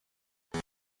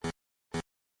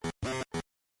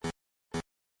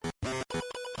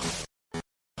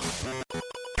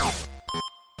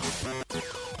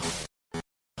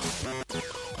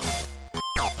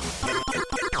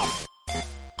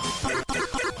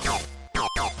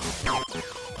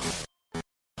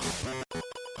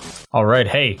All right.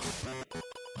 Hey,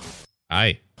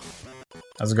 Hi.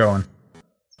 how's it going?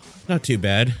 Not too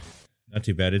bad. Not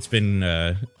too bad. It's been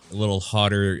a little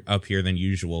hotter up here than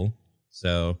usual.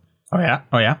 So, Oh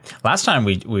yeah. Last time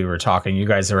we were talking, you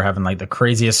guys were having like the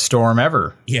craziest storm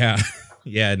ever. yeah.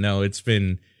 Yeah, no, it's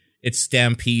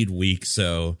Stampede week,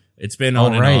 so it's been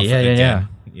on and right. off Yeah.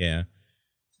 again.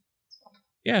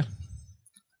 Yeah.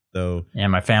 So, Yeah,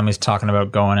 my family's talking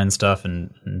about going and stuff,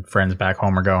 and friends back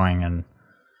home are going, and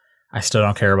I still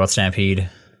don't care about Stampede.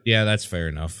 yeah, that's fair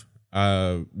enough.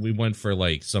 We went for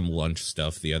like some lunch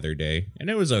stuff the other day, and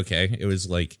it was okay. It was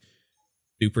like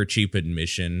super cheap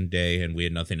admission day, and we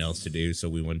had nothing else to do, so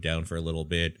we went down for a little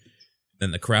bit. Then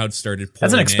the crowd started pouring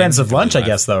That's an in, expensive and lunch, we I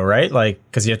guess, though, right? Like,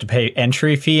 because you have to pay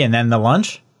entry fee and then the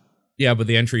lunch. Yeah, but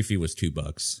the entry fee was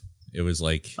 $2. It was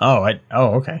like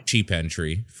Okay. cheap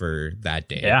entry for that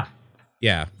day. Yeah.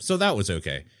 Yeah, so that was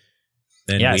okay.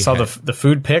 Then Yeah, I we saw had- the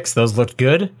food pics. Those looked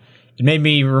good. It made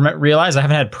me realize I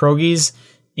haven't had pierogies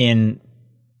in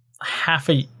half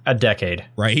a decade.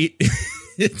 right?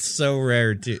 It's so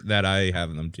rare that I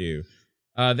have them too.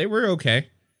 They were okay.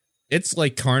 It's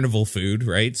like carnival food,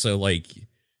 right? So like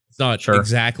it's not Sure.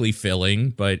 exactly filling,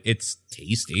 but it's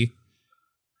tasty.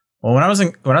 Well, when I was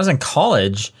in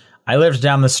college, I lived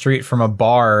down the street from a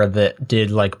bar that did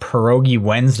like pierogi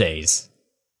Wednesdays,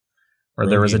 where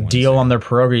there was a Pierogi deal Wednesday. on their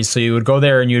pierogies. So you would go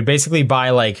there and you would basically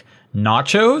buy like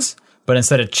nachos, but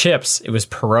instead of chips, it was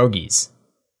pierogies.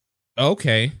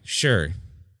 Okay, sure.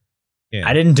 Yeah.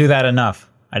 I didn't do that enough.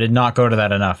 I did not go to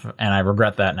that enough, and I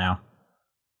regret that now.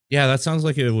 Yeah, that sounds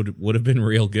like it would have been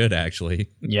real good actually.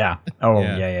 Yeah. Oh,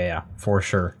 Yeah. yeah, for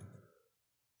sure.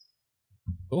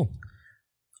 Cool.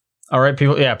 All right,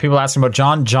 people asking about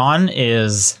John. John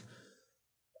is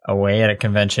away at a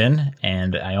convention,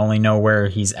 and I only know where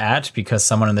he's at because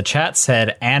someone in the chat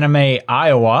said Anime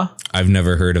Iowa. I've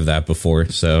never heard of that before,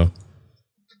 so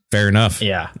fair enough.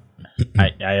 Yeah.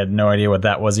 I had no idea what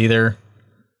that was either.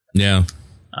 Yeah.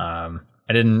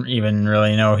 I didn't even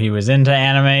really know he was into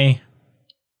anime.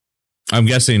 I'm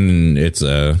guessing it's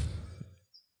a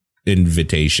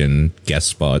invitation guest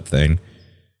spot thing.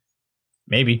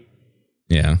 Maybe.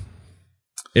 Yeah.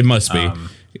 It must be.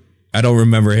 I don't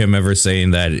remember him ever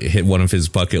saying that one of his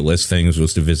bucket list things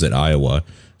was to visit Iowa.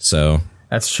 So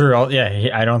That's true.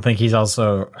 I don't think he's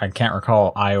also... I can't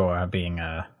recall Iowa being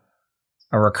a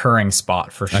recurring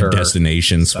spot for sure. a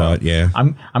destination spot, yeah.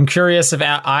 I'm curious if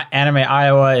Anime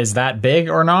Iowa is that big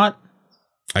or not.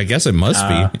 I guess it must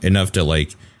be enough to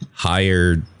like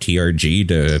hire TRG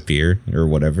to appear or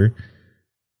whatever.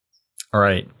 All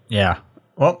right. Yeah.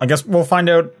 Well, I guess we'll find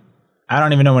out. I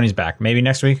don't even know when he's back. Maybe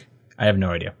next week. I have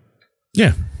no idea.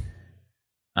 Yeah.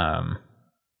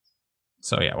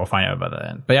 So yeah, we'll find out about that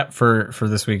then. But yeah, for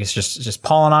this week, it's just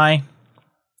Paul and I.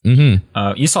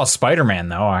 Mm-hmm. You saw Spider-Man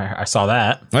though. I saw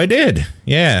that, I did.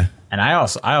 Yeah. and I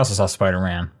also saw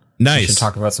Spider-Man. Nice. We should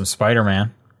talk about some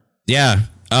Spider-Man. Yeah.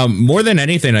 More than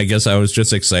anything, I guess I was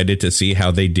just excited to see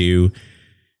how they do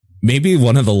maybe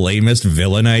one of the lamest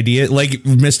villain ideas. Like,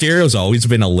 Mysterio's always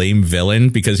been a lame villain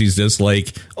because he's just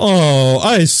like, oh,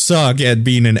 I suck at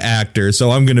being an actor, so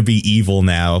I'm going to be evil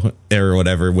now, or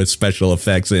whatever, with special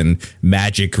effects and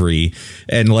magicry.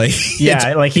 And, like...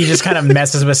 Yeah, like he just kind of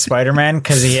messes with Spider-Man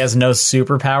because he has no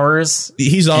superpowers.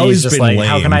 He's And always just been like,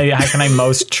 lame. how can I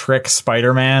most trick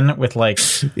Spider-Man with like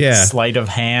Yeah. sleight of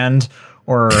hand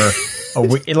or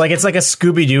like it's like a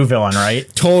Scooby-Doo villain, right?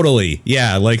 Totally.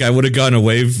 Yeah, like I would have gone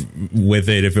away with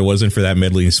it if it wasn't for that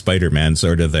middling Spider-Man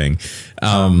sort of thing.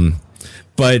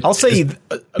 But I'll say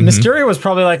Mysterio was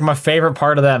probably like my favorite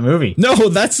part of that movie. no,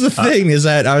 that's the thing is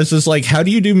that I was just like, how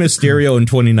do you do Mysterio in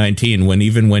 2019 when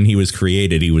even when he was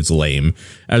created, he was lame?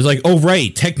 I was like, oh,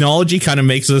 right. Technology kind of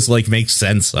makes this like make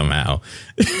sense somehow.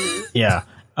 Yeah.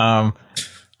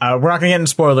 We're not gonna get into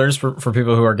spoilers for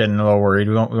people who are getting a little worried.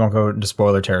 We won't go into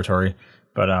spoiler territory,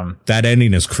 but That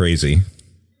ending is crazy.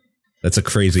 That's a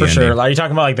crazy for ending. sure. Are you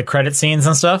talking about like the credit scenes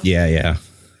and stuff? Yeah.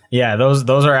 Yeah, those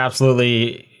are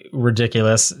absolutely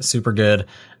ridiculous, super good.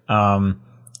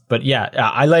 But yeah,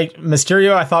 I like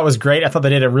Mysterio. I thought was great. I thought they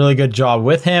did a really good job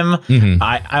with him. Mm-hmm.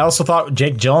 I also thought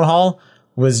Jake Gyllenhaal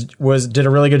did a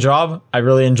really good job. I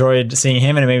really enjoyed seeing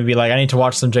him, and it made me be like, I need to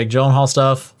watch some Jake Gyllenhaal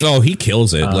stuff. Oh, he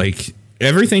kills it. Like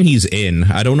everything he's in,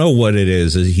 I don't know what it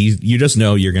is. You just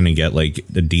know you're going to get like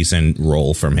a decent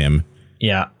role from him.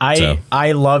 Yeah,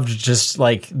 I loved just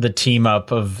like the team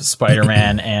up of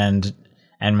Spider-Man and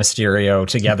Mysterio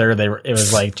together. It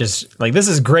was like just like, this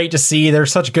is great to see. They're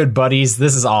such good buddies.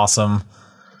 This is awesome.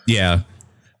 Yeah.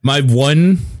 My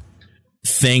one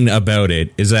thing about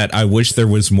it is that I wish there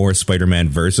was more Spider-Man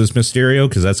versus Mysterio,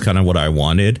 because that's kind of what I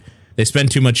wanted. They spend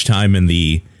too much time in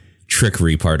the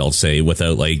trickery part, I'll say,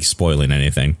 without like spoiling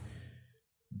anything.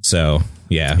 So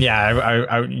yeah,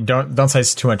 I don't say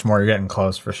too much more. You're getting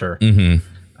close for sure.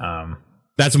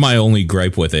 That's my only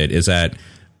gripe with it, is that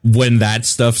when that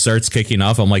stuff starts kicking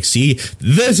off, I'm like, see,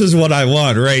 this is what I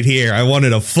want right here. I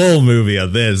wanted a full movie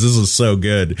of this. This is so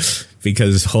good,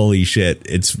 because holy shit,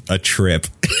 it's a trip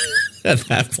at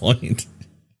that point.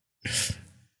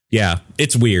 Yeah,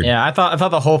 it's weird. Yeah, I thought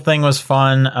the whole thing was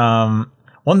fun.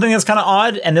 One thing that's kind of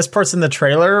odd, and this part's in the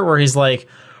trailer where he's like,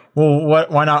 well,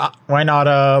 why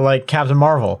not like Captain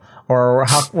Marvel, or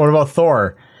what about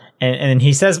Thor? And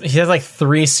he says like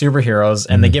 3 superheroes,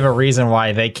 and they give a reason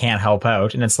why they can't help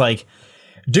out. And it's like,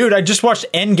 dude, I just watched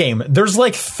Endgame. There's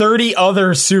like 30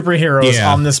 other superheroes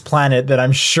on this planet that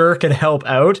I'm sure could help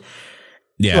out.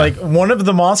 Yeah. Like, one of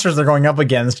the monsters they're going up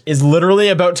against is literally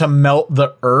about to melt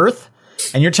the earth.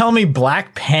 And you're telling me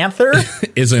Black Panther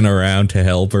isn't around to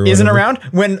help, or isn't around,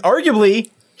 when arguably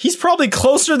he's probably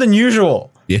closer than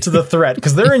usual to the threat,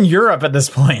 because they're in Europe at this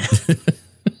point.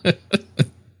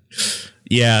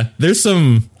 Yeah, there's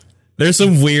some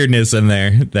weirdness in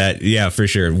there that, yeah, for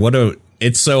sure.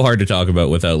 It's so hard to talk about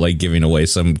without like giving away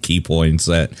some key points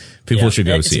that people should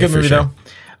go see. It's a good movie, though.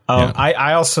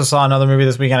 I also saw another movie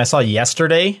this weekend. I saw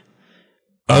Yesterday.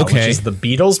 Which is the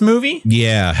Beatles movie.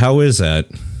 Yeah, how is that?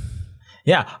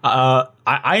 Yeah,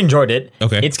 I enjoyed it.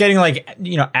 Okay, it's getting like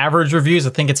average reviews. I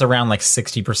think it's around like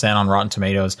 60% on Rotten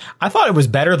Tomatoes. I thought it was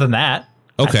better than that.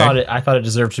 Okay, I thought it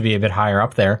deserved to be a bit higher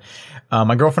up there.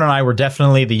 My girlfriend and I were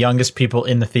definitely the youngest people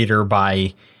in the theater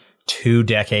by 2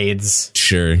 decades.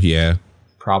 Sure, yeah.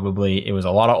 Probably it was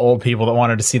a lot of old people that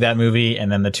wanted to see that movie,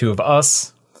 and then the 2 of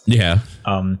us. Yeah.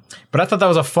 But I thought that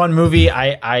was a fun movie.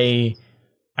 I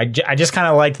just kind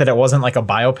of liked that it wasn't like a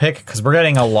biopic, because we're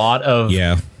getting a lot of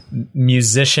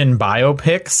musician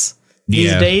biopics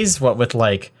these days. What with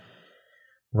like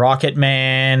Rocket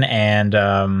Man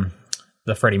and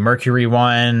the Freddie Mercury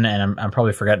one, and I'm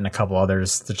probably forgetting a couple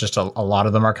others. There's just a lot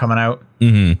of them are coming out.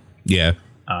 Mm-hmm. Yeah.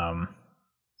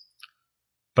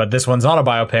 But this one's not a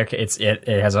biopic. It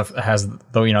has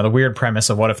the weird premise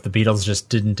of what if the Beatles just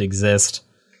didn't exist,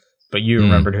 but you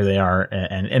remembered who they are,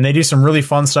 and they do some really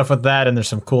fun stuff with that, and there's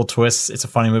some cool twists. It's a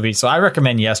funny movie, so I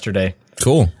recommend Yesterday.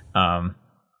 Cool.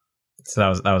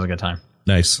 So that was a good time.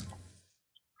 Nice.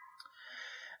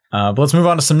 But let's move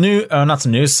on to some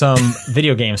some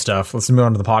video game stuff. Let's move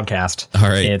on to the podcast. All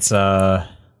right. It's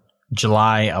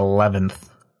July 11th.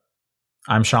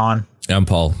 I'm Sean. I'm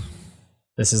Paul.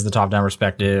 This is the Top Down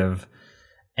Perspective.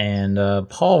 And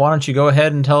Paul, why don't you go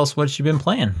ahead and tell us what you've been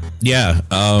playing? Yeah.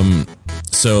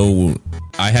 So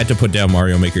I had to put down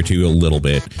Mario Maker 2 a little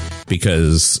bit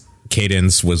because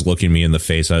Cadence was looking me in the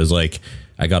face. I was like,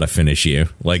 I gotta finish you.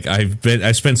 Like,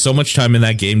 I spent so much time in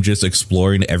that game just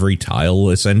exploring every tile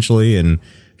essentially and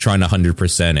trying to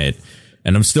 100% it,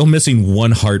 and I'm still missing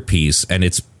one heart piece, and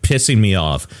it's pissing me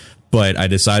off. But I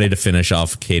decided to finish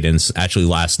off Cadence actually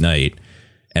last night,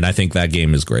 and I think that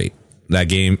game is great. That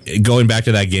game, going back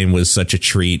to that game, was such a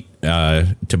treat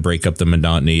to break up the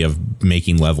monotony of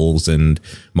making levels and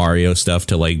Mario stuff,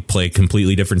 to like play a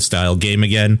completely different style game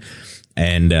again.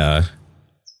 And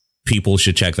people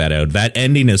should check that out. That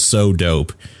ending is so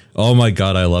dope. Oh my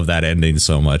god, I love that ending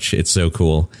so much. It's so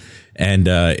cool. And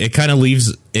it kind of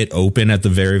leaves it open at the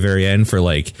very, very end for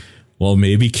like, well,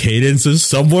 maybe Cadence is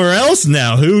somewhere else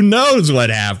now. Who knows what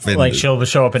happened? Like, she'll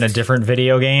show up in a different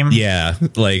video game. Yeah,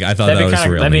 like I thought that was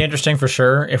really... That'd be interesting for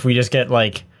sure if we just get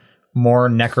like more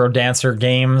Necrodancer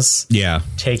games. Yeah,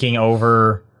 taking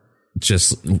over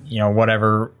just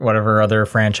whatever other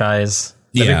franchise.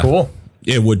 That'd be cool.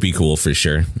 It would be cool for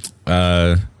sure.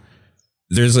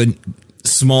 There's a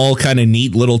small kind of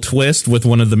neat little twist with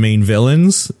one of the main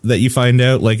villains that you find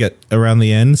out like around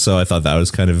the end. So I thought that was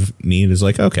kind of neat. It's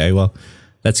like, okay, well,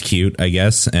 that's cute, I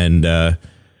guess. And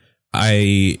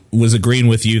I was agreeing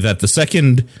with you that the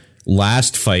second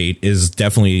last fight is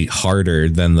definitely harder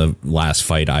than the last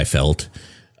fight I felt.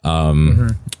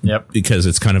 Yep. Because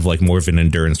it's kind of like more of an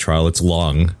endurance trial. It's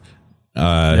long.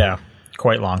 Yeah,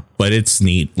 quite long. But it's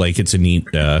neat. Like, it's a neat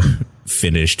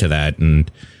finish to that.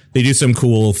 And they do some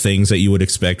cool things that you would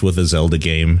expect with a Zelda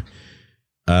game.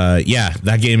 Yeah,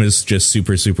 that game is just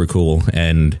super, super cool.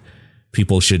 And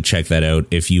people should check that out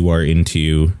if you are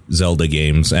into Zelda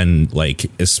games, and like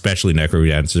especially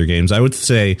Necrodancer games. I would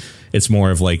say it's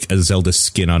more of like a Zelda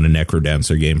skin on a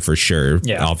Necrodancer game for sure.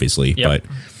 Yeah, obviously. Yep. But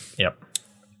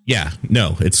yeah,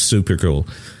 no, it's super cool.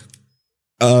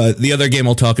 The other game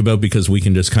I'll talk about, because we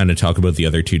can just kind of talk about the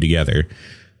other two together.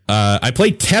 I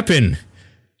played Teppen,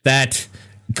 that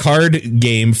card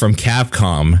game from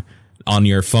Capcom, on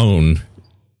your phone,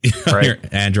 right. On your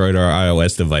Android or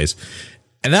iOS device.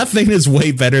 And that thing is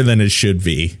way better than it should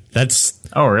be.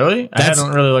 Oh, really? I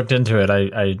hadn't really looked into it.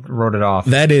 I wrote it off.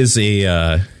 That is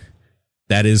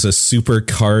a super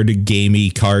gamey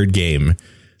card game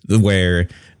where.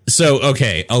 So,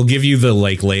 okay, I'll give you the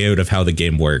like layout of how the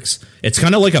game works. It's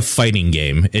kind of like a fighting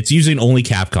game. It's using only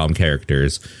Capcom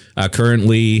characters.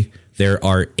 Currently, there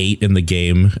are 8 in the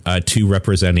game, 2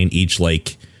 representing each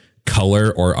like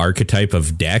color or archetype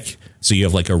of deck. So you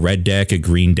have like a red deck, a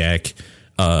green deck,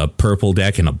 a purple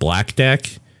deck, and a black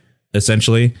deck,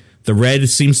 essentially. The red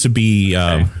seems to be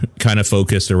kind of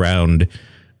focused around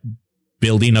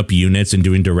building up units and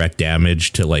doing direct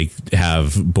damage to like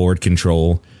have board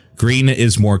control. Green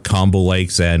is more combo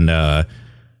likes and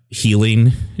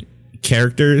healing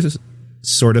characters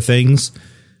sort of things.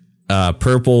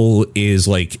 Purple is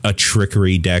like a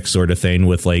trickery deck sort of thing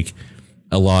with like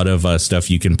a lot of stuff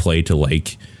you can play to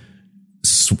like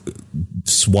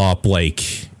swap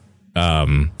like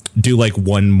do like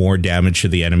 1 more damage to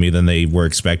the enemy than they were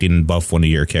expecting and buff one of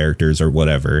your characters or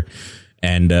whatever.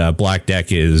 And black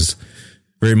deck is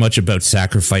very much about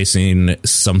sacrificing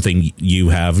something you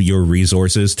have, your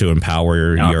resources, to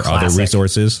empower your other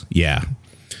resources. Yeah.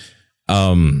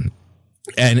 And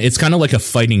it's kind of like a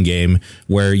fighting game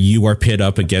where you are pit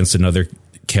up against another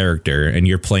character and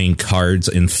you're playing cards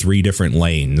in 3 different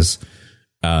lanes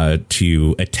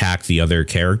to attack the other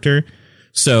character.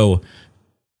 So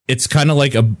it's kind of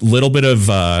like a little bit of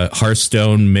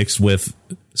Hearthstone mixed with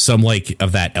some like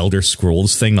of that Elder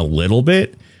Scrolls thing a little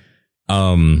bit.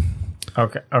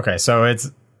 Okay. So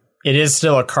it is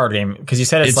still a card game because you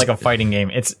said it's like a fighting game.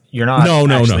 You're not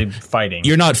actually fighting.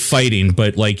 You're not fighting,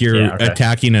 but like you're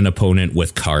attacking an opponent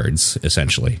with cards,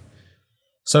 essentially.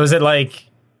 So is it like,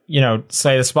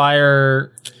 Slay the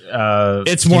Spire?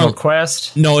 It's more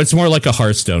Quest. No, it's more like a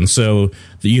Hearthstone. So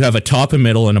you have a top, a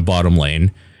middle, and a bottom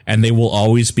lane, and they will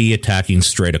always be attacking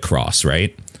straight across,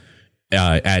 right?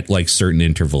 At like certain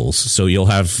intervals. So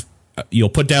you'll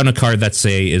put down a card that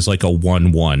say is like a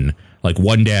 1/1. Like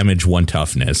 1 damage, 1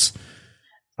 toughness.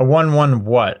 A 1/1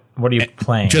 what? What are you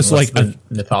playing? Just What's like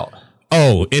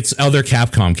it's other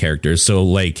Capcom characters. So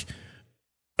like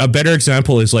a better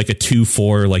example is like a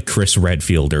 2/4 like Chris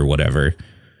Redfield or whatever.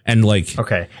 And like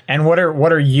okay. And what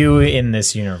are you in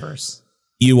this universe?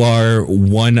 You are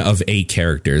one of 8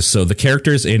 characters. So the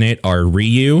characters in it are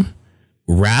Ryu,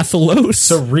 Rathalos.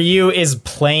 So Ryu is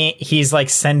playing. He's like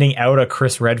sending out a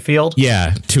Chris Redfield.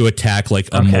 Yeah, to attack like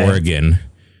a Morrigan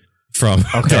from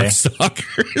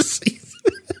Darkstalkers.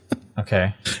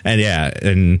 Okay.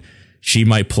 And she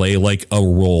might play like a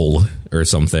role or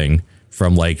something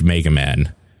from like Mega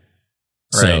Man.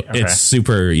 So it's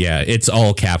super, it's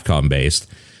all Capcom based.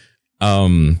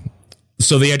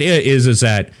 So the idea is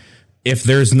that if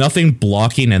there's nothing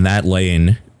blocking in that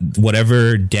lane,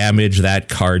 whatever damage that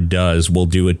card does will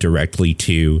do it directly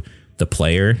to the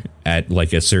player at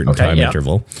like a certain time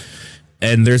interval.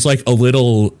 And there's like a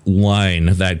little line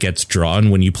that gets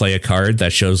drawn when you play a card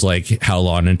that shows like how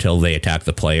long until they attack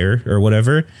the player or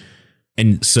whatever.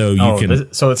 And so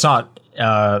so it's not,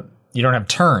 you don't have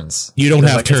turns. You don't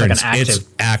have turns. It's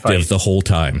active the whole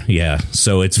time. Yeah.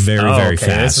 So it's very, very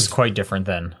fast. This is quite different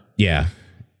then. Yeah.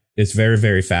 It's very,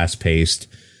 very fast paced.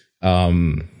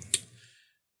 So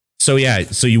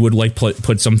you would like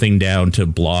put something down to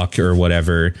block or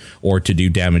whatever, or to do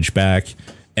damage back.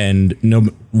 And no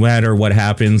matter what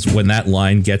happens, when that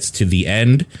line gets to the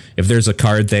end, if there's a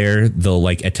card there, they'll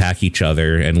like attack each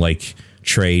other and like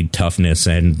trade toughness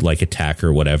and like attack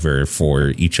or whatever for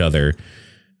each other.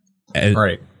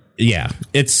 Right. Yeah.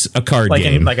 It's a card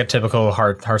game. Like a typical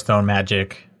Hearthstone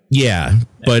Magic. Yeah.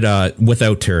 But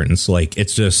without turns, like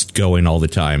it's just going all the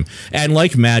time. And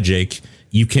like Magic,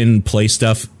 you can play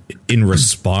stuff in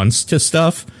response to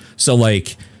stuff. So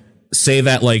like say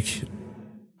that like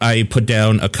I put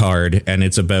down a card and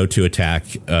it's about to attack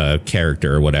a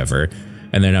character or whatever.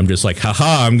 And then I'm just like,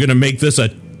 haha, I'm going to make this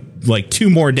a like 2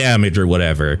 more damage or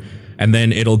whatever. And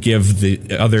then it'll give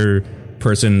the other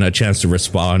person a chance to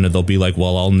respond. And they'll be like,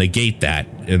 well, I'll negate that.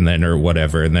 And then or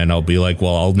whatever. And then I'll be like,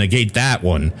 well, I'll negate that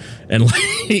one. And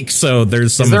like, so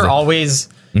there's some. Is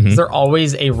there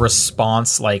always a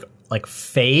response like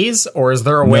phase? Or is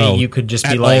there a way you could just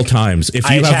be like. At all times. If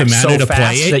you have the mana to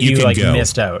play it, you can like go.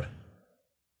 Missed out.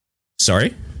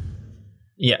 Sorry?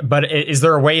 Yeah, but is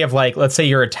there a way of like, let's say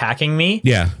you're attacking me.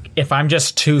 Yeah. If I'm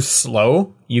just too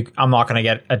slow, I'm not going to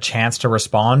get a chance to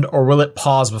respond, or will it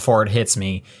pause before it hits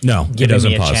me? No, it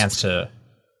doesn't pause. Chance to.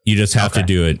 You just have to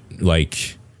do it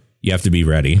like you have to be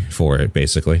ready for it,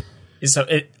 basically. So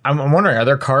I'm wondering, are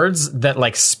there cards that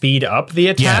like speed up the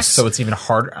attack, yes. so it's even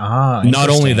harder? Not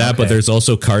only that, but there's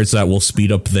also cards that will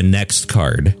speed up the next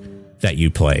card that you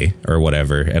play or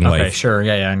whatever. And okay, like, sure.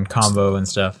 Yeah. And combo and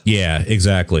stuff. yeah,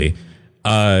 exactly.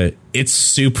 It's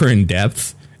super in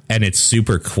depth and it's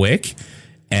super quick.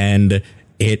 And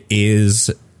it is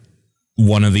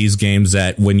one of these games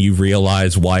that when you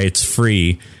realize why it's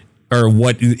free or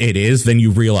what it is, then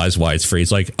you realize why it's free.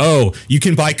 It's like, oh, you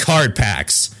can buy card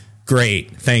packs.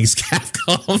 Great. Thanks,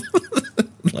 Capcom.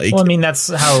 Like, well, I mean,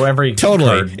 that's how every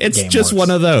totally. It's just works.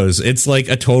 One of those. It's like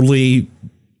a totally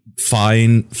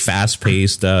fine,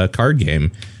 fast-paced card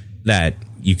game that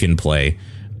you can play.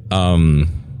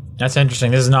 That's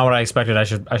interesting. This is not what I expected. I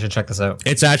should check this out.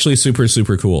 It's actually super,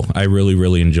 super cool. I really,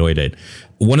 really enjoyed it.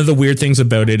 One of the weird things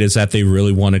about it is that they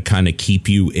really want to kind of keep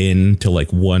you into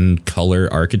like one color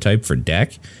archetype for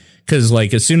deck. Because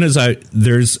like as soon as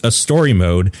there's a story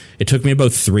mode, it took me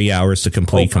about 3 hours to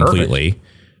complete completely.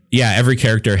 Yeah, every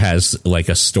character has like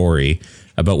a story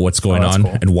about what's going on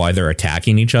cool. and why they're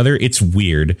attacking each other. It's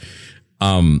weird.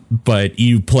 But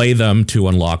you play them to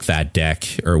unlock that deck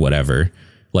or whatever,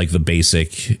 like the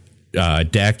basic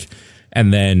deck,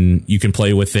 and then you can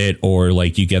play with it or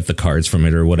like you get the cards from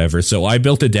it or whatever. So I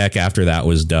built a deck after that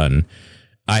was done.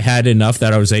 I had enough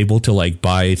that I was able to like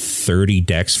buy 30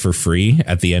 decks for free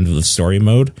at the end of the story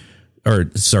mode,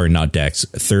 or sorry, not decks,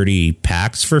 30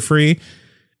 packs for free.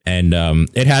 And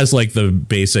it has like the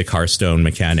basic Hearthstone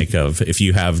mechanic of if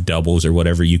you have doubles or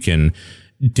whatever, you can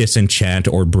disenchant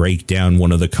or break down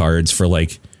one of the cards for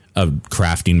like a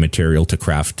crafting material to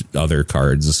craft other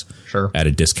cards at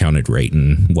a discounted rate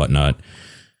and whatnot.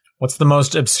 What's the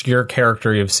most obscure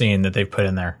character you've seen that they've put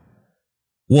in there?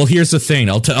 Well, here's the thing.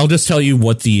 I'll just tell you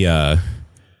what the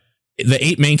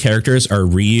 8 main characters are: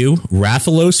 Ryu,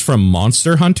 Rathalos from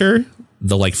Monster Hunter,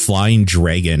 the like flying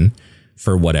dragon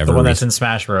for whatever the one reason. That's in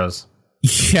Smash Bros.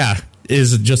 Yeah,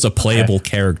 is just a playable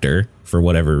character for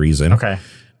whatever reason. Okay.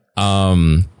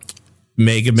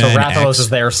 Mega Man So Rathalos X is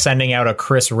there sending out a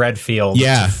Chris Redfield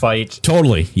to fight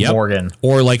totally Morgan.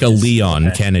 Or like a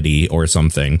Leon Kennedy or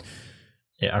something.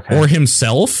 Yeah, okay. Or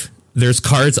himself. There's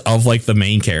cards of like the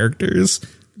main characters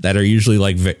that are usually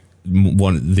like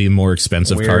one of the more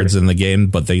expensive cards in the game,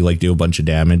 but they like do a bunch of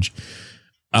damage.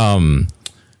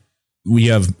 We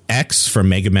have X from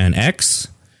Mega Man X.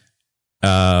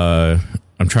 I'm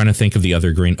trying to think of the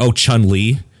other green. Oh,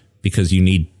 Chun-Li, because you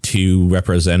need 2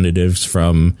 representatives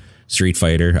from Street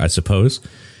Fighter, I suppose.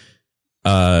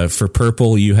 For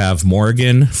purple, you have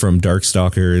Morrigan from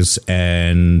Darkstalkers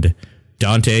and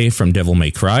Dante from Devil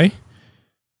May Cry.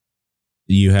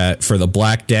 You have for the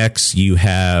black decks, you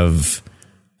have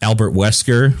Albert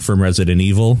Wesker from Resident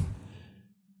Evil,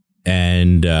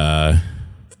 and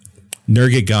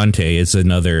Nergigante is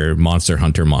another Monster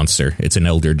Hunter monster. It's an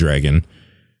Elder Dragon.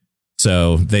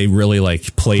 So they really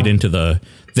like played into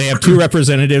they have 2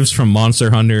 representatives from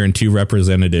Monster Hunter and 2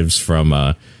 representatives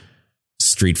from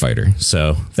Street Fighter.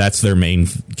 So that's their main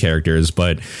characters.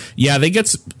 But yeah, they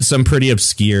get some pretty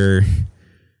obscure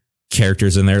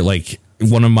characters in there. Like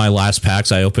one of my last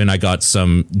packs I opened, I got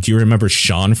some. Do you remember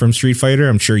Sean from Street Fighter?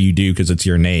 I'm sure you do because it's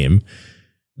your name.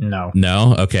 No.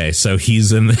 Okay. So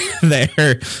he's in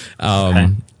there. Okay.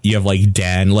 You have like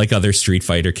Dan, like other Street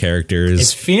Fighter characters.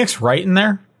 Is Phoenix Wright in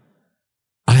there?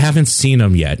 I haven't seen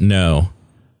him yet. No.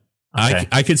 Okay.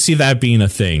 I could see that being a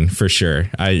thing for sure.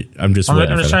 I'm just trying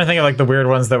to think of like the weird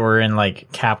ones that were in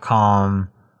like Capcom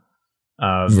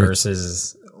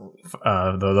versus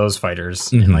those fighters.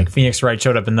 Mm-hmm. And like Phoenix Wright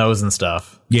showed up in those and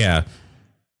stuff. Yeah.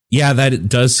 Yeah, that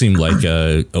does seem like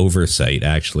a oversight,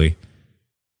 actually.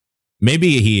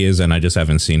 Maybe he is, and I just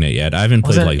haven't seen it yet. I haven't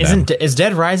played that. Is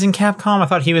Dead Rising Capcom? I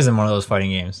thought he was in one of those fighting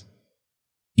games.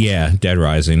 Yeah, Dead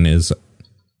Rising is.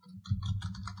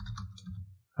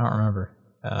 I don't remember.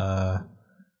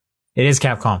 It is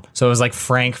Capcom. So it was like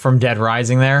Frank from Dead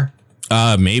Rising there?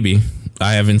 Maybe.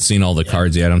 I haven't seen all the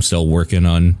cards yet. I'm still working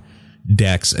on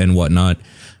decks and whatnot.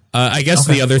 I guess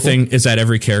the other thing is that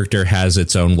every character has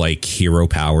its own like hero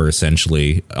power,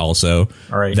 essentially. Also,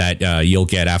 that you'll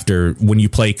get after when you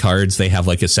play cards. They have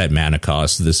like a set mana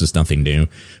cost. This is nothing new,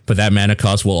 but that mana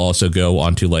cost will also go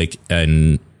onto like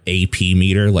an AP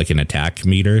meter, like an attack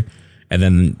meter. And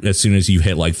then as soon as you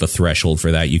hit like the threshold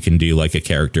for that, you can do like a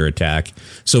character attack.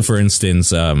 So for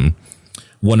instance, as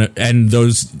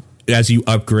you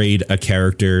upgrade a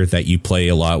character that you play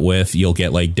a lot with, you'll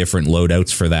get like different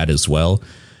loadouts for that as well.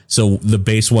 So the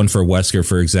base one for Wesker,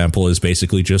 for example, is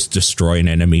basically just destroy an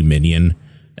enemy minion.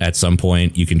 At some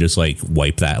point, you can just like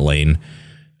wipe that lane.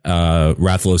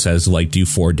 Rathalos has like do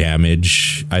 4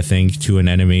 damage, I think, to an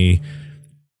enemy.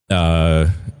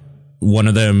 One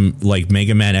of them, like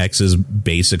Mega Man X's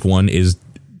basic one, is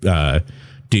do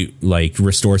like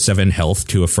restore 7 health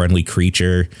to a friendly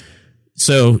creature.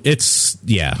 So it's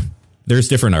there's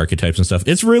different archetypes and stuff.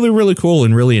 It's really, really cool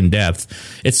and really in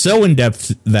depth. It's so in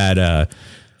depth that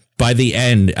by the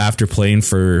end, after playing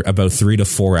for about 3 to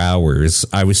 4 hours,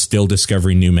 I was still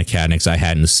discovering new mechanics I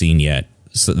hadn't seen yet,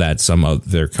 so that some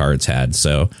of their cards had.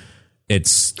 So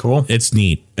it's cool. It's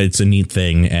neat. It's a neat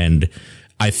thing. And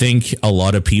I think a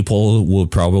lot of people will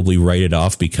probably write it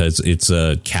off because it's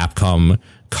a Capcom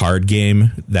card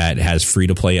game that has free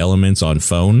to play elements on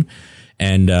phone.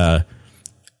 And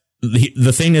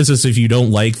the thing is if you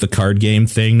don't like the card game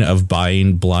thing of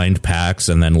buying blind packs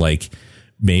and then like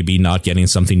maybe not getting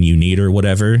something you need or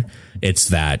whatever, it's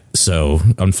that. So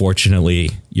unfortunately,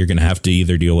 you're going to have to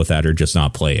either deal with that or just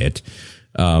not play it.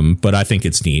 But I think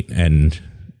it's neat, and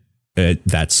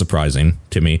that's surprising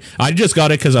to me. I just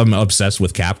got it because I'm obsessed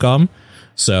with Capcom,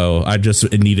 so I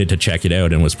just needed to check it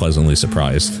out and was pleasantly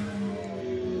surprised.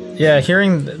 Yeah,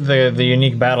 hearing the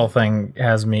unique battle thing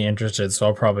has me interested, so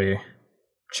I'll probably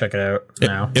check it out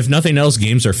now. If nothing else,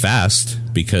 games are fast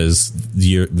because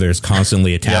there's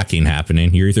constantly attacking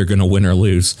happening. You're either going to win or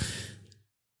lose.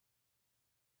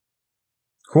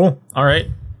 Cool. All right.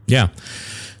 Yeah.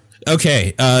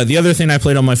 Okay. The other thing I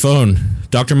played on my phone,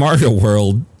 Dr. Mario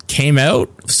World, came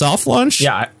out, soft launch.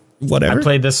 Yeah. Whatever. I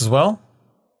played this as well.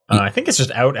 I think it's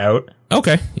just out.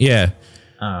 Okay. Yeah.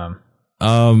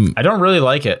 I don't really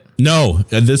like it. No,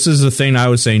 this is the thing I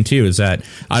was saying too, is that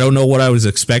I don't know what I was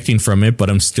expecting from it, but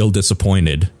I'm still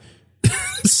disappointed.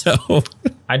 So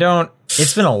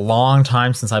it's been a long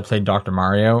time since I played Dr.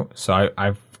 Mario, so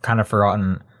I've kind of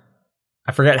forgotten.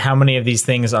 I forget how many of these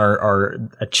things are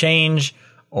a change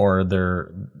or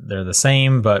they're the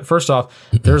same. But first off,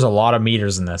 there's a lot of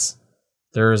meters in this.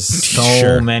 There's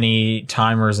so many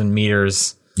timers and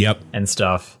meters. Yep. And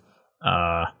stuff.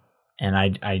 And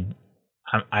I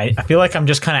feel like I'm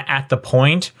just kind of at the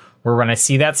point where when I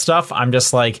see that stuff, I'm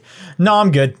just like, no,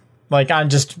 I'm good. Like, I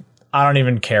don't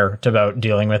even care about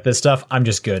dealing with this stuff. I'm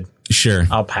just good. Sure.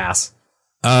 I'll pass.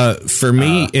 For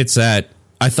me, it's that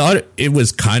I thought it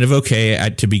was kind of okay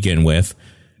to begin with,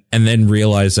 and then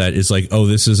realized that it's like, oh,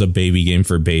 this is a baby game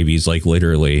for babies, like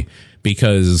literally,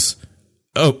 because,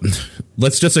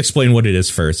 let's just explain what it is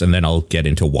first, and then I'll get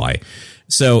into why.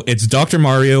 So it's Dr.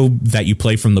 Mario that you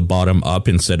play from the bottom up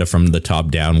instead of from the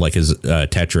top down, like his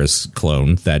Tetris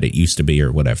clone that it used to be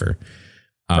or whatever.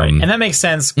 Right. And that makes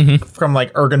sense from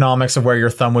like ergonomics of where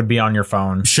your thumb would be on your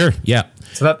phone. Sure. Yeah.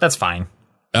 So that's fine.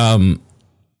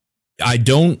 I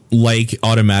don't like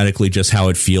automatically just how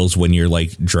it feels when you're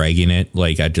like dragging it.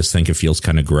 Like, I just think it feels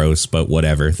kind of gross, but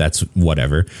whatever. That's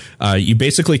whatever. You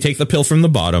basically take the pill from the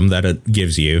bottom that it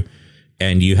gives you,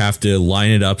 and you have to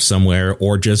line it up somewhere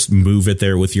or just move it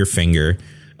there with your finger.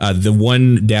 The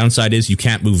one downside is you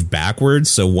can't move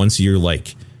backwards. So once you're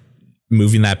like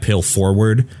moving that pill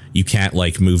forward, you can't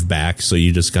like move back. So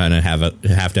you just kind of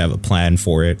have to have a plan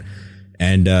for it.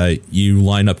 And you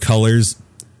line up colors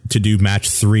to do match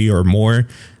 3 or more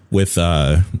with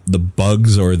the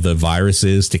bugs or the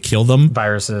viruses to kill them.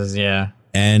 Viruses, yeah.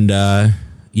 And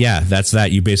yeah, that's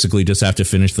that. You basically just have to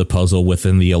finish the puzzle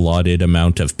within the allotted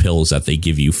amount of pills that they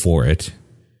give you for it.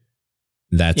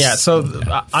 That's So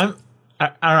I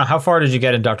don't know, how far did you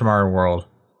get in Dr. Mario World?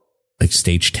 Like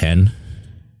stage 10.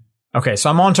 Okay, so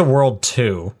I'm on to World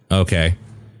 2. Okay.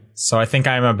 So I think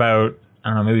I'm about, I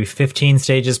don't know, maybe 15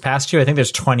 stages past you. I think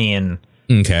there's 20 in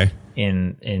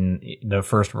the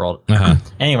first world.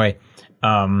 Anyway,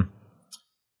 all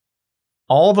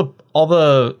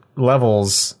the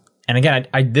levels, and again,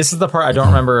 I this is the part I don't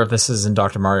remember if this is in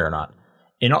Dr. Mario or not.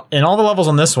 In all the levels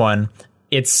on this one,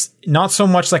 it's not so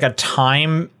much like a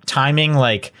timing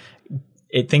like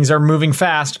things are moving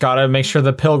fast, gotta make sure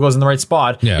the pill goes in the right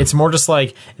spot. Yeah. It's more just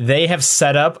like they have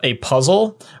set up a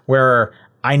puzzle where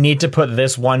I need to put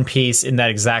this one piece in that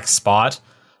exact spot.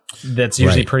 That's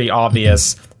usually pretty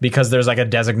obvious because there's like a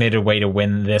designated way to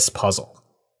win this puzzle.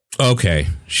 Okay,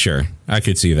 sure. I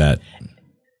could see that.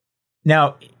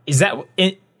 Now, is that,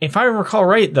 if I recall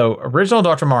right though, original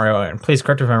Dr. Mario, and please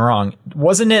correct me if I'm wrong,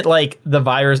 wasn't it like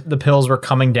the pills were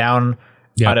coming down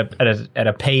at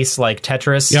a pace like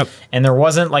Tetris? Yep. And there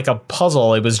wasn't like a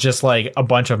puzzle, it was just like a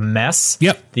bunch of mess.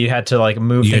 Yep. That you had to like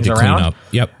move things around. Clean up.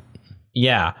 Yep.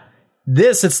 Yeah.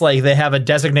 This, it's like they have a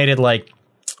designated like,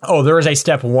 oh, there is a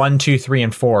step 1, 2, 3,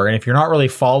 and 4. And if you're not really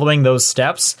following those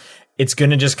steps, it's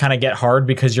going to just kind of get hard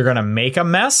because you're going to make a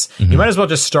mess. You might as well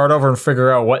just start over and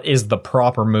figure out what is the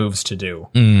proper moves to do.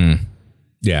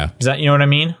 Yeah. Is that, you know what I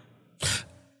mean?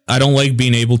 I don't like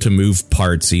being able to move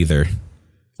parts either.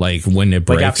 Like when it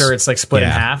breaks. Like after it's like split in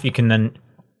half, you can then,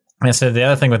 I said the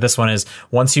other thing with this one is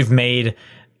once you've made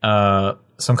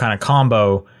some kind of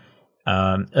combo,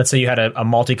 let's say you had a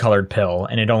multicolored pill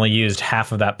and it only used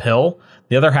half of that pill,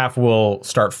 The other half will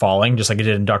start falling, just like it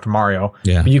did in Dr. Mario.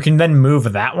 Yeah. But you can then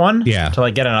move that one Yeah. to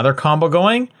like get another combo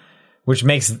going, which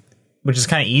is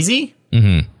kind of easy.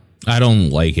 Mm-hmm. I don't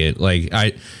like it. Like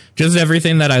just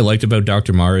everything that I liked about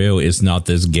Dr. Mario is not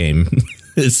this game,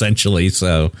 essentially.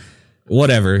 So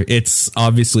whatever. It's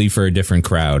obviously for a different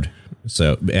crowd.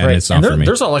 So it's not for me.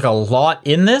 There's like a lot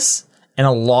in this and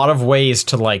a lot of ways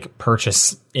to like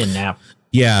purchase in-app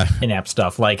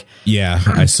stuff. Like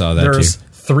I saw that there's too.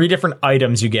 3 different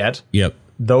items you get. Yep.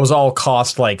 Those all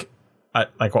cost like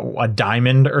a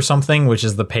diamond or something, which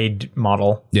is the paid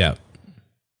model. Yeah.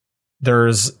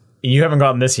 You haven't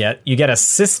gotten this yet. You get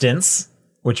assistants,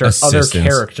 which are other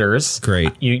characters.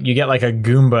 Great. You get like a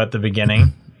Goomba at the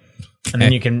beginning, and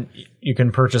then you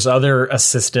can purchase other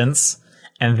assistants,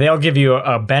 and they'll give you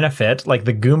a benefit. Like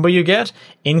the Goomba you get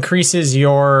increases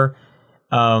your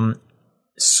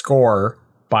score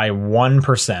by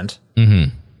 1%.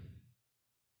 Mm-hmm.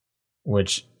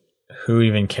 Which, who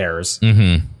even cares?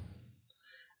 Mm-hmm.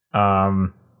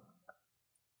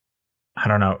 I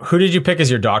don't know. Who did you pick as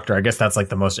your doctor? I guess that's like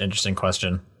the most interesting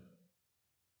question.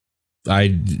 I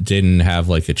didn't have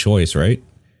like a choice, right?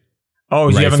 Oh,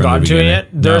 you haven't gotten to it yet?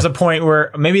 There's a point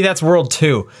where maybe that's World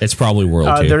 2. It's probably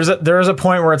World 2. There's a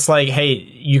point where it's like, hey,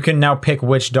 you can now pick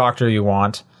which doctor you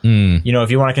want. Mm. You know,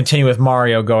 if you want to continue with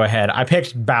Mario, go ahead. I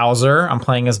picked Bowser. I'm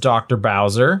playing as Dr.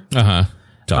 Bowser. Uh-huh.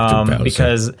 Dr. Bowser.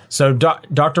 Because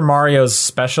Dr. Mario's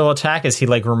special attack is he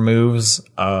like removes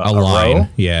a line. row.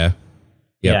 Yeah.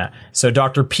 Yep. Yeah. So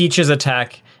Dr. Peach's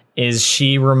attack is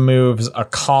she removes a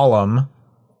column.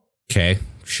 Okay,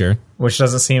 sure. Which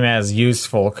doesn't seem as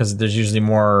useful because there's usually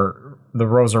more. The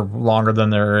rows are longer than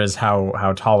there is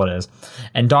how tall it is.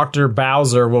 And Dr.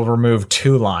 Bowser will remove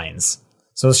 2 lines.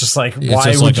 So it's just like,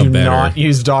 why would you not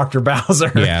use Dr.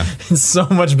 Bowser? Yeah. It's so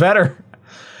much better.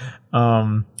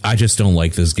 I just don't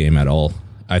like this game at all.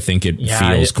 I think it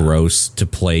feels gross to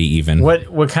play even.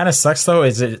 What kind of sucks though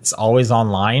is it's always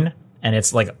online. And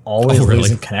it's like always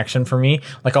losing connection for me.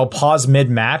 Like I'll pause mid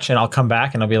match and I'll come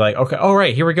back and I'll be like, okay, all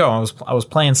right, here we go. I was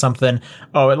playing something.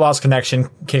 Oh, it lost connection.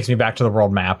 Kicks me back to the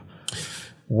world map.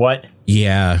 What?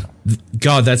 Yeah.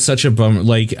 God, that's such a bummer.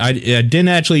 Like I didn't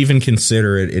actually even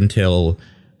consider it until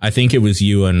I think it was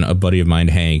you and a buddy of mine,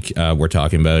 Hank, were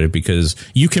talking about it because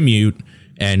you commute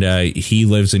and he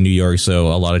lives in New York. So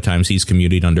a lot of times he's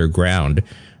commuting underground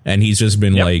and he's just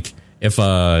been like, if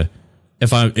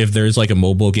there's like a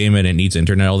mobile game and it needs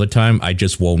internet all the time, I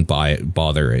just won't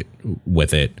bother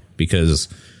with it because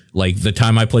like the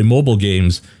time I play mobile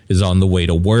games is on the way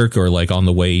to work or like on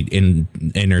the way in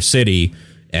inner city,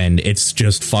 and it's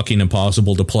just fucking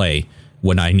impossible to play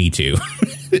when I need to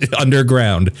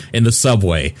underground in the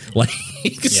subway. Like,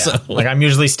 so, like I'm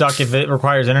usually stuck if it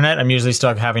requires internet. I'm usually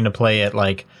stuck having to play it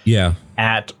like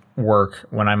at work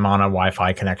when I'm on a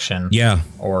Wi-Fi connection.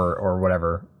 Or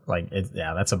whatever. Like,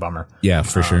 that's a bummer. Yeah,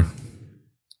 for sure.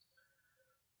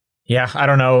 Yeah, I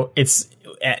don't know.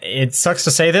 It sucks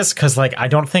to say this because, like, I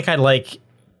don't think I like.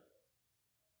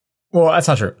 Well, that's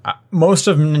not true. Most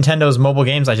of Nintendo's mobile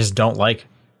games I just don't like.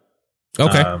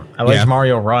 Okay. I like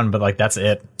Mario Run, but like that's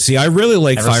it. See, I really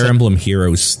like Fire Emblem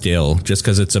Heroes still, just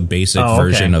because it's a basic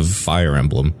version of Fire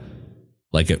Emblem.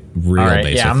 Like a real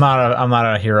basic. Yeah, I'm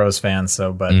not a Heroes fan,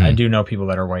 but I do know people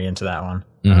that are way into that one.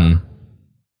 Mm-hmm.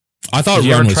 I thought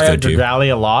Run was good too. Did you ever try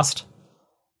Dragalia Lost?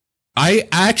 I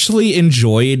actually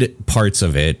enjoyed parts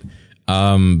of it.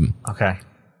 Okay.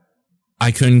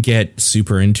 I couldn't get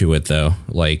super into it though.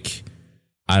 Like,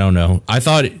 I don't know. I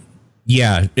thought,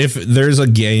 if there's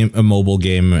a mobile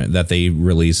game that they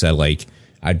release that like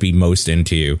I'd be most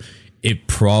into, it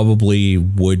probably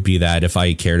would be that if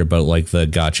I cared about like the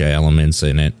gacha elements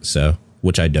in it. So,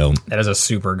 which I don't. That is a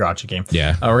super gacha game.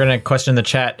 Yeah. We're going to question in the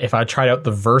chat if I tried out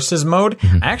the versus mode.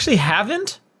 I actually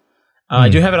haven't. I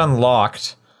do have it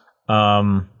unlocked.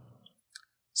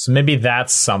 So maybe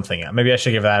that's something. Maybe I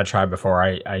should give that a try before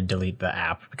I delete the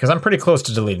app, because I'm pretty close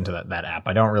to deleting that app.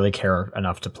 I don't really care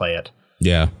enough to play it.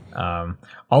 Yeah.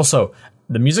 Also,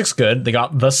 the music's good. They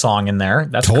got the song in there.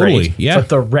 That's great. Yeah. But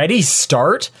the Ready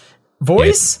Start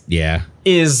voice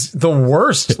is the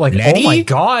worst. Like, Ready? Oh my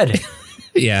God.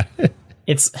 Yeah.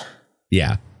 It's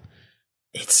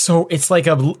like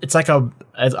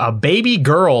a baby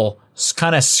girl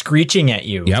kind of screeching at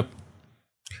you. Yep.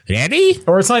 Ready?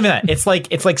 Or it's not even that. It's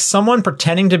like someone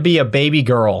pretending to be a baby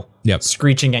girl. Yep.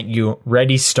 Screeching at you.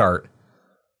 Ready, start.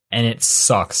 And it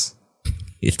sucks.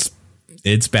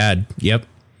 It's bad. Yep.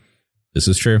 This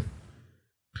is true.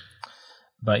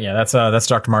 But yeah, that's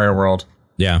Dr. Mario World.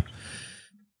 Yeah.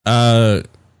 Other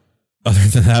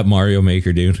than that, Mario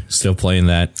Maker, dude, still playing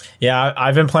that. Yeah,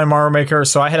 I've been playing Mario Maker.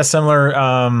 So I had a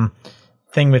similar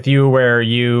thing with you where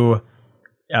you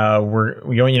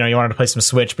you wanted to play some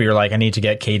Switch, but you're like, I need to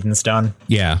get Cadence done.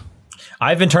 Yeah.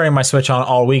 I've been turning my Switch on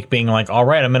all week, being like, all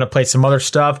right, I'm going to play some other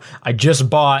stuff. I just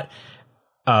bought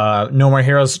No More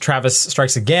Heroes, Travis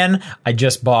Strikes Again. I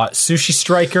just bought Sushi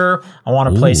Striker. I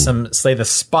want to play some Slay the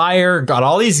Spire. Got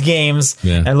all these games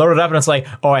and loaded up, and it's like,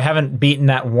 oh, I haven't beaten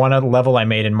that one level I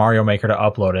made in Mario Maker to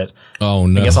upload it. Oh,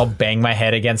 no. I guess I'll bang my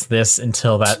head against this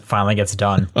until that finally gets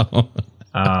done.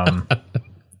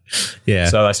 Yeah.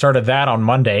 So I started that on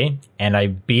Monday, and I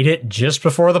beat it just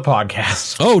before the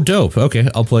podcast. Oh, dope. Okay,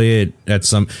 I'll play it at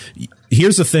some...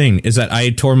 Here's the thing, is that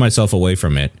I tore myself away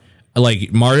from it.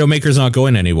 Like, Mario Maker's not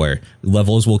going anywhere.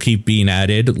 Levels will keep being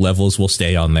added. Levels will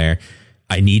stay on there.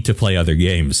 I need to play other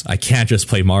games. I can't just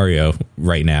play Mario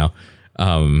right now.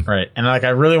 Right. And like,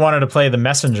 I really wanted to play the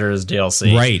Messengers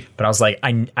DLC. Right. But I was like,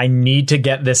 I need to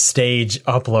get this stage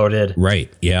uploaded. Right.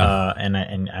 Yeah.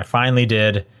 And I finally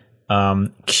did.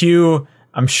 Q,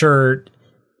 I'm sure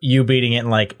you beating it in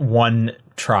like one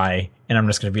try, and I'm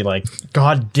just going to be like,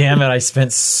 God damn it, I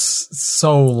spent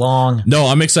so long. No,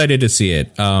 I'm excited to see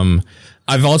it.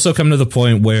 I've also come to the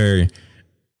point where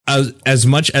as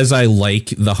much as I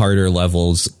like the harder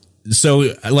levels,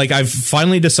 so like I've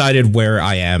finally decided where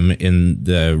I am in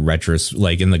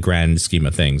the in the grand scheme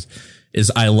of things, is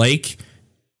I like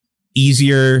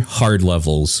easier hard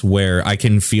levels where I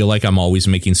can feel like I'm always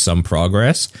making some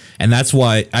progress. And that's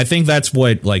why I think that's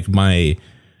what like my,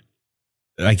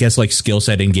 I guess like skill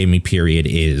set in gaming period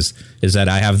is that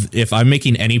I have, if I'm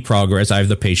making any progress, I have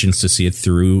the patience to see it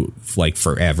through like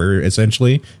forever,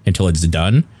 essentially, until it's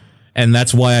done. And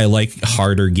that's why I like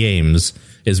harder games,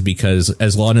 is because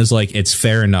as long as like it's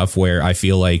fair enough where I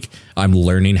feel like I'm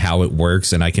learning how it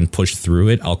works and I can push through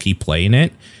it, I'll keep playing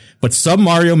it. But some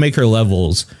Mario Maker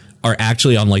levels are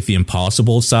actually on like the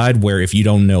impossible side, where if you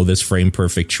don't know this frame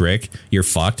perfect trick, you're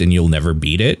fucked and you'll never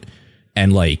beat it.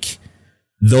 And like,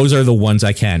 those are the ones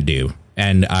I can't do.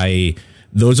 And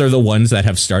those are the ones that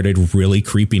have started really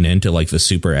creeping into like the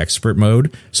super expert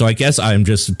mode. So I guess I'm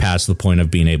just past the point of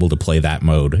being able to play that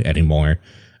mode anymore.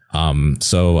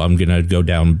 So I'm going to go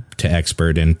down to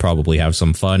expert and probably have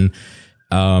some fun.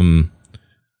 And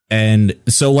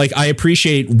so like, I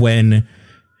appreciate when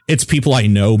it's people I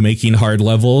know making hard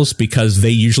levels, because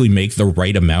they usually make the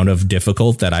right amount of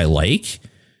difficult that I like,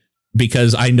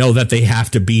 because I know that they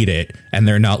have to beat it and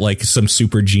they're not like some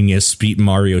super genius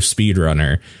Mario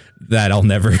speedrunner that I'll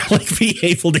never like be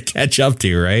able to catch up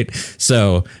to. Right.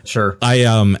 So sure.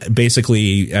 I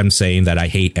basically am saying that I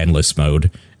hate endless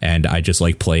mode, and I just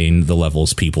like playing the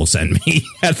levels people send me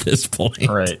at this point.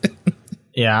 Right.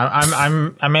 Yeah.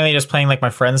 I'm mainly just playing like my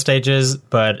friend stages,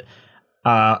 but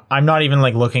I'm not even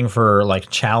like looking for like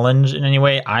challenge in any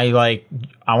way. I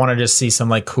want to just see some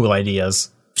like cool ideas.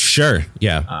 Sure.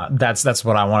 Yeah. That's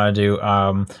what I want to do.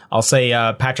 I'll say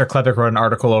Patrick Klepek wrote an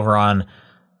article over on,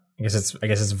 I guess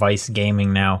it's Vice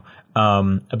Gaming now,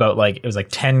 about like, it was like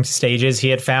 10 stages he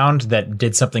had found that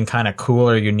did something kind of cool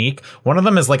or unique. One of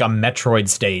them is like a Metroid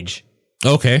stage.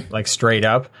 Okay. Like straight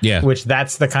up. Yeah. Which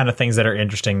that's the kind of things that are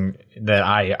interesting that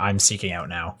I'm seeking out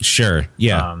now. Sure.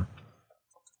 Yeah.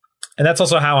 And that's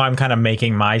also how I'm kind of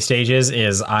making my stages,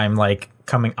 is I'm like,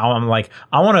 I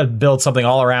want to build something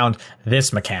all around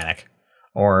this mechanic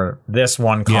or this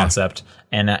one concept.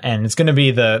 Yeah. And it's going to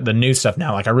be the new stuff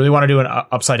now. Like, I really want to do an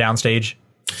upside down stage.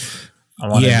 I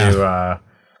want to do,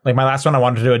 like my last one, I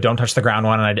wanted to do a don't touch the ground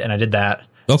one, and I did that.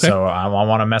 Okay. So I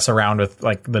want to mess around with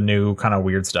like the new kind of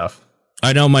weird stuff.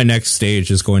 I know my next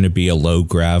stage is going to be a low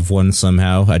grav one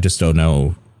somehow. I just don't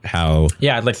know how.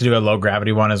 Yeah, I'd like to do a low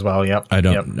gravity one as well. Yep.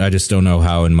 I just don't know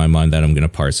how in my mind that I'm going to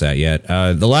parse that yet.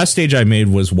 The last stage I made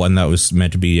was one that was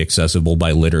meant to be accessible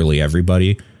by literally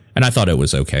everybody, and I thought it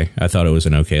was okay. I thought it was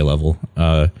an okay level.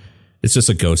 It's just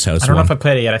a ghost house. I don't know if I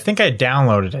played it yet. I think I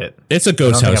downloaded it. It's a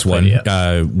ghost house one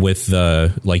with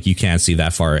the like you can't see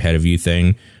that far ahead of you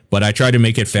thing. But I tried to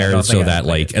make it fair so that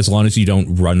like as long as you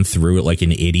don't run through it like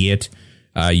an idiot,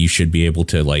 you should be able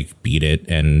to like beat it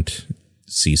and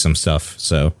see some stuff.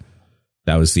 So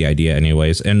that was the idea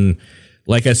anyways. And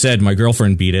like I said, my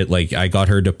girlfriend beat it. Like, I got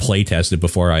her to play test it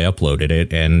before I uploaded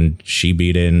it, and she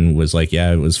beat it and was like,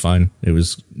 yeah, it was fine. It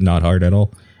was not hard at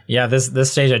all. Yeah, this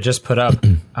stage I just put up,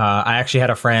 I actually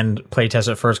had a friend play test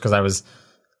it first, because I was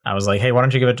like, hey, why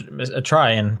don't you give it a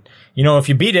try? And, you know, if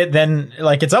you beat it, then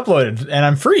like it's uploaded and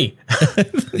I'm free.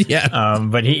 Yeah.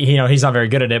 But he's not very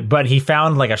good at it, but he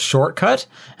found like a shortcut,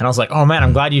 and I was like, oh man,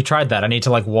 I'm glad you tried that. I need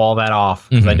to like wall that off,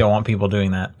 because I don't want people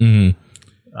doing that.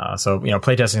 So,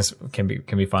 playtesting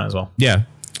can be fun as well. Yeah.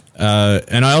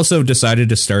 And I also decided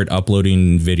to start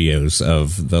uploading videos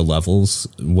of the levels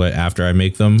after I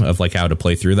make them, of like how to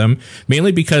play through them,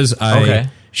 mainly because I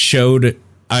showed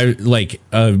I like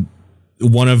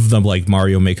one of the like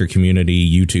Mario Maker community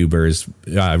YouTubers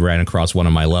ran across one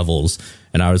of my levels,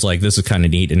 and I was like, this is kind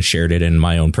of neat, and shared it in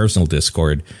my own personal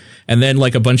Discord. And then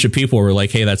like a bunch of people were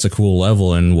like, hey, that's a cool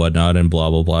level and whatnot and blah,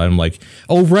 blah, blah. I'm like,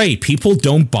 oh, right. People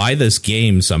don't buy this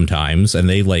game sometimes, and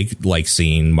they like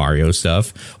seeing Mario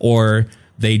stuff, or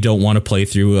they don't want to play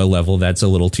through a level that's a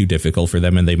little too difficult for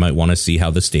them, and they might want to see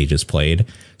how the stage is played.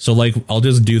 So like, I'll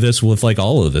just do this with like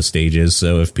all of the stages.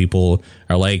 So if people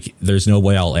are like, there's no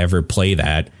way I'll ever play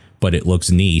that, but it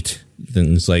looks neat,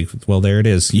 then it's like, well, there it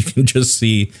is. You can just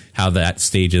see how that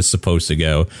stage is supposed to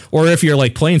go. Or if you're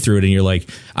like playing through it and you're like,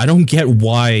 I don't get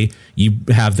why you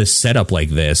have this setup like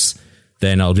this,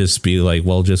 then I'll just be like,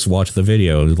 well, just watch the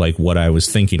video, like what I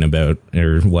was thinking about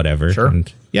or whatever. Sure.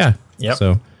 And yeah. Yep.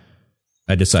 So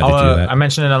I decided to do that. I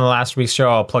mentioned it on the last week's show.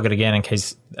 I'll plug it again in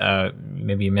case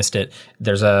maybe you missed it.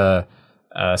 There's a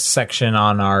section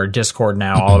on our Discord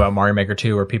now all about Mario Maker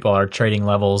 2 where people are trading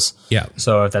levels. Yeah.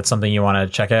 So if that's something you want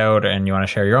to check out and you want to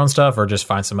share your own stuff or just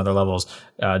find some other levels,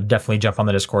 definitely jump on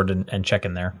the Discord and check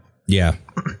in there. Yeah.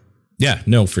 Yeah,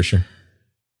 no, for sure.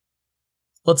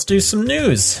 Let's do some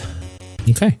news.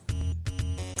 Okay.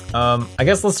 I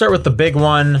guess let's start with the big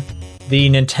one. The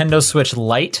Nintendo Switch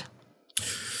Lite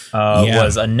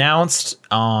was announced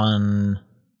on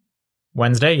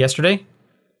yesterday.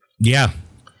 Yeah.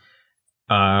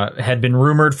 Had been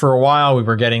rumored for a while. We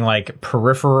were getting like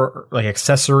peripheral, like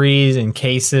accessories and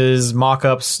cases,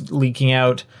 mock-ups leaking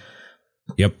out.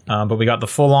 Yep. But we got the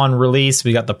full-on release.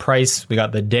 We got the price. We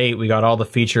got the date. We got all the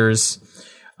features.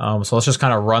 So let's just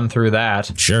kind of run through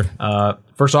that. Sure.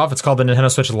 First off, it's called the Nintendo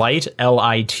Switch Lite,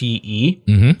 Lite.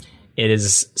 Mm-hmm. It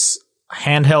is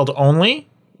handheld only,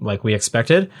 like we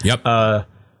expected. Yep.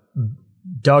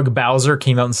 Doug Bowser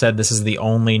came out and said this is the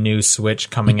only new Switch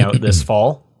coming out this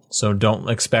fall. So don't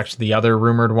expect the other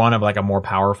rumored one of like a more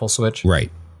powerful Switch.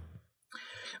 Right.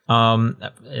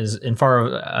 As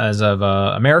far as of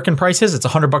American prices, it's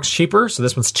 $100 cheaper. So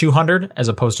this one's $200 as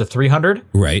opposed to $300.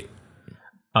 Right.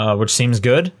 Which seems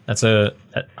good. That's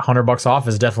 $100 off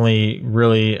is definitely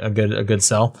really a good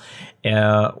sell.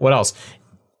 What else?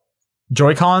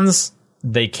 Joy-Cons,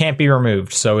 they can't be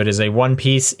removed. So it is a one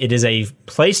piece. It is a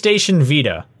PlayStation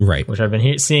Vita. Right. Which I've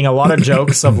been seeing a lot of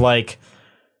jokes of like,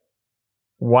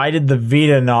 why did the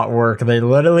Vita not work? They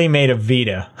literally made a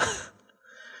Vita.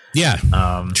 Yeah,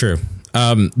 true.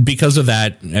 Because of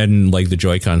that, and like the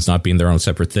Joy-Cons not being their own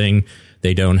separate thing,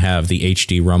 they don't have the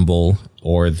HD rumble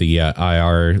or the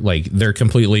IR. Like they're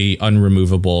completely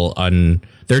unremovable.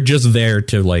 They're just there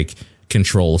to like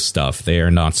control stuff. They are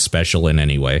not special in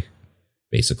any way,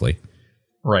 basically.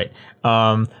 Right.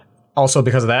 Also,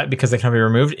 because of that, because they can be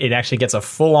removed, it actually gets a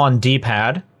full-on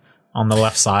D-pad on the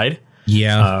left side.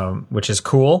 Yeah. Which is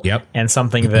cool. Yep. And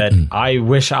something that I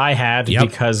wish I had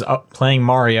because playing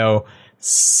Mario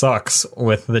sucks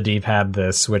with the D-pad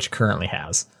the Switch currently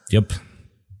has. Yep.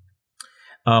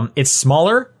 It's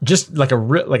smaller, just like a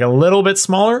little bit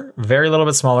smaller, very little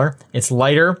bit smaller. It's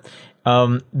lighter.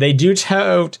 They do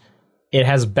tout it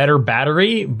has better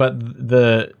battery, but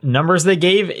the numbers they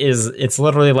gave it's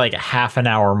literally like half an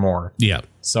hour more. Yeah.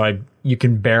 So you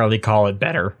can barely call it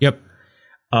better. Yep.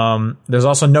 There's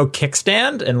also no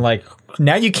kickstand, and like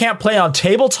now you can't play on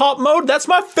tabletop mode. That's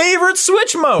my favorite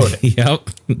Switch mode. Yep,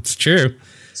 it's true.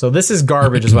 So this is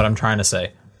garbage, is what I'm trying to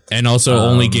say. And also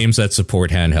only games that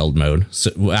support handheld mode.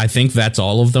 So I think that's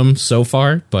all of them so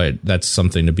far, but that's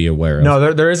something to be aware of.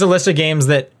 No, there is a list of games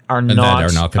that are not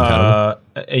compatible.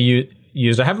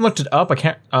 Used. I haven't looked it up. I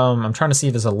can't. I'm trying to see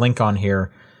if there's a link on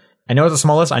here. I know it's a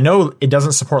small list. I know it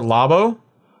doesn't support Labo,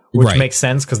 which makes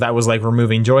sense because that was like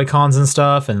removing Joy-Cons and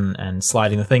stuff and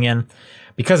sliding the thing in.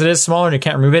 Because it is smaller and you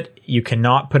can't remove it, you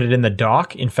cannot put it in the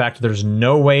dock. In fact, there's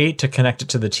no way to connect it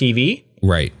to the TV.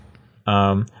 Right.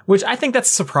 Which I think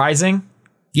that's surprising.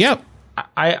 Yep.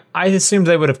 I assumed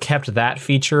they would have kept that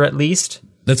feature at least.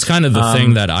 That's kind of the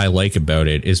thing that I like about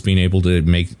it is being able to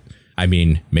make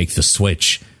the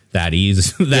Switch that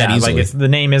easily. Like the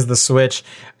name is the Switch.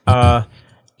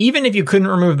 Even if you couldn't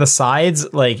remove the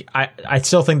sides, like I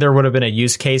still think there would have been a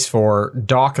use case for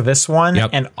dock this one,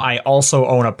 and I also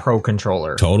own a Pro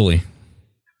controller. Totally.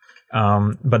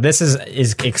 But this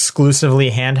is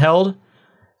exclusively handheld,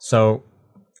 so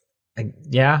I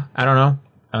don't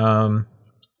know.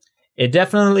 It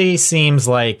definitely seems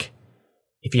like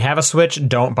if you have a Switch,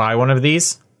 don't buy one of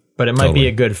these, but it might be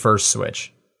a good first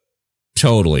Switch.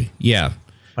 Totally, yeah.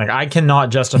 Like I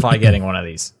cannot justify getting one of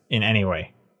these in any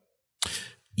way.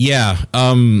 Yeah,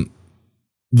 the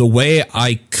way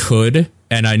I could,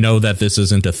 and I know that this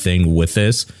isn't a thing with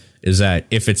this, is that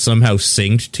if it's somehow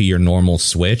synced to your normal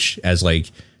Switch as like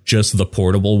just the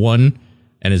portable one,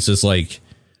 and it's just like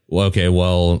okay,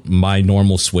 well, my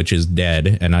normal Switch is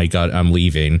dead and I'm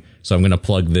leaving, so I'm going to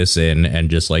plug this in and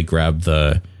just like grab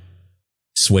the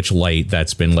Switch Lite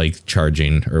that's been like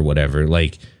charging or whatever,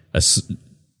 like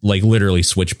literally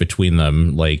switch between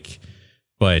them, like,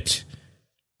 but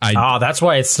that's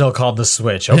why it's still called the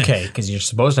Switch. Okay, because you're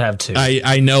supposed to have two.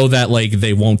 I know that like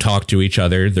they won't talk to each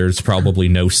other. There's probably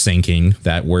no syncing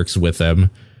that works with them.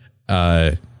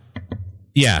 Yeah,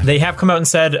 they have come out and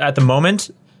said at the moment,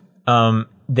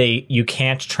 you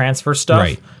can't transfer stuff.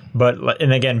 Right. But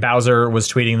and again, Bowser was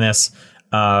tweeting this.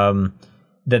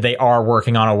 That they are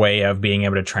working on a way of being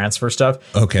able to transfer stuff.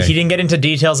 Okay. He didn't get into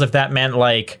details if that meant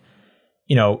like,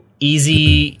 you know,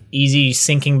 easy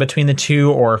syncing between the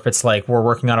two, or if it's like we're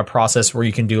working on a process where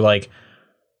you can do like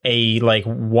a like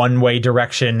one-way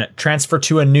direction transfer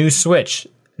to a new Switch,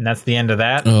 and that's the end of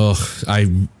that.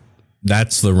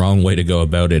 That's the wrong way to go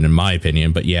about it, in my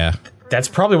opinion. But yeah, that's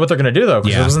probably what they're going to do though,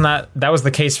 because wasn't that was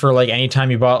the case for like anytime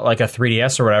you bought like a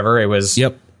 3DS or whatever, it was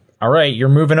yep. All right, you're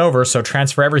moving over, so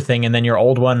transfer everything, and then your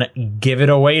old one, give it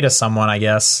away to someone, I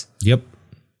guess. Yep.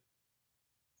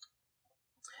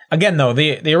 Again, though,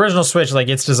 the original Switch, like,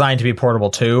 it's designed to be portable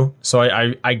too, so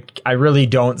I really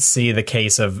don't see the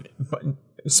case of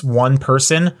one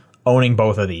person owning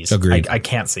both of these. Agreed. I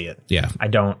can't see it. Yeah. I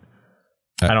don't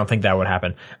think that would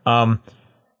happen.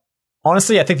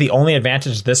 Honestly, I think the only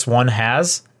advantage this one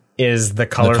has is the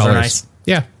colors are nice.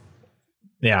 Yeah.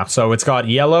 Yeah, so it's got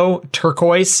yellow,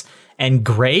 turquoise, and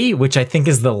gray, which I think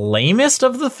is the lamest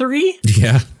of the three.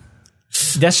 Yeah.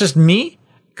 That's just me,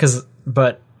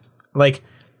 but like,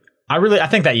 I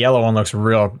think that yellow one looks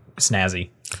real snazzy.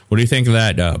 What do you think of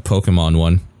that Pokemon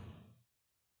one?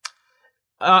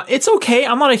 It's okay.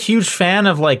 I'm not a huge fan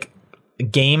of like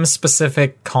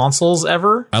game-specific consoles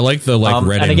ever. I like the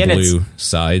red and blue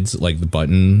sides, like the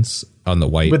buttons on the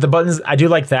white. With the buttons, I do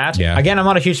like that. Yeah. Again, I'm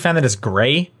not a huge fan that it's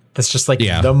gray. That's just like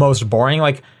the most boring.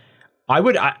 Like I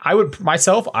would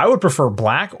prefer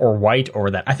black or white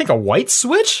or that. I think a white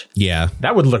Switch. Yeah,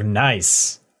 that would look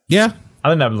nice. Yeah, I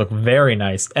think that would look very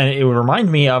nice, and it would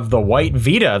remind me of the white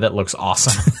Vita that looks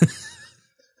awesome.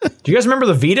 Do you guys remember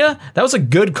the Vita? That was a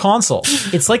good console.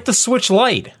 It's like the Switch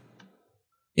Lite.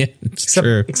 Yeah, it's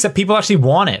true. Except people actually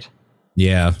want it.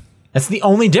 Yeah, that's the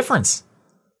only difference.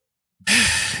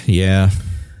 Yeah.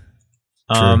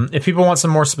 If people want some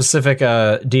more specific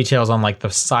details on like the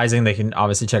sizing, they can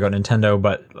obviously check out Nintendo.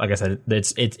 But like I said,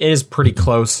 it is pretty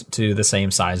close to the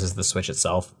same size as the Switch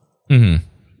itself. Mm-hmm.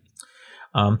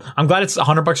 I'm glad it's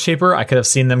 $100 cheaper. I could have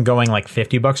seen them going like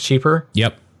 $50 cheaper.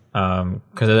 Yep. Because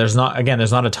there's not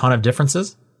a ton of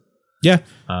differences. Yeah.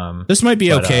 This might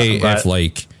be okay if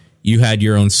like you had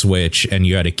your own Switch and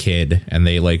you had a kid and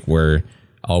they like were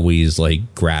always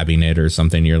like grabbing it or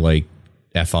something. You're like,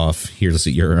 F off. Here's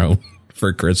your own.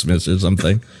 For Christmas or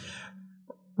something,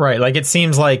 right? Like it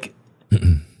seems like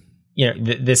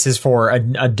this is for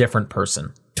a different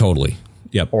person. Totally.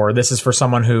 Yep. Or this is for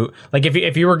someone who like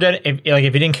if you were getting if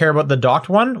you didn't care about the docked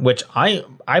one, which I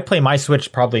play my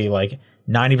Switch probably like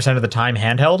 90% of the time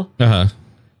handheld.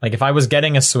 Like if I was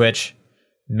getting a Switch,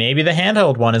 maybe the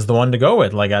handheld one is the one to go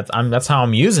with. Like that's how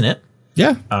I'm using it.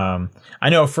 Yeah. I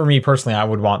know for me personally, I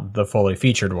would want the fully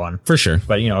featured one for sure.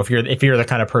 But if you're the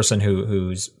kind of person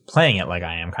who's playing it like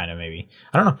I am, kind of maybe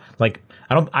I don't know. Like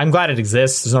I'm glad it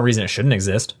exists. There's no reason it shouldn't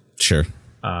exist. Sure.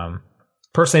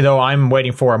 Personally though, I'm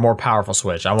waiting for a more powerful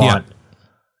Switch. I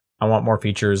want more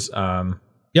features.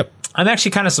 Yep. I'm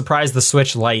actually kind of surprised the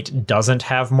Switch Lite doesn't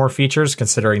have more features,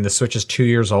 considering the Switch is 2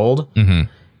 years old.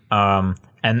 Mm-hmm.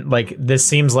 And like this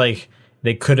seems like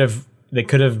they could have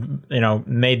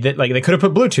made it like they could have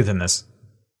put Bluetooth in this.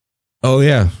 Oh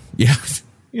yeah. Yeah.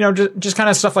 Just kind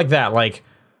of stuff like that, like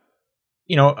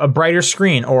a brighter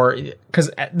screen, or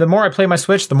because the more I play my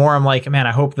Switch, the more I'm like, man,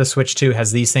 I hope the Switch 2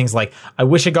 has these things. Like I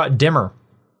wish it got dimmer,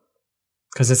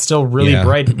 because it's still really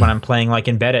bright when I'm playing like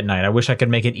in bed at night. I wish I could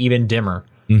make it even dimmer.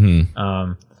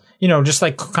 Mm-hmm. Just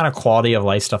like kind of quality of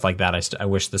life stuff like that. I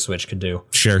wish the Switch could do.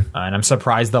 Sure. And I'm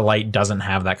surprised the Lite doesn't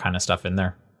have that kind of stuff in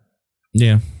there.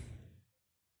 Yeah.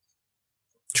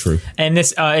 True. And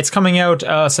this it's coming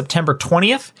out September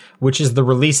 20th, which is the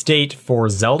release date for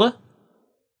Zelda.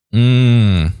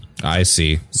 I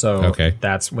see. So okay,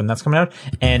 that's when that's coming out.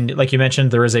 And like you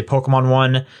mentioned, there is a Pokemon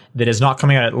one that is not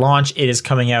coming out at launch. It is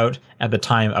coming out at the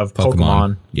time of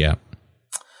Pokemon. Yeah.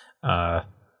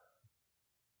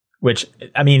 Which,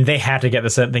 I mean, they had to get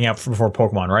this thing out before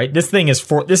Pokemon, right? This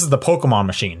is the Pokemon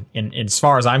machine, in as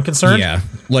far as I'm concerned. Yeah,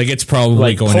 like it's probably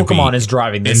like going Pokemon to be is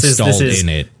driving this. Installed This is in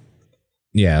it.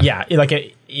 Yeah, yeah,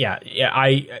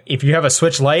 if you have a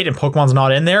Switch Lite and Pokemon's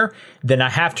not in there, then I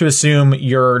have to assume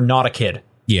you're not a kid.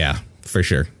 Yeah, for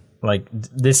sure. Like,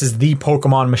 this is the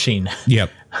Pokemon machine. Yep.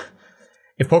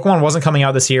 If Pokemon wasn't coming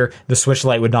out this year, the Switch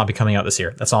Lite would not be coming out this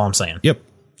year. That's all I'm saying. Yep.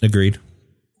 Agreed.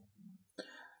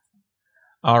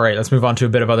 All right, let's move on to a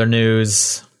bit of other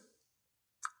news.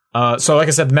 So like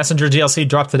I said, Messenger DLC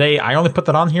dropped today. I only put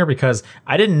that on here because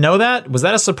I didn't know that. Was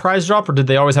that a surprise drop, or did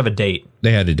they always have a date?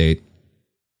 They had a date.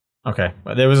 Okay.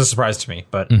 It was a surprise to me,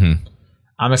 but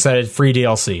I'm excited. Free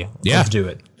DLC. Let's do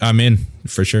it. I'm in,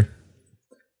 for sure.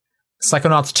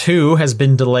 Psychonauts 2 has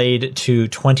been delayed to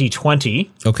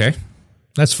 2020. Okay.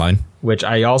 That's fine. Which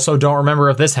I also don't remember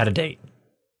if this had a date.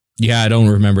 Yeah, I don't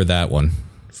remember that one.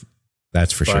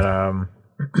 That's for sure.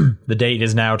 But the date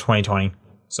is now 2020.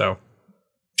 So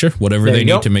sure, whatever they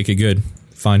need to make it good.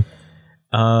 Fine.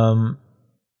 What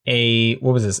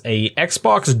was this? A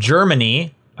Xbox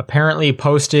Germany apparently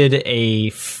posted a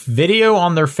video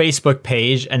on their Facebook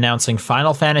page announcing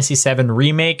Final Fantasy VII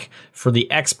Remake for the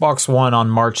Xbox One on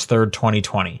March 3rd,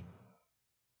 2020.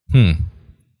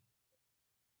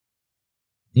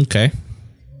 Okay.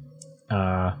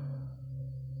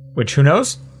 Which, who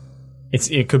knows?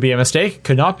 It could be a mistake,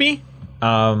 could not be.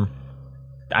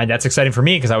 That's exciting for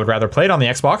me because I would rather play it on the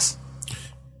Xbox.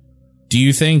 Do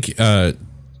you think,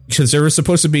 because there was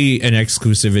supposed to be an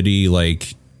exclusivity,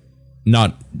 like,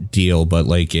 not deal, but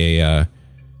like a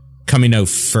coming out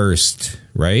first,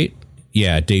 right?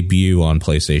 Yeah, debut on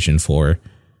PlayStation 4. Do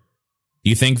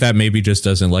you think that maybe just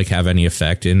doesn't like have any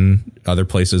effect in other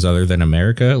places other than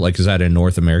America? Like, is that a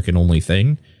North American only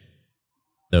thing?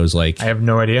 Those like, I have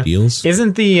no idea. Deals?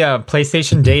 Isn't the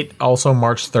PlayStation date also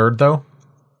March 3rd though?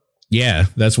 Yeah,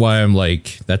 that's why I'm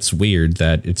like, that's weird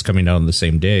that it's coming out on the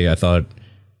same day. I thought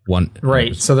one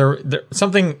right. So there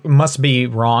something must be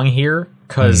wrong here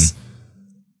because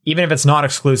even if it's not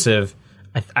exclusive,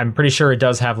 I'm pretty sure it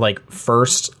does have like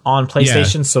first on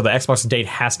PlayStation. Yeah. So the Xbox date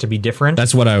has to be different.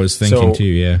 That's what I was thinking too.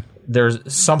 Yeah,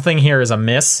 there's something here is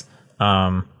amiss.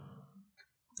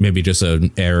 Maybe just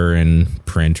an error in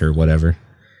print or whatever.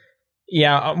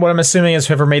 Yeah, what I'm assuming is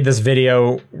whoever made this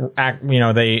video,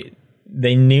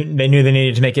 they knew they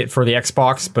needed to make it for the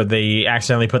Xbox, but they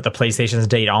accidentally put the PlayStation's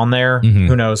date on there.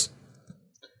 Who knows?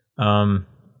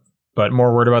 But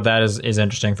more word about that is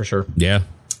interesting for sure. Yeah.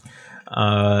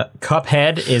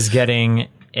 Cuphead is getting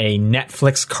a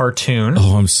Netflix cartoon.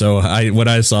 Oh, when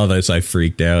I saw this, I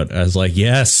freaked out. I was like,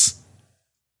 yes.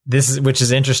 Which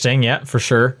is interesting, yeah, for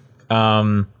sure.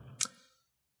 So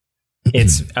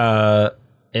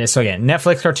again,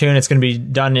 Netflix cartoon. It's going to be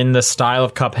done in the style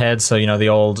of Cuphead, so the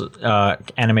old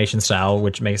animation style,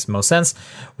 which makes most sense.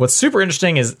 What's super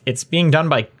interesting is it's being done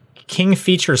by King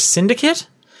Features Syndicate,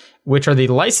 which are the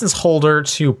license holder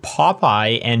to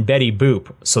Popeye and Betty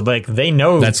Boop. So like they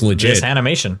know that's legit this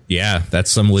animation. Yeah, that's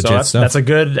some legit stuff. That's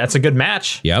a good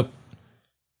match. Yep.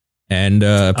 And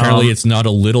apparently, it's not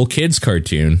a little kids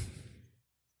cartoon.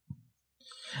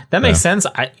 That makes sense.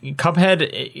 Cuphead,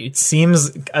 it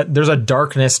seems there's a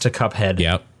darkness to Cuphead.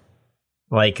 Yep.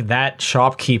 Like that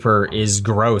shopkeeper is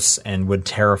gross and would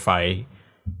terrify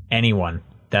anyone.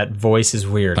 That voice is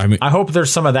weird. I hope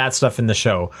there's some of that stuff in the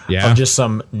show. Yeah. Of just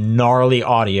some gnarly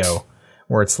audio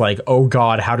where it's like, oh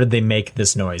God, how did they make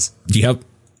this noise? Yep.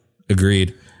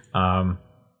 Agreed.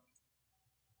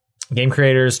 Game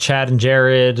creators Chad and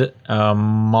Jared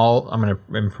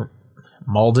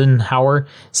Moldenhauer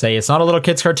say it's not a little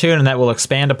kids cartoon and that will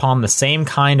expand upon the same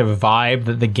kind of vibe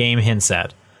that the game hints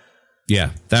at.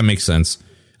 Yeah, that makes sense.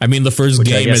 I mean, the first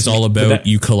game is all about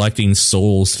you collecting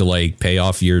souls to like pay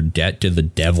off your debt to the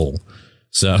devil.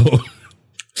 So,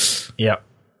 yep.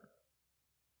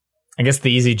 I guess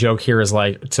the easy joke here is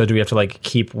like, so do we have to like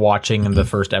keep watching the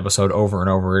first episode over and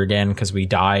over again because we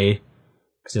die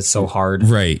because it's so hard?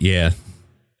 Right. Yeah.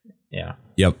 Yeah.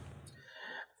 Yep.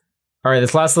 All right,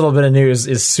 this last little bit of news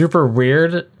is super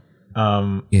weird.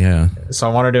 Yeah. So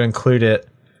I wanted to include it.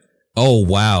 Oh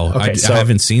wow! Okay, I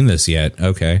haven't seen this yet.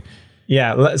 Okay.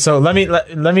 Yeah. So let me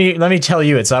tell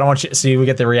you it. So I don't want you to see we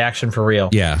get the reaction for real.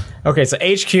 Yeah. Okay. So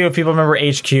HQ. People remember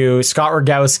HQ. Scott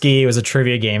Rogowski was a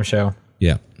trivia game show.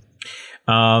 Yeah.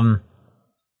 I'm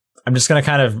just gonna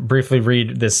kind of briefly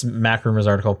read this MacRumors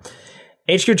article.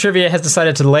 HQ Trivia has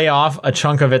decided to lay off a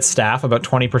chunk of its staff, about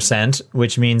 20%,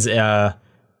 which means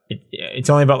it's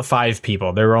only about 5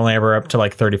 people. They were only ever up to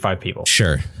like 35 people.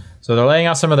 Sure. So they're laying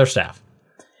off some of their staff.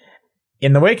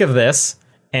 In the wake of this,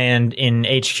 and in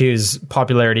HQ's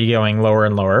popularity going lower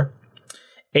and lower,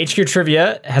 HQ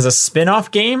Trivia has a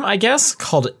spin-off game, I guess,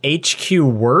 called HQ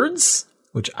Words,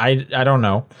 which I don't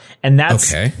know. And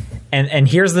that's okay. And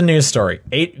here's the news story.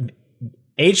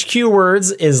 HQ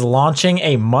Words is launching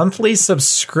a monthly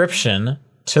subscription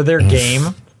to their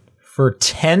game for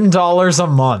 $10 a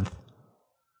month.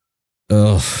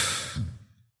 Ugh.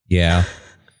 Yeah.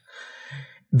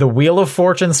 The Wheel of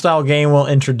Fortune style game will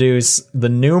introduce the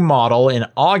new model in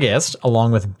August,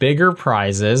 along with bigger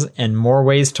prizes and more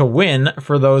ways to win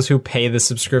for those who pay the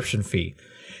subscription fee.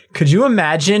 Could you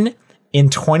imagine in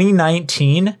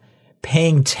 2019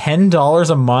 paying $10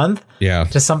 a month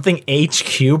to something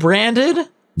HQ branded?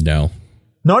 No.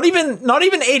 Not even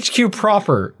HQ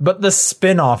proper, but the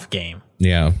spin-off game.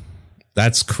 Yeah.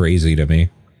 That's crazy to me.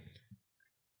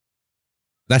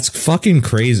 That's fucking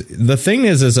crazy. The thing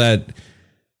is that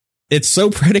it's so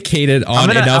predicated on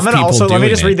enough people also, doing let me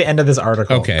just it. read the end of this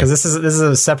article. Okay. Because this is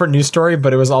a separate news story,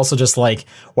 but it was also just like,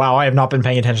 wow, I have not been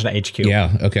paying attention to HQ.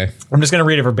 Yeah, okay. I'm just going to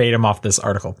read it verbatim off this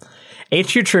article.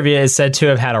 HQ Trivia is said to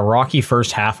have had a rocky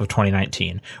first half of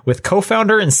 2019, with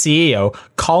co-founder and CEO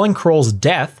Colin Kroll's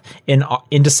death in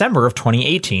December of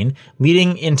 2018,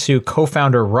 leading into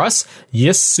co-founder Russ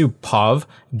Yusupov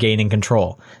gaining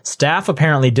control. Staff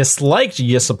apparently disliked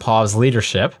Yusupov's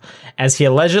leadership, as he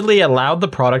allegedly allowed the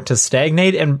product to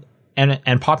stagnate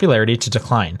and popularity to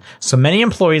decline. So many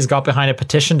employees got behind a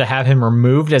petition to have him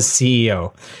removed as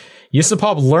CEO.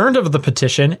 Yusupov learned of the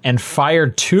petition and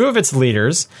fired 2 of its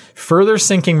leaders, further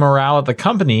sinking morale at the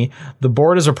company. The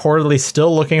board is reportedly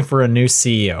still looking for a new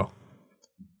CEO.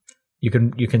 You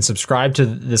can subscribe to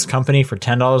this company for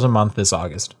 $10 a month this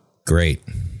August. Great.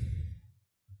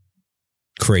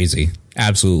 Crazy.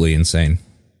 Absolutely insane.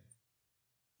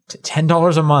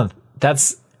 $10 a month.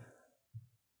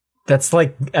 That's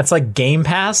like Game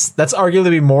Pass. That's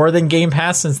arguably more than Game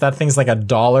Pass, since that thing's like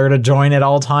 $1 to join at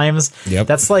all times. Yep.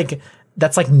 That's like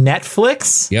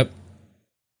Netflix. Yep.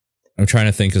 I'm trying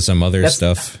to think of some other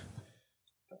stuff.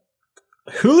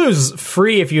 Hulu's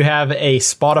free if you have a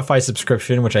Spotify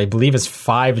subscription, which I believe is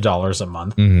 $5 a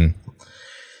month. Mm-hmm.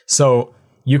 So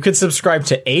you could subscribe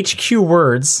to HQ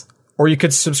Words, or you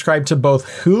could subscribe to both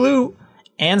Hulu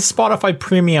and Spotify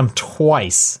Premium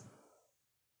twice.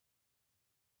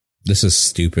 This is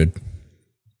stupid.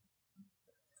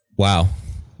 Wow.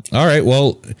 All right.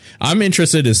 Well, I'm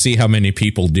interested to see how many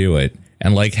people do it.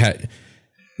 And like,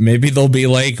 maybe they'll be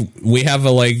like, we have a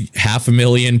like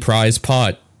 500,000 prize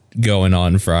pot going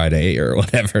on Friday or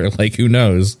whatever. Like, who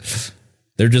knows?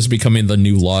 They're just becoming the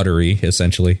new lottery,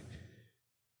 essentially.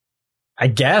 I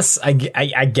guess. I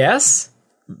guess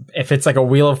if it's like a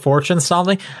Wheel of Fortune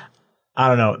something, I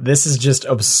don't know. This is just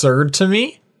absurd to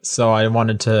me. So I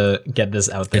wanted to get this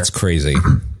out there. It's crazy.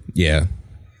 Yeah.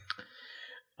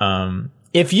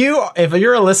 If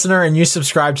you're a listener and you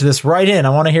subscribe to this, write in. I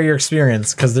want to hear your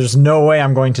experience, because there's no way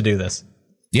I'm going to do this.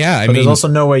 Yeah, I mean, there's also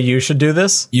no way you should do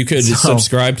this. You could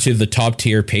subscribe to the top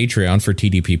tier Patreon for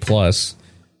TDP Plus.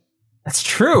 That's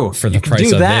true. For the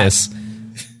price of this.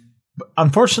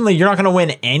 Unfortunately, you're not going to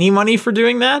win any money for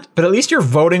doing that, but at least you're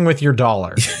voting with your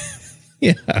dollar.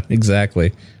 Yeah,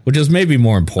 exactly. Which is maybe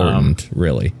more important,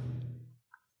 really.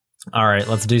 All right,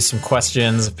 let's do some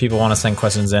questions. If people want to send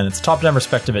questions in, it's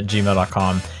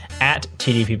topdownperspective@gmail.com, at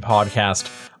TDP Podcast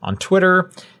on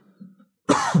Twitter,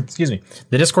 excuse me,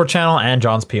 the Discord channel, and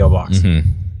John's P.O. Box. Mm-hmm.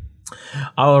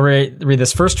 I'll read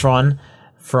this first one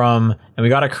from, and we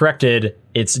got it corrected,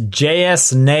 it's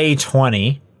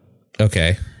JSNay20.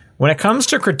 Okay. When it comes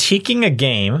to critiquing a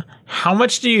game, how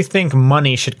much do you think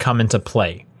money should come into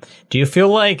play? Do you feel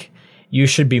like you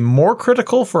should be more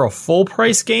critical for a full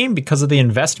price game because of the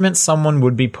investment someone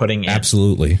would be putting in?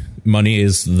 Absolutely. Money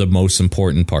is the most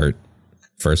important part,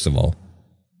 first of all,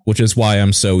 which is why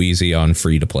I'm so easy on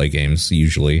free to play games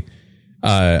usually.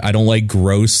 I don't like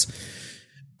gross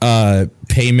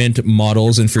payment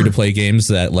models in free to play games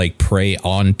that like prey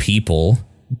on people,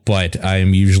 but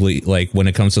I'm usually like, when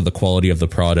it comes to the quality of the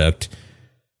product,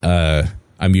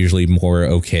 I'm usually more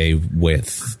okay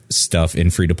with stuff in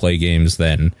free to play games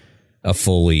than a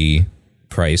fully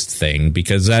priced thing,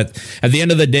 because at the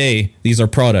end of the day, these are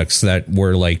products that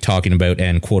we're like talking about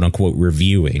and quote unquote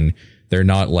reviewing. They're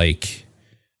not like,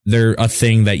 they're a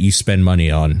thing that you spend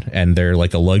money on, and they're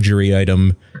like a luxury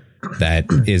item that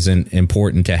isn't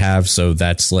important to have. So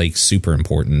that's like super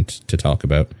important to talk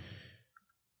about.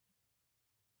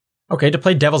 Okay, to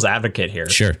play devil's advocate here.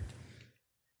 Sure.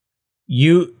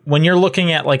 When you're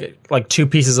looking at like two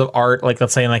pieces of art, like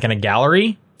let's say like in a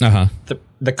gallery,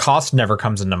 the cost never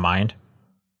comes into mind.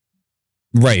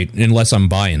 Right, unless I'm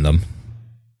buying them.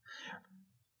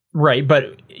 Right,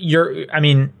 but you're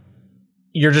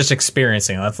just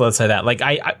experiencing. Let's say that. Like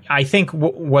I think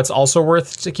what's also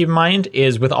worth to keep in mind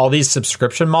is with all these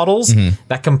subscription models,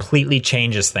 that completely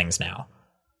changes things now.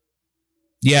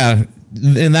 Yeah,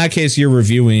 in that case, you're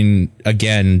reviewing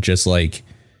again, just like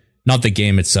not the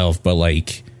game itself, but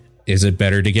like, is it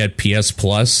better to get PS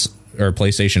Plus or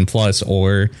PlayStation Plus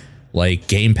or like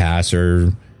Game Pass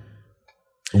or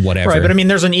whatever. Right, but I mean,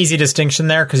 there's an easy distinction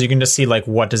there because you can just see like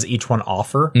what does each one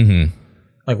offer,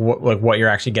 like what you're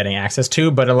actually getting access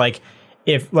to. But like,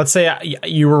 if let's say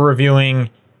you were reviewing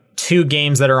 2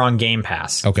 games that are on Game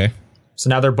Pass, okay, so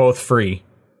now they're both free.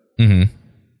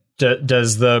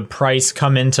 Does the price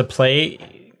come into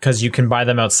play because you can buy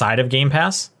them outside of Game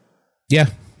Pass? Yeah,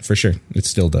 for sure, it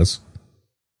still does.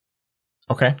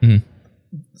 Okay.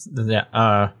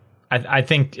 Yeah. I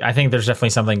think there's definitely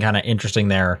something kind of interesting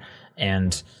there,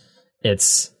 and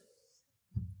it's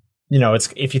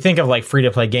if you think of like free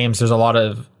to play games, there's a lot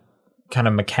of kind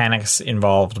of mechanics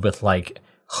involved with like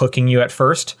hooking you at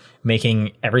first,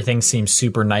 making everything seem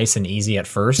super nice and easy at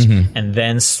first, and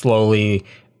then slowly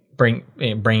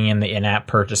bringing in the in-app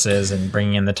purchases and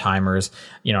bringing in the timers.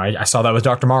 I saw that with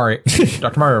Dr.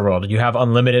 Mario World. You have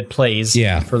unlimited plays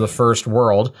for the first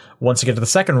world. Once you get to the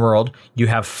second world, you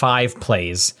have 5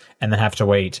 plays and then have to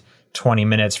wait 20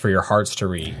 minutes for your hearts to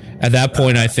read. At that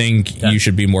point, I think you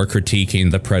should be more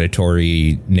critiquing the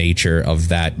predatory nature of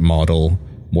that model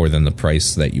more than the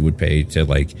price that you would pay to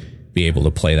like be able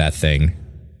to play that thing.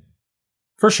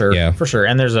 For sure. Yeah. For sure.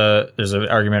 And there's an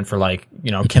argument for like,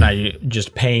 can I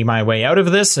just pay my way out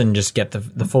of this and just get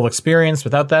the full experience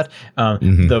without that?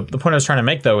 The point I was trying to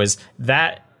make though is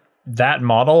that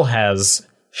model has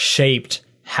shaped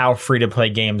how free to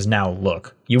play games now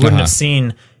look. You wouldn't have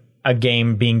seen a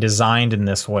game being designed in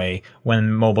this way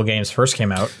when mobile games first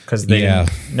came out because they didn't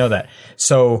know that.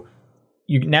 So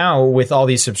now with all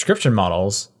these subscription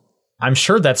models, I'm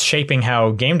sure that's shaping how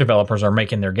game developers are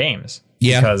making their games.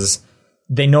 Yeah. Because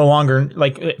they no longer,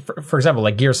 like, for example,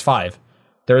 like Gears 5,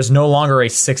 there is no longer a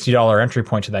 $60 entry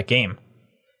point to that game.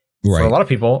 Right. For a lot of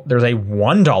people, there's a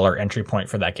 $1 entry point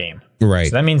for that game. Right.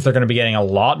 So that means they're going to be getting a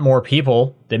lot more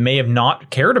people that may have not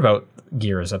cared about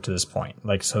Gears up to this point.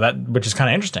 Like, so that, which is kind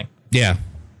of interesting. Yeah.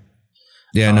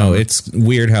 Yeah, no, it's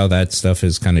weird how that stuff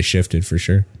has kind of shifted for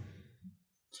sure.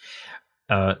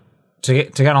 To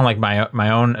get on like my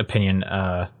own opinion,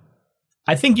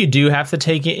 I think you do have to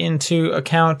take it into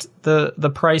account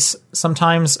the price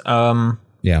sometimes.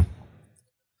 Yeah.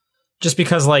 Just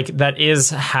because like that is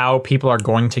how people are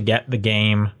going to get the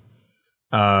game.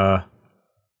 And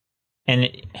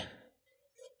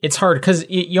it's hard because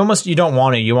you don't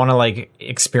want to. You want to like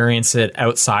experience it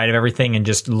outside of everything and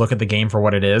just look at the game for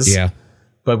what it is. Yeah.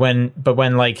 But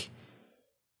when like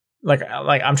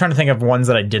I'm trying to think of ones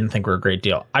that I didn't think were a great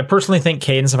deal. I personally think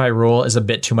Cadence of Hyrule is a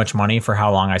bit too much money for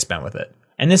how long I spent with it.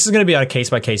 And this is going to be on a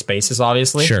case by case basis,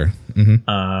 obviously. Sure.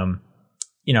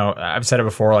 I've said it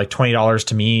before, like $20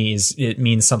 to me it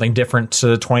means something different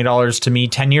to $20 to me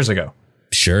 10 years ago.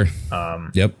 Sure.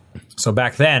 Yep. So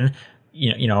back then,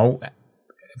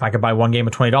 if I could buy one game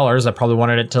at $20, I probably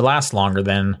wanted it to last longer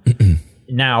than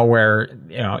now where,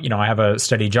 I have a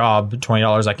steady job,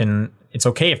 $20, it's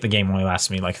okay if the game only lasts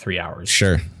me like 3 hours.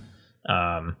 Sure.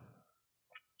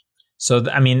 So,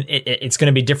 I mean, it's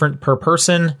going to be different per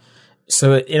person.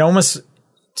 So it almost,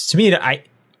 to me, I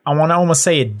want to almost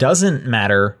say it doesn't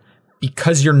matter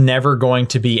because you're never going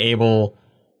to be able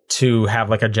to have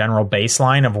like a general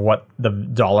baseline of what the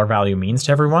dollar value means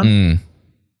to everyone.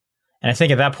 And I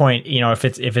think at that point,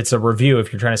 if it's a review,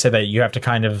 if you're trying to say that, you have to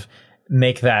kind of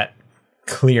make that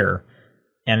clear.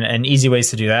 And easy ways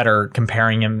to do that are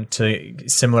comparing them to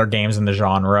similar games in the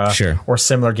genre, sure, or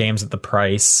similar games at the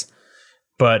price.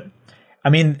 But I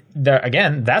mean,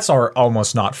 again, that's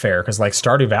almost not fair because like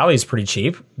Stardew Valley is pretty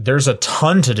cheap. There's a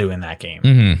ton to do in that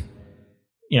game.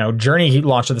 Journey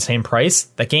launched at the same price.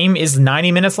 That game is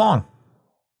 90 minutes long.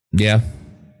 Yeah.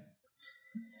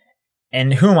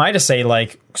 And who am I to say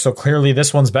like, so clearly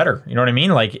this one's better? You know what I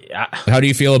mean? Like, how do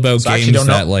you feel about games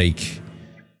that like,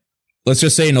 let's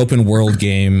just say an open world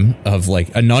game of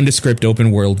like a nondescript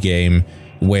open world game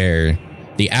where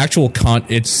the actual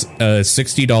it's a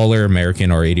 $60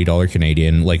 American or $80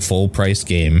 Canadian, like full price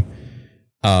game.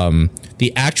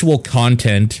 The actual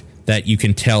content that you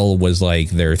can tell was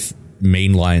like their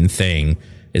mainline thing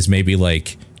is maybe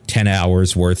like 10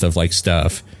 hours worth of like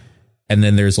stuff. And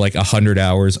then there's like 100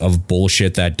 hours of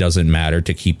bullshit that doesn't matter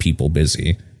to keep people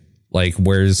busy. Like,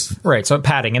 where's right? So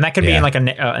padding, and that could be in like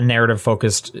a narrative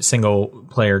focused single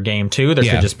player game too. There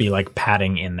could just be like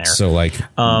padding in there. So like,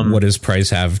 what does price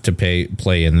have to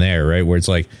play in there? Right, where it's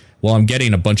like, well, I'm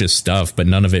getting a bunch of stuff, but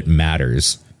none of it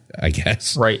matters, I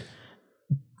guess. Right.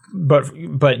 But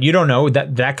you don't know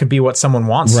that could be what someone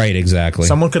wants. Right. Exactly.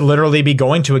 Someone could literally be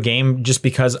going to a game just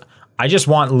because I just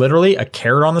want literally a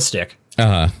carrot on the stick.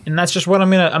 And that's just what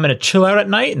I'm gonna chill out at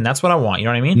night, and that's what I want. You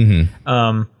know what I mean?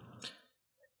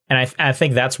 And I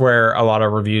think that's where a lot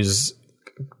of reviews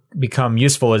become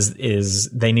useful is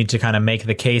they need to kind of make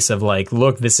the case of like,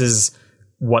 look, this is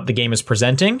what the game is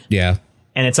presenting. Yeah.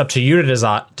 and it's up to you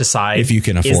to decide if you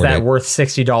can afford is that it. worth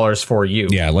 $60 for you.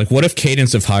 Yeah, like what if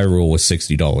Cadence of Hyrule was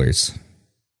 $60?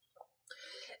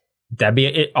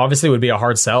 It obviously would be a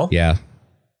hard sell. Yeah.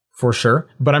 For sure.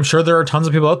 But I'm sure there are tons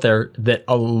of people out there that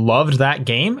loved that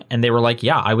game and they were like,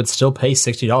 yeah, I would still pay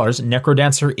 $60.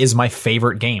 Necrodancer is my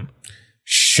favorite game.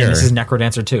 Sure. And this is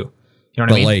Necrodancer 2. You know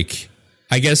what I mean? Like,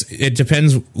 I guess it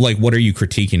depends, like, what are you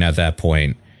critiquing at that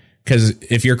point? Because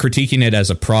if you're critiquing it as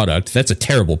a product, that's a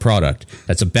terrible product.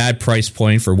 That's a bad price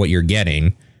point for what you're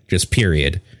getting, just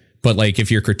period. But, like, if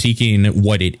you're critiquing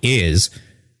what it is,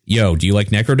 yo, do you like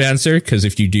Necrodancer? Because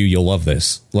if you do, you'll love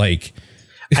this. Like...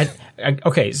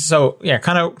 okay, so yeah,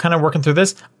 kind of working through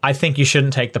this. I think you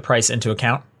shouldn't take the price into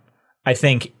account. I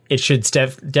think it should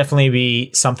definitely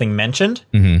be something mentioned,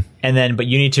 and then but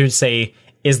you need to say,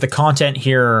 is the content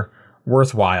here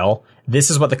worthwhile? This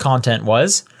is what the content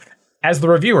was. As the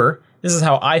reviewer, this is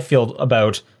how I feel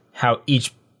about how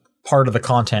each part of the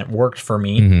content worked for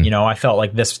me. You know, I felt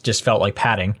like this just felt like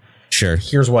padding. Sure.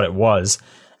 Here's what it was,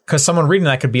 because someone reading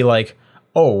that could be like,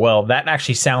 oh, well, that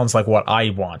actually sounds like what I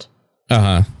want.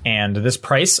 And this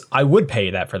price, I would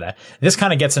pay that for that. This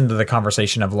kind of gets into the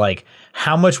conversation of like,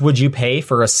 how much would you pay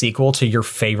for a sequel to your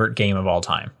favorite game of all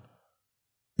time?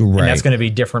 Right. And that's going to be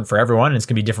different for everyone. And it's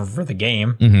going to be different for the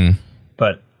game.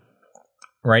 But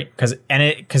right.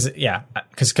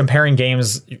 Because comparing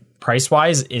games price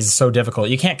wise is so difficult.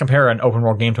 You can't compare an open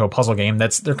world game to a puzzle game.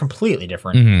 They're completely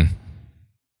different.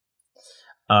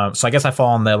 So I guess I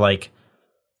fall on the like,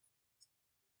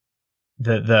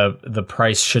 the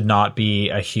price should not be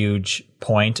a huge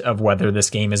point of whether this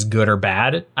game is good or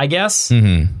bad, I guess.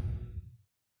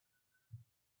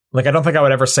 Like, I don't think I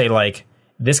would ever say, like,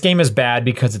 this game is bad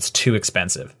because it's too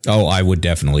expensive. Oh, I would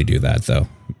definitely do that, though,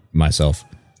 myself.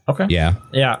 Okay. Yeah.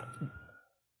 Yeah.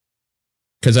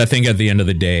 Because I think at the end of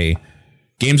the day,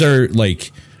 games are,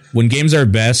 like, when games are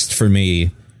best for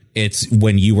me, it's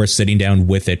when you are sitting down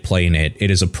with it, playing it. It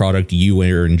is a product you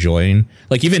are enjoying.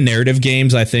 Like, even narrative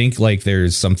games, I think, like,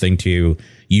 there's something to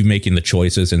you making the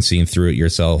choices and seeing through it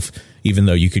yourself, even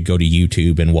though you could go to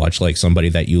YouTube and watch, like, somebody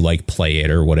that you like play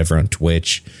it or whatever on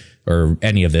Twitch or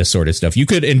any of this sort of stuff. You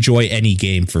could enjoy any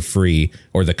game for free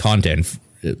or the content,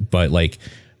 but, like,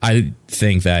 I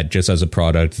think that just as a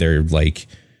product, they're, like,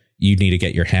 you need to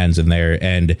get your hands in there,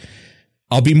 and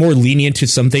I'll be more lenient to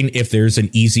something if there's an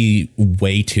easy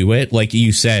way to it. Like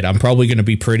you said, I'm probably going to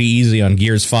be pretty easy on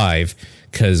Gears 5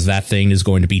 because that thing is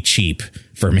going to be cheap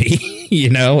for me, you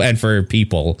know, and for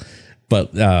people.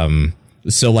 But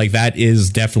so like that is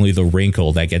definitely the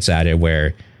wrinkle that gets added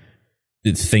where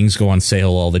things go on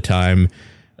sale all the time.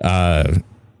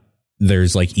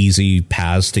 There's like easy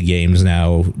paths to games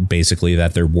now, basically,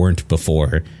 that there weren't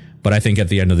before. But I think at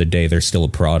the end of the day, they're still a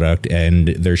product, and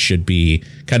there should be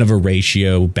kind of a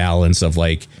ratio balance of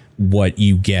like what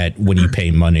you get when you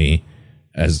pay money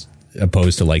as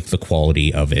opposed to like the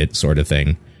quality of it sort of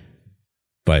thing.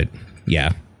 But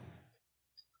yeah.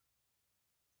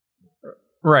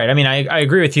 Right. I mean, I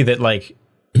agree with you that like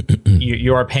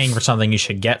you are paying for something, you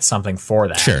should get something for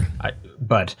that. Sure.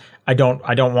 But I don't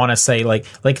want to say like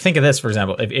think of this, for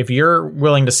example, if you're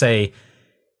willing to say,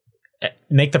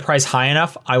 make the price high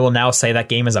enough, I will now say that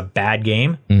game is a bad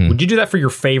game. Would you do that for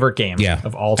your favorite game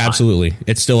of all time? Absolutely.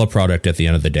 It's still a product at the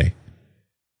end of the day.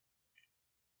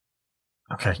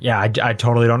 Okay. Yeah, I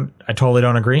totally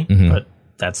don't agree, but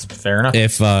that's fair enough.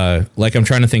 If like I'm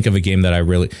trying to think of a game that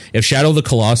if Shadow of the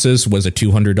Colossus was a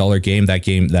 $200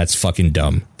 game, that's fucking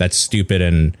dumb. That's stupid,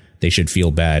 and they should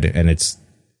feel bad, and it's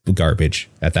garbage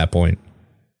at that point.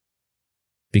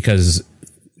 Because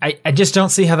I just don't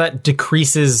see how that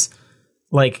decreases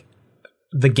like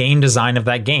the game design of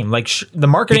that game. Like the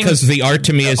marketing, because the art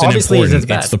to me isn't important.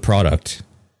 It's the product.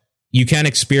 You can't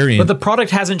experience, but the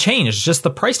product hasn't changed. It's just the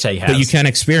price tag has. But you can't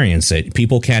experience it.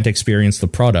 People can't experience the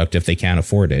product if they can't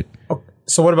afford it.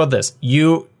 So what about this?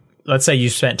 Let's say you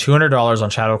spent $200 on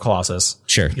Shadow of Colossus.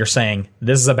 Sure. You're saying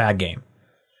this is a bad game.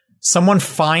 Someone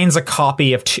finds a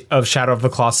copy of Shadow of the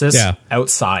Colossus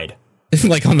outside,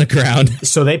 like on the ground.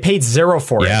 So they paid $0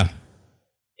 for it. Yeah.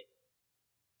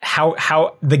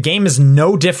 How the game is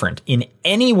no different in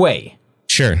any way.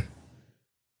 Sure.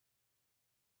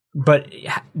 But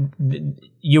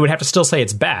you would have to still say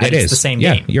it's bad. It's the same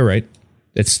game. You're right.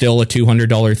 It's still a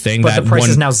 $200 thing. But the price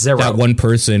is now $0. That one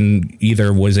person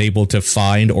either was able to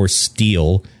find or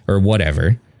steal or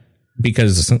whatever.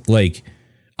 Because, like,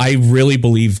 I really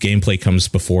believe gameplay comes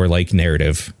before, like,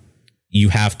 narrative. You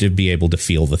have to be able to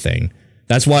feel the thing.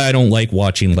 That's why I don't like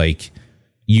watching, like,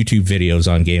 YouTube videos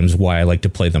on games, why I like to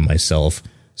play them myself.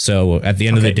 So at the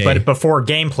end of the day, but before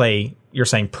gameplay, you're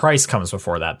saying price comes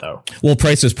before that, though. Well,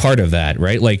 price is part of that,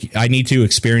 right? Like, I need to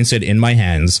experience it in my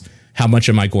hands. How much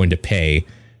am I going to pay?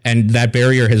 And that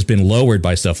barrier has been lowered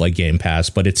by stuff like Game Pass,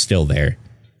 but it's still there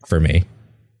for me.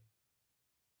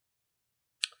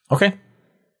 Okay.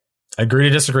 Agree to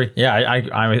disagree. Yeah,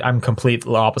 I'm complete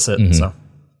opposite. Mm-hmm. So,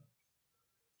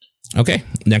 okay.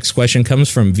 Next question comes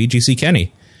from VGC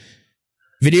Kenny.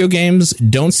 Video games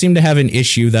don't seem to have an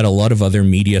issue that a lot of other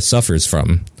media suffers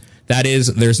from. That is,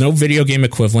 there's no video game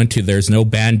equivalent to there's no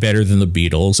band better than the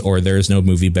Beatles, or there's no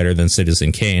movie better than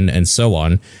Citizen Kane, and so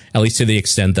on, at least to the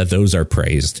extent that those are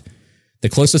praised. The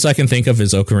closest I can think of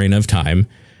is Ocarina of Time,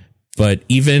 but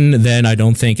even then I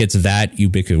don't think it's that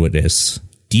ubiquitous.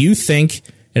 Do you think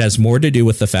it has more to do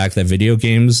with the fact that video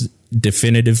games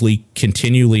definitively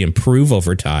continually improve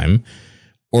over time,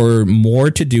 or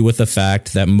more to do with the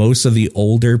fact that most of the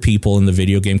older people in the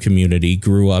video game community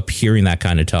grew up hearing that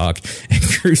kind of talk and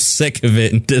grew sick of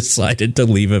it and decided to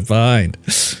leave it behind?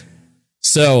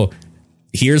 So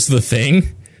here's the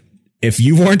thing. If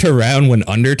you weren't around when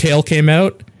Undertale came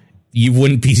out, you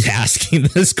wouldn't be asking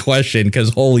this question, because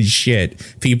holy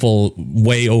shit, people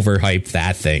way overhyped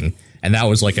that thing. And that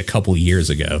was like a couple years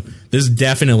ago. This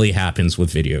definitely happens with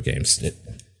video games.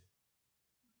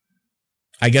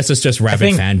 I guess it's just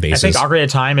rabid fan bases. I think Ocarina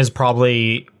of Time is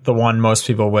probably the one most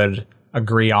people would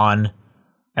agree on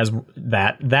as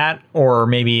that, or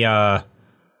maybe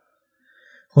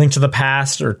Link to the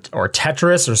Past or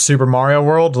Tetris or Super Mario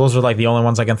World. Those are like the only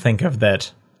ones I can think of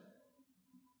that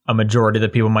a majority of the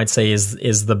people might say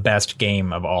is the best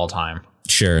game of all time.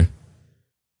 Sure.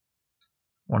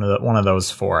 One of those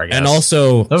four, I guess. And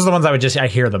also, those are the ones I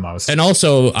hear the most. And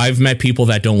also, I've met people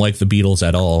that don't like the Beatles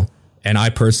at all. And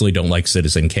I personally don't like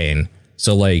Citizen Kane.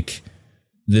 So, like,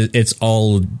 it's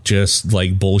all just,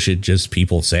 like, bullshit just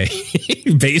people say,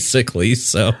 basically.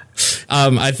 So,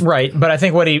 right. But I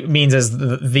think what he means is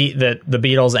the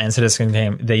Beatles and Citizen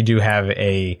Kane, they do have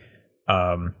there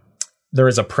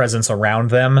is a presence around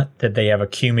them that they have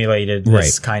accumulated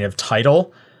this kind of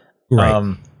title.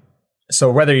 Right.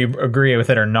 So whether you agree with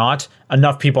it or not,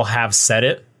 enough people have said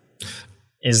it.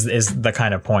 Is the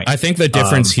kind of point. I think the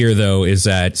difference here, though, is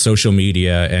that social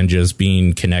media and just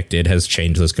being connected has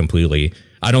changed this completely.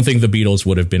 I don't think the Beatles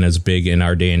would have been as big in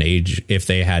our day and age if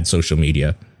they had social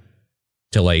media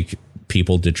to, like,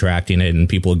 people detracting it and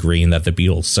people agreeing that the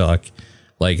Beatles suck.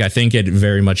 Like, I think it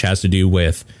very much has to do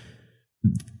with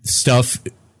stuff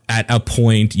at a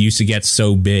point used to get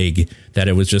so big that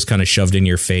it was just kind of shoved in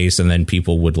your face, and then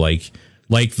people would like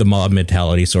the mob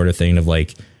mentality sort of thing of,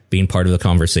 like, being part of the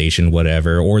conversation,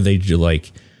 whatever, or they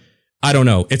like, I don't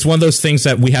know. It's one of those things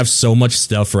that we have so much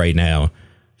stuff right now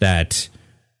that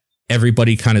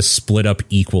everybody kind of split up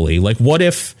equally. Like, what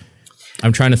if,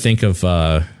 I'm trying to think of,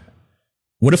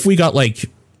 what if we got like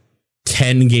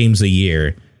 10 games a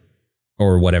year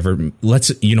or whatever?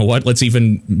 Let's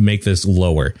even make this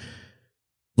lower.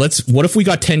 What if we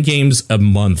got 10 games a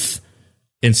month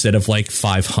instead of like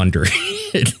 500,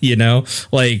 you know,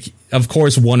 like, of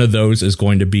course, one of those is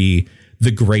going to be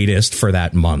the greatest for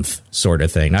that month sort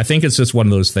of thing. I think it's just one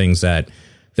of those things that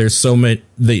there's so much,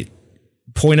 the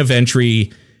point of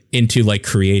entry into, like,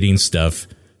 creating stuff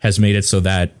has made it so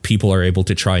that people are able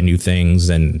to try new things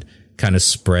and kind of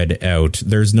spread out.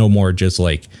 There's no more just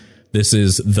like, this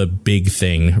is the big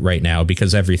thing right now,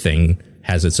 because everything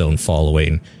has its own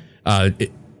following.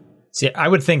 See, I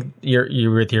would think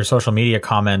you with your social media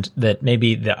comment that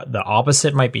maybe the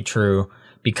opposite might be true,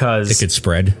 because it could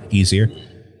spread easier.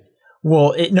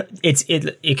 Well,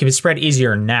 it can be spread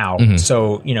easier now. Mm-hmm.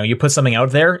 So, you know, you put something out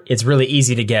there, it's really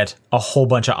easy to get a whole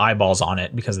bunch of eyeballs on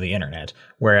it because of the internet.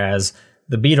 Whereas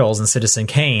the Beatles and Citizen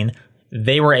Kane,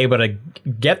 they were able to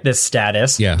get this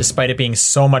status despite it being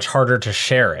so much harder to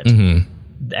share it.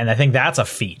 Mm-hmm. And I think that's a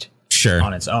feat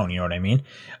on its own. You know what I mean?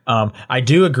 I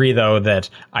do agree, though,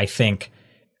 that I think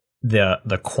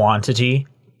the quantity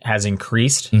has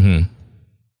increased. Mm-hmm.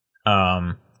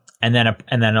 And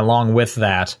then along with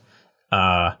that,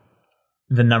 the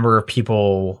number of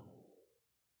people,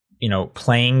 you know,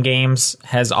 playing games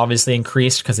has obviously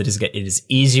increased, because it is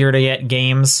easier to get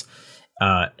games.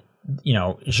 You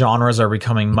know, genres are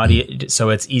becoming muddy, so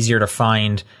it's easier to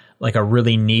find like a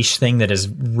really niche thing that is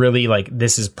really like,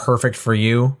 this is perfect for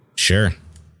you. Sure.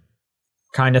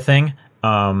 Kind of thing.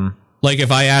 Like,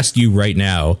 if I asked you right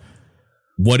now,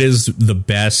 what is the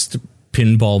best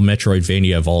pinball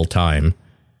Metroidvania of all time?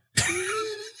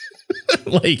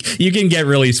 Like, you can get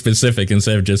really specific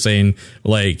instead of just saying,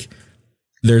 like,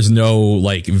 there's no,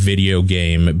 like, video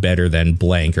game better than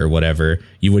blank or whatever.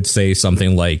 You would say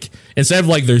something like, instead of,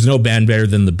 like, there's no band better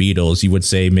than the Beatles, you would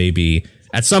say maybe,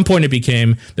 at some point it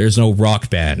became, there's no rock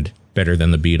band better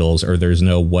than the Beatles, or there's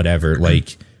no whatever.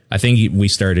 Like, I think we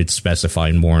started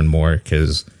specifying more and more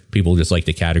because people just like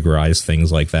to categorize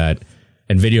things like that.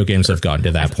 And video games have gotten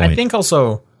to that point. I think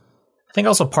also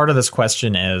part of this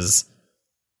question is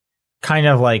kind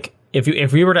of like,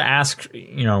 if we were to ask,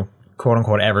 quote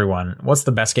unquote, everyone, what's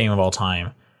the best game of all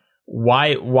time?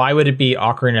 Why would it be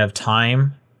Ocarina of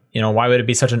Time? Why would it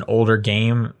be such an older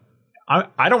game?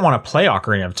 I don't want to play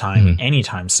Ocarina of Time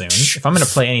anytime soon. If I'm going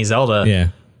to play any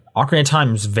Zelda, Ocarina of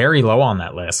Time is very low on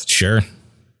that list. Sure.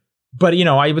 But,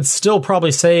 I would still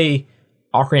probably say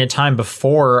Ocarina of Time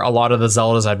before a lot of the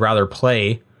Zeldas I'd rather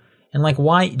play. And like,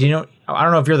 why? I don't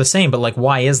know if you're the same, but like,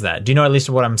 why is that? Do you know at least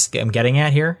what I'm getting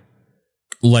at here?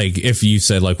 Like, if you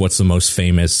said, like, what's the most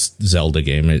famous Zelda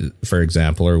game, for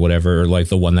example, or whatever, or like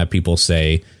the one that people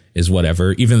say is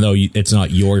whatever, even though it's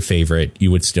not your favorite, you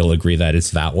would still agree that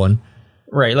it's that one.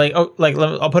 Right. Like,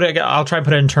 I'll try to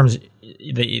put it in terms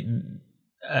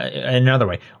another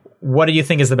way. What do you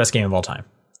think is the best game of all time?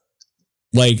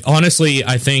 Like, honestly,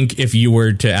 I think if you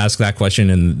were to ask that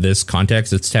question in this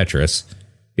context, it's Tetris,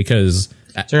 because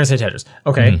so you're gonna say Tetris.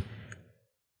 Okay.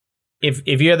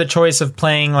 If you had the choice of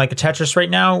playing like a Tetris right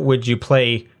now, would you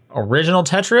play original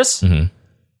Tetris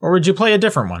or would you play a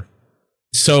different one?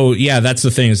 So, yeah, that's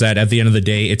the thing, is that at the end of the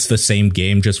day, it's the same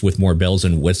game, just with more bells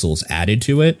and whistles added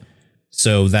to it.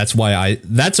 So that's why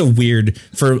that's a weird,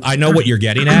 I know what you're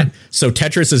getting at. So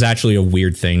Tetris is actually a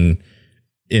weird thing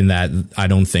in that I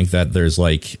don't think that there's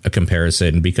like a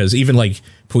comparison, because even like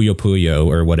Puyo Puyo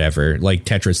or whatever, like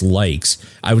Tetris likes,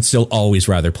 I would still always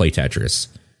rather play Tetris.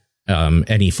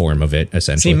 Any form of it,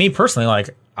 essentially. See, me personally, like,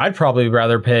 I'd probably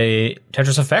rather play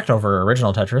Tetris Effect over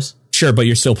original Tetris. Sure, but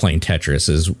you're still playing Tetris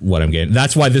is what I'm getting.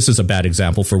 That's why this is a bad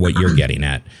example for what you're getting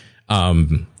at.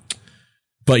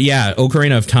 But yeah,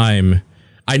 Ocarina of Time,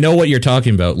 I know what you're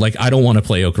talking about. Like, I don't want to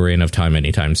play Ocarina of Time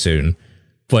anytime soon.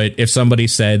 But if somebody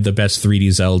said the best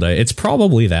 3D Zelda, it's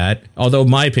probably that. Although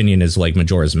my opinion is like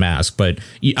Majora's Mask, but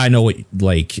I know it,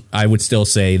 like, I would still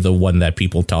say the one that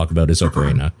people talk about is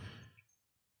Ocarina.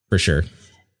 For sure.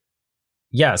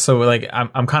 Yeah, so like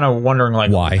I'm kind of wondering,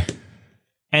 like, why?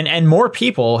 And more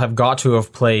people have got to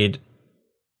have played.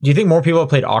 Do you think more people have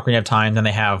played Ocarina of Time than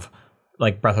they have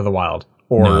like Breath of the Wild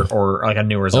or like a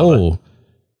newer Zelda? Oh,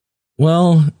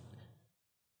 well,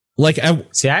 like I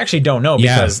actually don't know,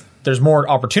 because there's more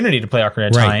opportunity to play Ocarina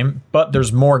of Time, but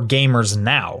there's more gamers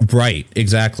now. Right,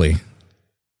 exactly.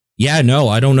 Yeah, no,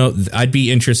 I don't know. I'd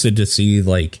be interested to see,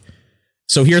 like,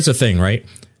 so here's the thing, right?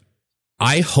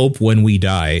 I hope when we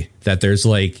die that there's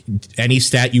like any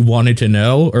stat you wanted to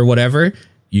know or whatever,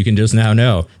 you can just now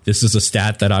know. This is a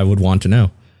stat that I would want to know.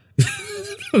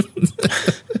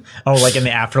 Oh, like in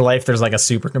the afterlife, there's like a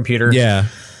supercomputer. Yeah.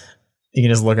 You can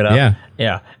just look it up. Yeah.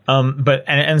 Yeah. But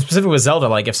specifically with Zelda,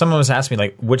 like if someone was asking me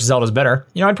like which Zelda's better,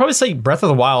 I'd probably say Breath of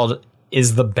the Wild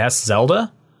is the best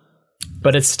Zelda.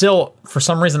 But it's still, for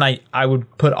some reason, I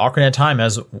would put Ocarina of Time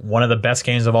as one of the best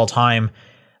games of all time.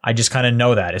 I just kind of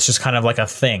know that. It's just kind of like a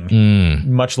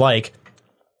thing. Much like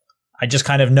I just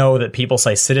kind of know that people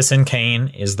say Citizen Kane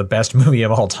is the best movie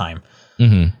of all time.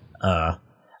 And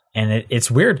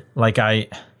it's weird. Like I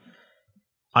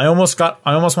almost want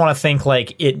to think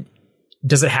like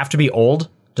does it have to be old?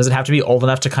 Does it have to be old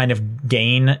enough to kind of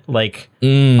gain like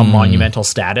a monumental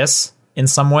status in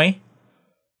some way?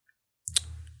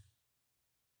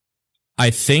 I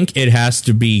think it has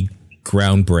to be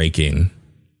groundbreaking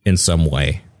in some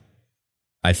way.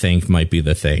 I think might be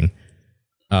the thing.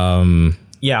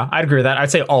 Yeah, I'd agree with that.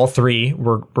 I'd say all three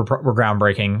were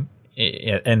groundbreaking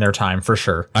in their time, for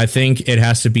sure. I think it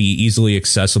has to be easily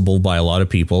accessible by a lot of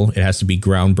people. It has to be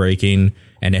groundbreaking,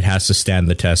 and it has to stand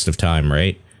the test of time,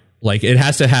 right? Like, it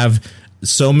has to have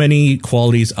so many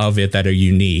qualities of it that are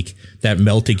unique that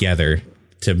melt together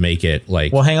to make it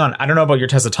like... Well, hang on. I don't know about your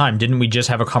test of time. Didn't we just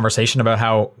have a conversation about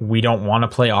how we don't want to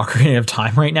play Ocarina of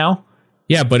Time right now?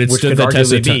 Yeah, but it stood the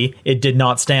test of time. It did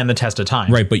not stand the test of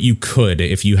time. Right, but you could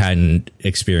if you hadn't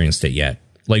experienced it yet.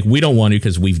 Like, we don't want to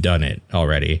because we've done it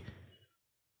already.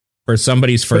 For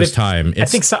somebody's first time,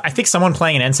 it's... I think someone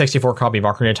playing an N64 copy of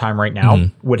Ocarina of Time right now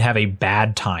would have a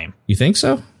bad time. You think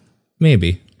so?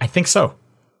 Maybe. I think so.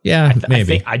 Yeah,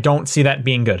 maybe. I don't see that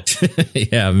being good.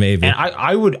 Yeah, maybe. And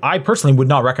I personally would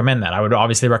not recommend that. I would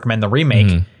obviously recommend the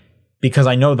remake because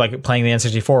I know like playing the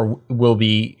N64 will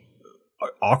be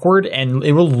awkward and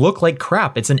it will look like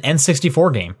crap. It's an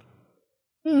N64 game.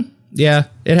 Yeah,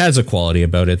 it has a quality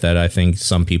about it that I think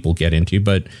some people get into,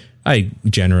 but I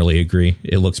generally agree.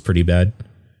 It looks pretty bad.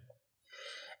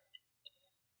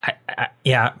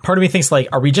 Yeah, part of me thinks like,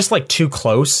 are we just like too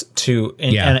close to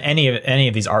any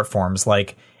of these art forms?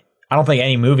 Like, I don't think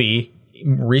any movie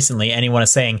recently anyone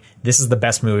is saying this is the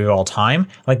best movie of all time.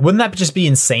 Like, wouldn't that just be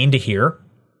insane to hear?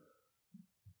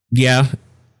 Yeah.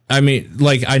 I mean,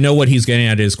 like, I know what he's getting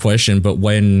at his question, but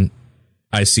when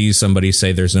I see somebody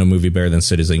say there's no movie better than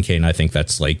Citizen Kane, I think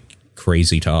that's like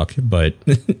crazy talk. But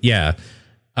yeah,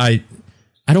 I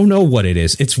don't know what it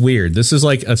is. It's weird. This is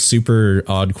like a super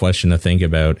odd question to think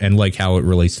about, and like how it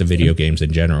relates to video games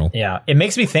in general. Yeah, it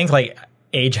makes me think like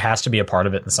age has to be a part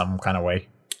of it in some kind of way.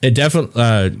 It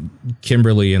definitely,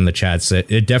 Kimberly in the chat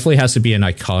said, it definitely has to be an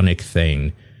iconic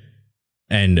thing.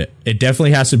 And it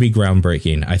definitely has to be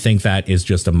groundbreaking. I think that is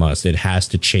just a must. It has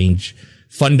to change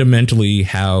fundamentally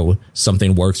how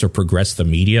something works or progress the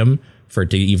medium for it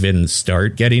to even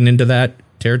start getting into that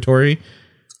territory.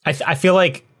 I feel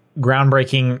like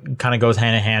groundbreaking kind of goes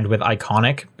hand in hand with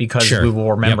iconic, because we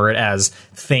will remember it as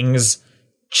things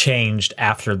changed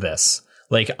after this.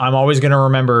 Like, I'm always going to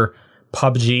remember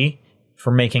PUBG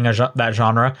for making that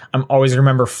genre. I'm always going to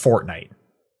remember Fortnite.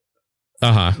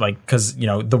 Like, because, you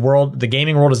know, the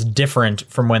gaming world is different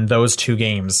from when those two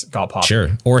games got popular.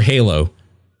 Sure. Or Halo.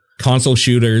 Console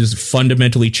shooters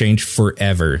fundamentally changed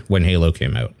forever when Halo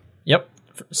came out. Yep.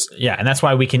 Yeah, and that's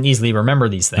why we can easily remember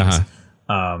these things.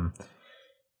 But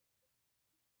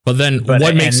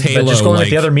what makes Halo, just going with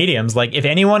the other mediums, like, if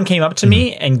anyone came up to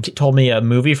me and told me a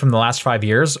movie from the last 5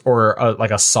 years, or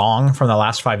like a song from the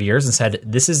last 5 years, and said,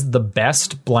 this is the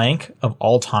best blank of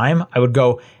all time, I would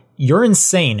go, you're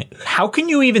insane. How can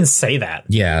you even say that?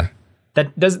 Yeah.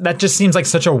 That just seems like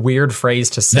such a weird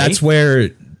phrase to say. That's where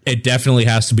it definitely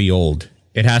has to be old.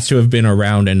 It has to have been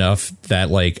around enough that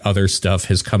like other stuff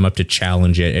has come up to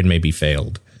challenge it and maybe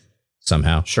failed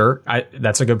somehow. Sure.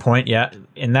 That's a good point. Yeah.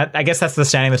 And that, I guess that's the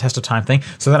standing the test of time thing.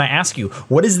 So then I ask you,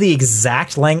 what is the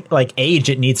exact length, like age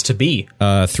it needs to be?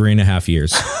 3.5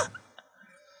 years.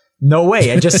 No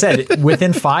way. I just said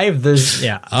within 5, there's,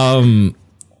 yeah.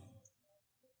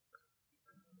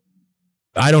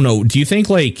 I don't know. Do you think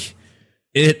like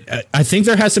I think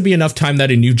there has to be enough time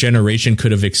that a new generation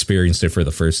could have experienced it for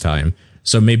the first time.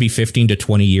 So maybe 15 to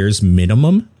 20 years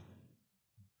minimum.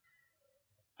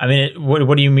 I mean,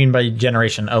 what do you mean by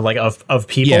generation? Of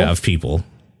people? Yeah, of people.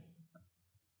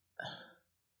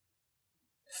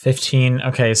 15.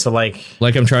 Okay, so like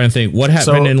I'm trying to think what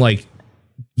happened in like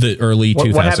the early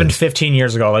 2000s. What happened 15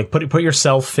 years ago? Like put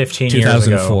yourself 15 years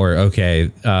ago. 2004. Okay.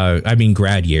 I mean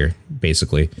grad year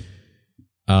basically.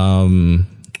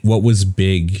 What was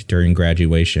big during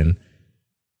graduation?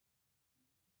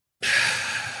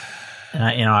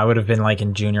 I would have been like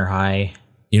in junior high.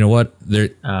 You know what?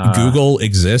 Google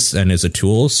exists and is a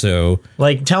tool. So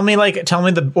like, tell me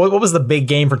what was the big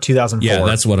game for 2004? Yeah,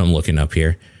 that's what I'm looking up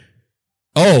here.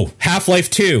 Oh, Half-Life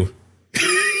 2.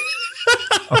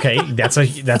 Okay, that's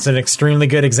an extremely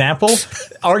good example.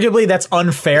 Arguably, that's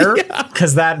unfair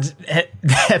because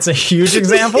that's a huge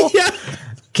example. Yeah.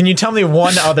 Can you tell me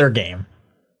one other game?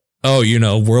 Oh,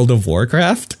 World of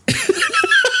Warcraft?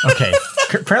 Okay.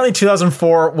 Apparently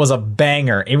 2004 was a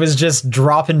banger. It was just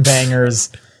dropping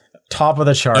bangers, top of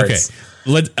the charts.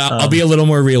 Okay. I'll be a little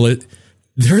more real.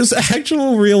 There's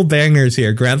actual real bangers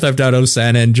here. Grand Theft Auto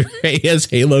San Andreas,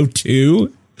 Halo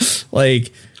 2.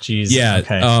 Like, jeez. Yeah.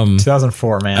 Okay.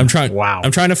 2004, man. I'm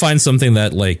trying to find something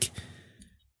that like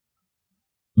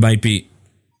might be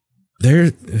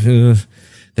there.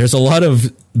 There's a lot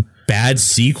of bad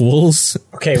sequels.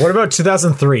 Okay, what about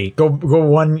 2003? Go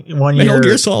one year. Metal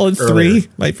Gear Solid 3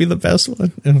 might be the best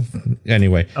one.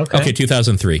 Anyway, okay,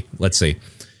 2003. Let's see.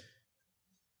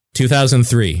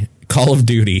 2003, Call of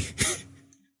Duty.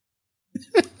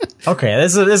 Okay,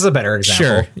 this is a better example.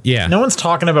 Sure, yeah. No one's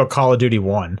talking about Call of Duty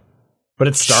 1, but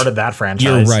it started that franchise.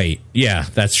 You're right. Yeah,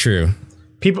 that's true.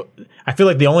 I feel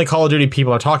like the only Call of Duty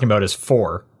people are talking about is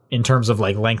 4 in terms of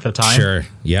like length of time. Sure,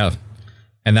 yeah.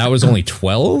 And that was only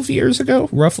 12 years ago,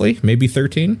 roughly, maybe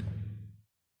 13.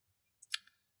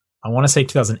 I want to say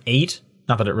 2008.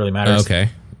 Not that it really matters. Okay,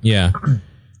 yeah.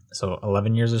 So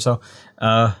 11 years or so.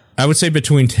 I would say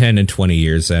between 10 and 20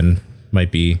 years then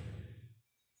might be.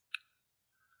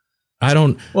 I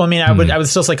don't. Well, I mean, I would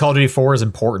still say Call of Duty 4 is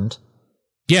important.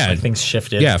 Yeah. Like things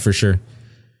shifted. Yeah, for sure.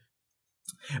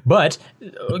 But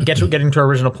getting to our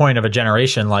original point of a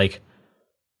generation, like,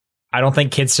 I don't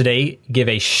think kids today give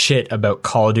a shit about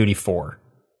Call of Duty 4.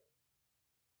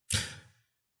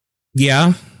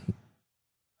 Yeah.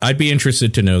 I'd be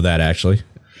interested to know that, actually.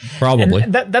 Probably.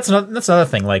 And that's another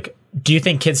thing. Like, do you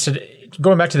think kids today,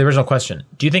 going back to the original question,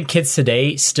 do you think kids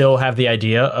today still have the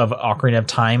idea of Ocarina of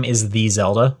Time is the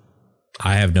Zelda?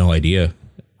 I have no idea,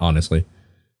 honestly.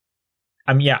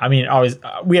 Always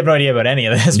we have no idea about any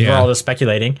of this. Yeah. We're all just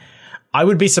speculating. I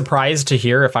would be surprised to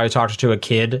hear if I talked to a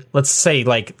kid, let's say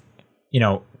like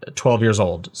 12 years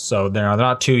old. So they're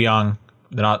not too young.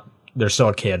 They're still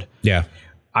a kid. Yeah.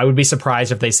 I would be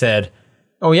surprised if they said,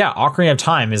 oh yeah, Ocarina of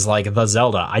Time is like the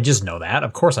Zelda. I just know that.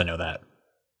 Of course I know that.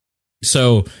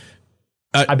 So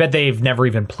I bet they've never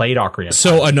even played Ocarina of Time.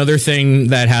 So another thing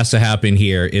that has to happen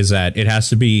here is that it has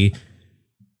to be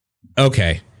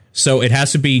so it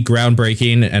has to be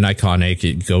groundbreaking and iconic.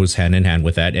 It goes hand in hand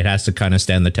with that. It has to kind of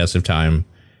stand the test of time.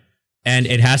 And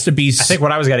it has to be... I think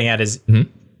what I was getting at is,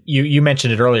 you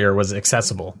mentioned it earlier, was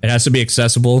accessible. It has to be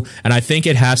accessible. And I think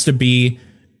it has to be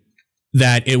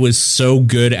that it was so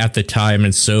good at the time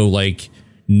and so like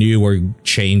new or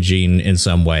changing in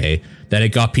some way that it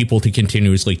got people to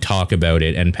continuously talk about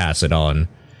it and pass it on.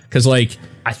 Because like...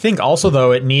 I think also,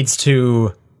 though, it needs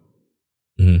to...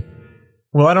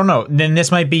 Well, I don't know. Then this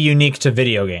might be unique to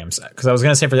video games. Because I was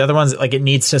going to say for the other ones, like it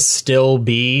needs to still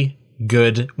be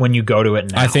good when you go to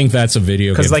it now. I think that's a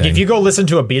video game because like thing. if you go listen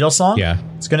to a Beatles song, yeah,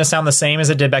 it's going to sound the same as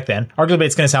it did back then. Arguably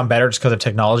it's going to sound better just because of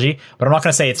technology, but I'm not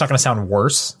going to say it's not going to sound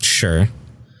worse. Sure.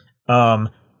 And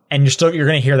you're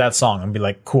going to hear that song and be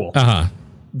like, cool.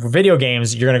 For video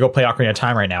games, you're going to go play Ocarina of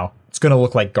Time right now. It's going to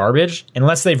look like garbage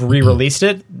unless they've re-released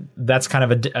it. That's kind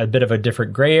of a bit of a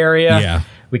different gray area. Yeah.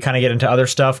 We kind of get into other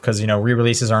stuff because,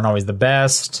 re-releases aren't always the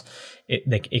best.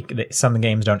 Some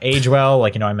games don't age well.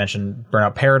 Like, I mentioned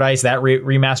Burnout Paradise. That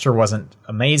remaster wasn't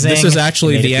amazing. This is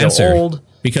actually the answer. Old.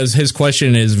 Because his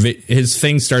question is, his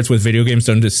thing starts with video games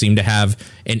don't just seem to have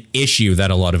an issue that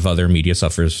a lot of other media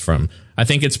suffers from. I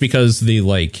think it's because the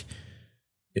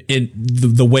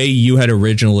way you had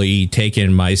originally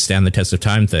taken my stand the test of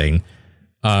time thing.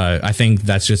 I think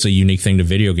that's just a unique thing to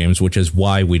video games, which is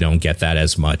why we don't get that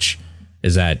as much.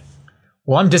 Is that...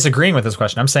 Well, I'm disagreeing with this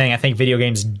question. I'm saying I think video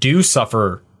games do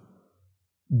suffer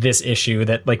this issue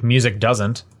that like music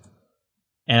doesn't,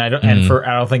 and I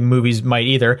don't think movies might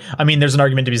either. I mean, there's an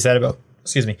argument to be said about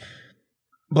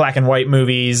black and white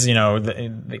movies. We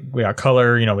got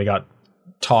color. We got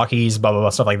talkies, blah blah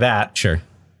blah, stuff like that. Sure,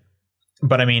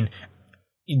 but I mean,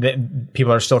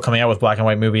 people are still coming out with black and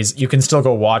white movies. You can still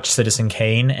go watch Citizen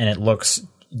Kane, and it looks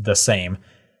the same.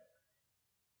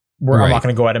 I'm not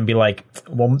going to go out and be like,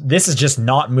 well, this is just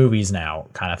not movies now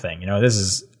kind of thing.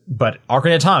 But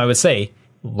Ocarina of Time, I would say,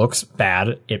 looks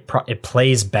bad. It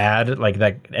plays bad. Like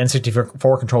that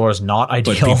N64 controller is not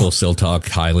ideal. But people still talk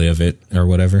highly of it or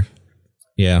whatever.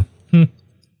 Yeah.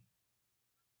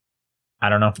 I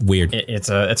don't know. Weird. It's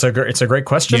a great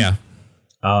question. Yeah.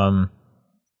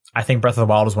 I think Breath of the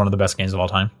Wild is one of the best games of all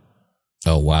time.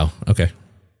 Oh, wow. Okay.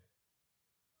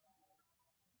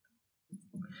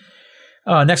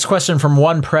 Next question from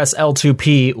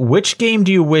OnePressL2P. Which game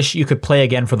do you wish you could play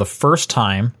again for the first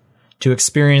time to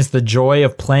experience the joy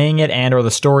of playing it and or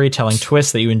the storytelling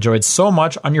twist that you enjoyed so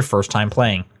much on your first time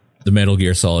playing? The Metal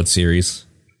Gear Solid series.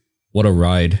 What a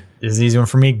ride. This is an easy one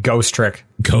for me. Ghost Trick.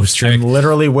 Ghost Trick. I'm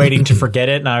literally waiting to forget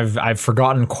it, and I've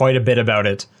forgotten quite a bit about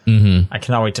it. I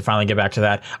cannot wait to finally get back to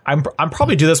that. I'm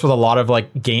probably do this with a lot of like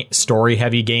story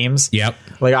heavy games. Yep.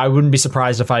 Like I wouldn't be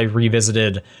surprised if I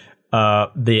revisited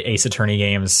the Ace Attorney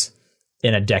games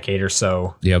in a decade or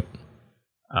so. Yep.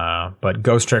 But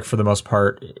Ghost Trick for the most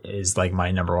part is like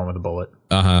my number one with a bullet.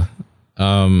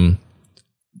 I'm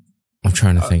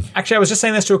trying to think. Actually, I was just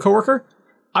saying this to a coworker.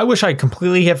 I wish I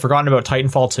completely had forgotten about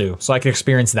Titanfall 2 so I could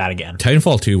experience that again.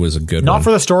 Titanfall 2 was a good one. Not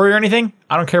for the story or anything.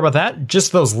 I don't care about that.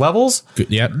 Just those levels. Good,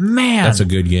 yep. Man. That's a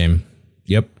good game.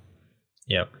 Yep.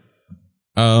 Yep.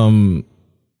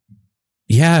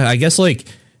 Yeah, I guess like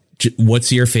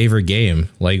what's your favorite game?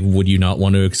 Like, would you not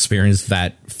want to experience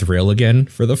that thrill again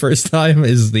for the first time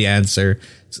is the answer.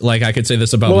 Like, I could say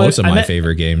this about most of my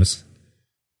favorite games.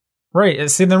 Right.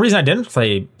 See, the reason I didn't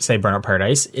say Burnout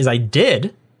Paradise is I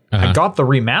did. I got the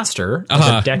remaster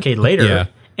a decade later,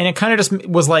 and it kind of just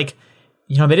was like,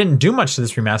 they didn't do much to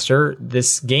this remaster.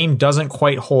 This game doesn't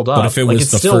quite hold up. But if it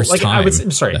was the first time,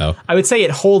 I would say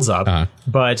it holds up,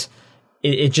 but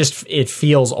it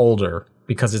feels older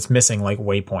because it's missing like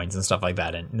waypoints and stuff like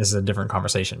that. And this is a different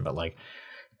conversation, but like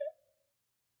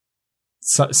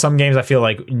some games I feel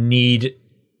like need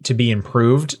to be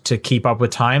improved to keep up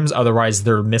with times. Otherwise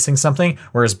they're missing something.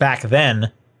 Whereas back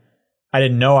then I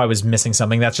didn't know I was missing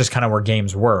something. That's just kind of where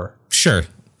games were. Sure.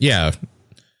 Yeah.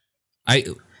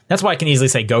 That's why I can easily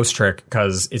say Ghost Trick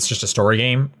because it's just a story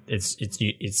game. It's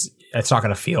not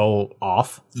going to feel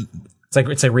off.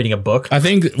 It's like reading a book. I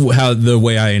think the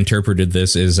way I interpreted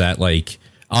this is that like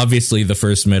obviously the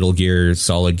first Metal Gear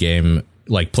Solid game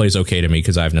like plays okay to me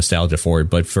because I have nostalgia for it,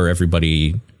 but for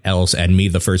everybody else and me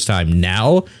the first time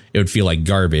now it would feel like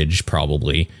garbage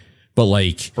probably. But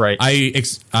like right.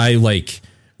 I like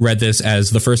read this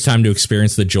as the first time to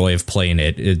experience the joy of playing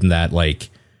it in that like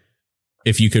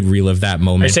if you could relive that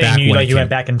moment. You're saying you went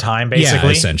back in time, basically?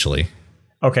 Yeah, essentially.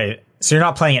 Okay, so you're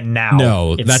not playing it now.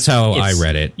 No, that's how I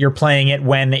read it. You're playing it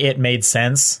when it made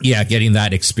sense. Yeah, getting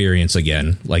that experience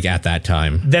again, like at that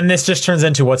time. Then this just turns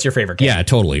into what's your favorite game? Yeah,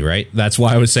 totally, right? That's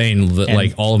why I was saying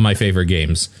like all of my favorite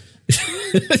games.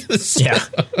 Yeah.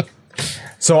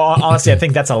 So honestly, I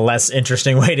think that's a less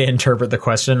interesting way to interpret the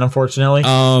question, unfortunately.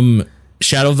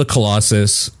 Shadow of the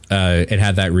Colossus, it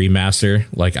had that remaster.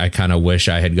 Like, I kind of wish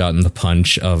I had gotten the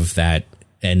punch of that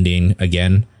ending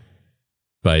again,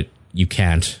 but you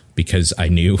can't because I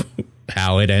knew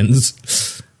how it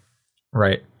ends.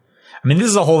 Right. I mean, this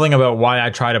is the whole thing about why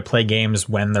I try to play games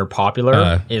when they're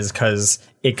popular, is because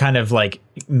it kind of like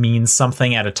means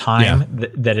something at a time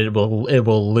that it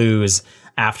will lose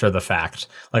after the fact.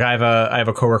 Like I have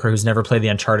a coworker who's never played the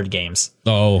Uncharted games.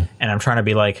 Oh. And I'm trying to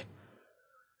be like,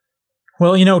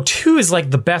 well, 2 is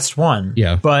like the best one.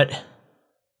 Yeah. But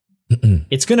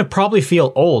it's going to probably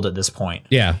feel old at this point.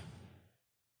 Yeah.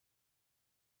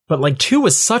 But like 2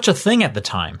 was such a thing at the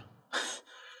time.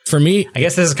 For me, I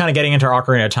guess this is kind of getting into our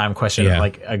Ocarina of Time question,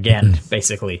 like again,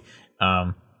 basically.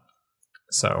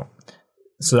 So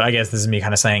I guess this is me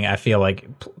kind of saying I feel like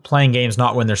playing games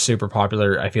not when they're super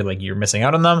popular. I feel like you're missing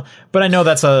out on them. But I know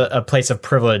that's a place of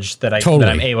privilege that that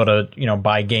I'm able to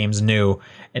buy games new.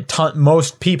 And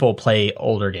most people play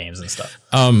older games and stuff.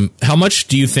 How much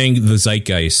do you think the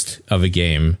zeitgeist of a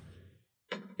game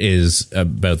is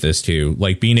about this too?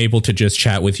 Like being able to just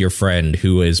chat with your friend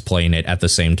who is playing it at the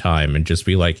same time and just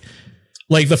be like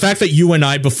the fact that you and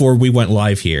I, before we went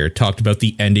live here, talked about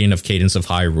the ending of Cadence of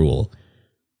Hyrule,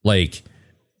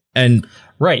 and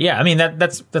right. Yeah. I mean,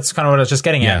 that's kind of what I was just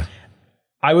getting at.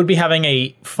 I would be having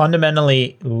a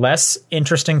fundamentally less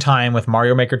interesting time with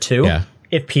Mario Maker 2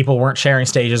 if people weren't sharing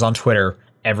stages on Twitter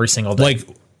every single day. Like,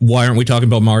 why aren't we talking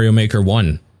about Mario Maker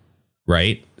 1?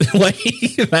 Right? Like,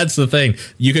 that's the thing.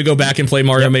 You could go back and play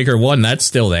Mario Maker 1. That's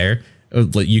still there.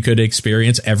 You could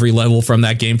experience every level from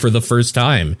that game for the first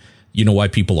time. You know why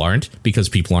people aren't? Because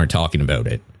people aren't talking about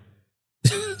it.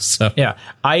 So yeah,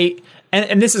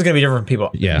 and this is going to be different from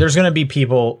people. Yeah. There's going to be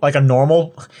people like a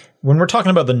normal, when we're talking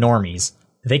about the normies,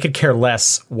 they could care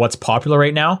less what's popular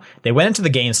right now. They went into the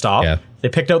GameStop. Yeah. They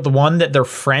picked out the one that their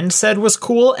friend said was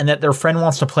cool and that their friend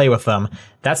wants to play with them.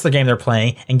 That's the game they're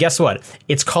playing. And guess what?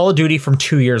 It's Call of Duty from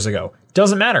 2 years ago.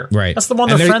 Doesn't matter. Right. That's the one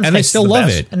their friend and thinks they still is the love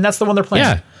best, it. and that's the one they're playing.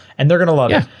 Yeah. And they're going to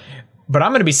love it. But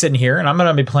I'm going to be sitting here and I'm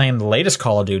going to be playing the latest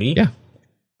Call of Duty. Yeah.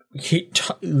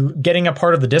 Getting a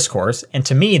part of the discourse. And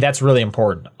to me, that's really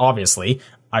important. Obviously,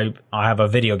 I have a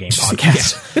video game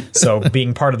podcast. So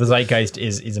being part of the zeitgeist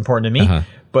is important to me.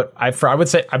 But I would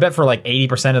say, I bet for like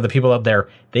 80% of the people out there,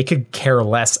 they could care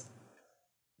less.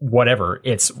 Whatever.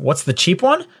 It's what's the cheap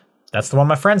one? That's the one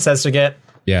my friend says to get.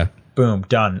 Yeah. Boom.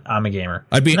 Done. I'm a gamer.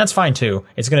 And that's fine too.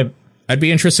 I'd be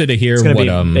interested to hear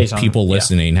what people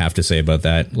listening have to say about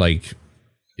that. Like,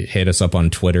 hit us up on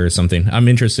Twitter or something. I'm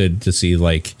interested to see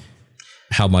like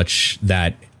how much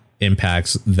that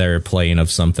impacts their playing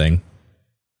of something.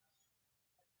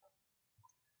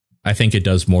 I think it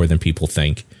does more than people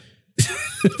think.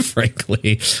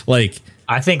 Frankly, like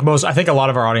I think a lot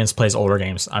of our audience plays older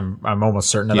games. I'm almost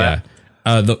certain of that.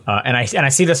 And I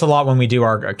see this a lot when we do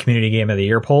our community game of the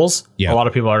year polls. Yeah. A lot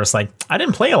of people are just like, I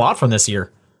didn't play a lot from this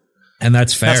year, and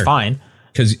that's fair. That's fine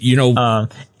because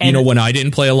when I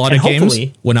didn't play a lot of games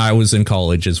when I was in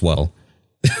college as well.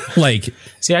 Like,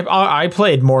 see, I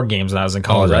played more games when I was in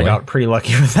college. Oh, really? I got pretty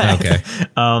lucky with that. Okay,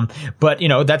 but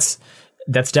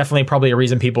that's definitely probably a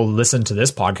reason people listen to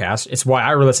this podcast. It's why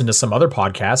I listen to some other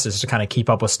podcasts, is to kind of keep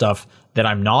up with stuff that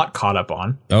I'm not caught up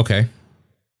on. Okay.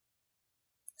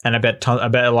 And I bet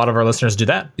a lot of our listeners do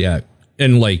that. Yeah.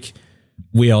 And like,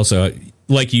 we also,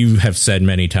 like you have said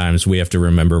many times, we have to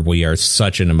remember we are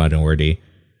such in a minority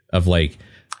of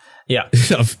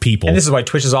of people. And this is why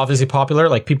Twitch is obviously popular.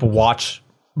 Like, people watch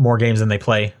more games than they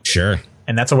play. Sure.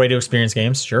 And that's a way to experience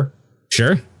games. Sure.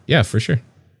 Yeah, for sure.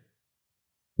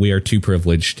 We are too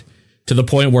privileged to the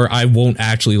point where I won't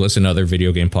actually listen to other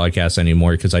video game podcasts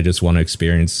anymore because I just want to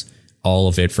experience all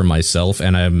of it for myself.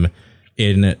 And I'm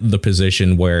in the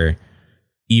position where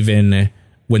even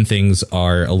when things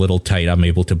are a little tight, I'm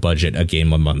able to budget a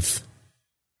game a month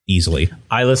easily.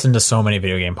 I listen to so many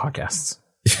video game podcasts.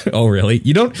 Oh, really?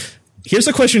 You don't? Here's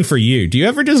a question for you. Do you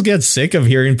ever just get sick of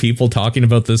hearing people talking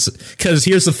about this? Because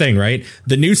here's the thing, right?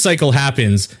 The news cycle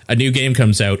happens. A new game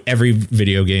comes out. Every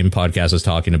video game podcast is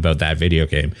talking about that video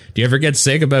game. Do you ever get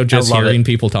sick about just hearing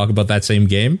people talk about that same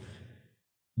game?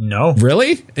 No.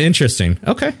 Really? Interesting.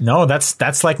 Okay. No,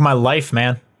 that's like my life,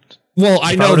 man. Well,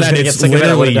 I know that it's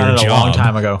literally your job, a long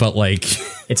time ago. But like,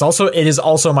 it is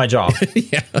also my job.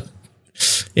 Yeah.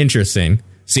 Interesting.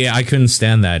 See, I couldn't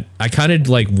stand that. I kind of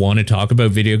like want to talk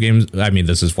about video games. I mean,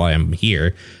 this is why I'm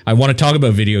here. I want to talk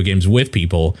about video games with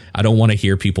people. I don't want to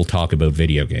hear people talk about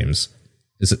video games.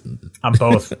 Is it? I'm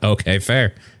both. Okay,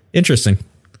 fair. Interesting.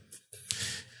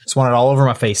 Just want it all over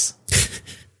my face.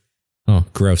 Oh,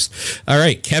 gross. All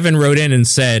right. Kevin wrote in and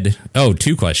said,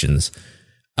 2 questions.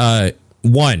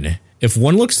 One, if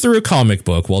one looks through a comic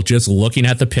book while just looking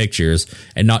at the pictures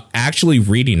and not actually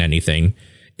reading anything,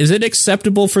 is it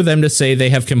acceptable for them to say they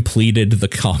have completed the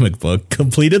comic book?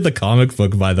 Completed the comic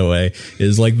book, by the way,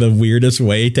 is like the weirdest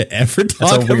way to ever talk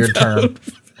about. That's a weird term.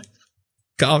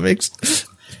 Comics.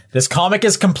 This comic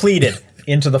is completed.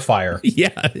 Into the fire.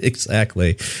 Yeah,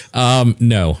 exactly.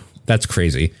 No, that's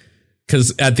crazy.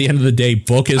 Because at the end of the day,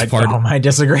 book is part. I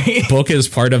disagree. Book is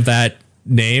part of that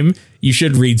name. You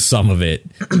should read some of it.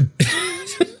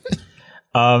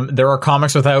 There are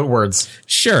comics without words.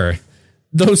 Sure.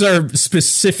 Those are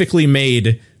specifically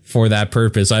made for that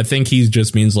purpose. I think he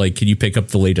just means like, can you pick up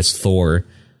the latest Thor?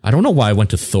 I don't know why I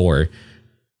went to Thor.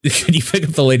 Can you pick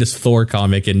up the latest Thor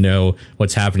comic and know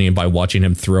what's happening by watching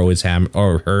him throw his hammer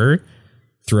or her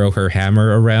throw her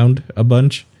hammer around a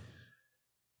bunch?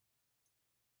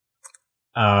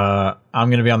 I'm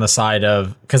going to be on the side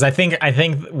of, because I think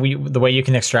the way you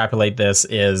can extrapolate this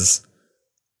is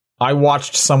I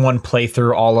watched someone play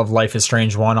through all of Life is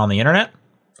Strange 1 on the internet.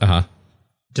 Uh-huh.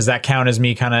 Does that count as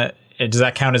me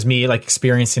like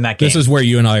experiencing that game? This is where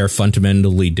you and I are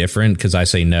fundamentally different, because I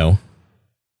say no.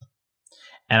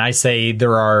 And I say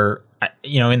there are,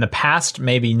 in the past,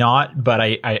 maybe not, but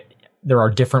there are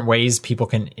different ways people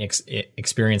can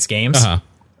experience games. Uh-huh.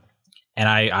 And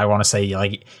I want to say,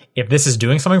 like, if this is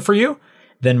doing something for you,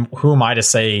 then who am I to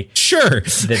say sure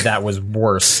that was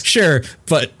worse? Sure,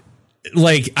 but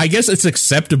like, I guess it's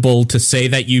acceptable to say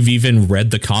that you've even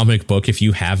read the comic book if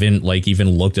you haven't like even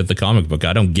looked at the comic book.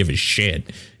 I don't give a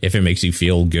shit if it makes you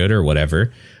feel good or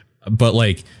whatever. But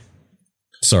like,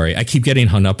 sorry, I keep getting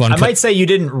hung up on. I might say you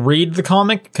didn't read the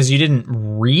comic because you didn't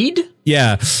read.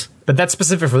 Yeah. But that's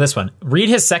specific for this one. Read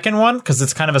his second one because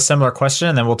it's kind of a similar question,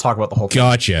 and then we'll talk about the whole thing.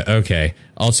 Gotcha. Okay.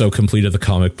 Also completed the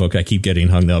comic book. I keep getting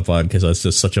hung up on because that's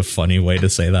just such a funny way to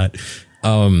say that.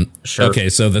 Sure. Okay,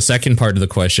 so the second part of the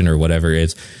question or whatever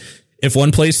is, if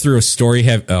one plays through a story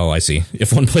heavy... Oh, I see.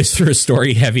 If one plays through a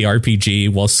story-heavy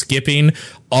RPG while skipping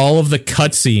all of the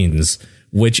cutscenes,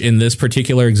 which in this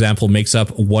particular example makes up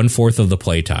 1/4 of the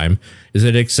playtime, is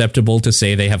it acceptable to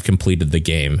say they have completed the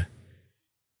game?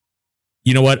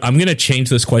 You know what? I'm going to change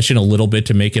this question a little bit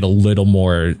to make it a little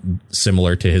more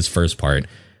similar to his first part.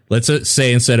 Let's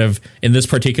say instead of, in this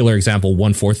particular example,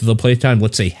 1/4 of the playtime,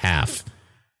 let's say half.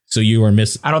 So you are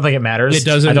missing. I don't think it matters. It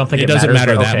doesn't. I don't think it doesn't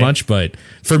matters, matter that much. But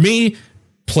for me,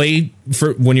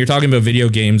 when you're talking about video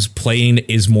games, playing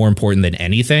is more important than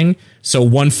anything. So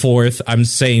 1/4, I'm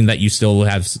saying that you still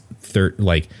have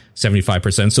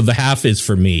 75%. So the half is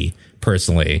for me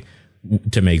personally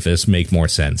to make this make more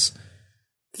sense.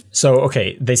 So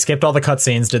okay, they skipped all the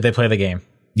cutscenes. Did they play the game?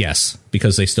 Yes,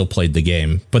 because they still played the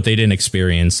game, but they didn't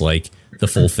experience like the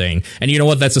full thing. And you know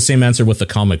what? That's the same answer with the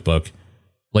comic book.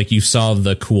 Like, you saw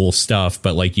the cool stuff,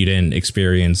 but like you didn't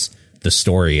experience the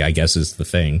story, I guess is the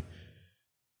thing.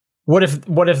 What if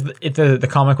the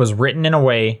comic was written in a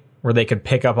way where they could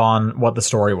pick up on what the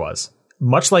story was?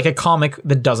 Much like a comic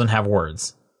that doesn't have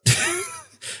words.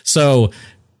 So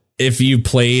if you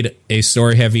played a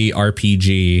story-heavy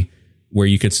RPG where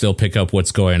you could still pick up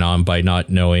what's going on by not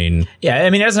knowing... Yeah, I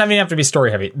mean, it doesn't even have to be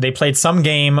story-heavy. They played some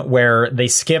game where they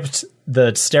skipped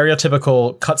the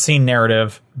stereotypical cutscene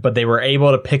narrative, but they were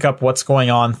able to pick up what's going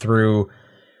on through,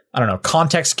 I don't know,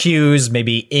 context cues,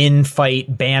 maybe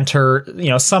in-fight banter,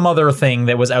 some other thing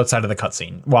that was outside of the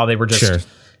cutscene while they were just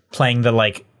playing the,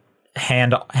 like,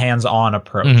 hands-on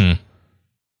approach.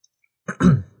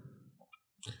 Mm-hmm.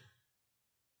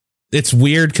 It's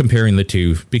weird comparing the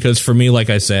two, because for me, like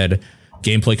I said,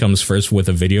 gameplay comes first with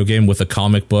a video game. With a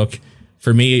comic book,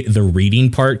 for me, the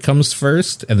reading part comes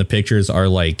first, and the pictures are,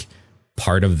 like,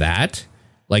 part of that.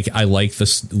 Like, I like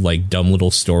this, like, dumb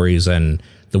little stories and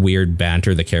the weird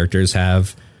banter the characters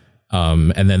have,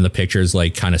 and then the pictures,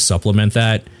 like, kind of supplement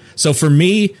that. So for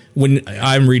me, when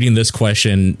I'm reading this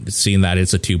question, seeing that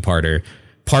it's a two-parter,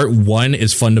 part one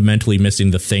is fundamentally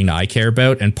missing the thing I care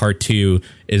about, and part two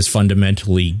is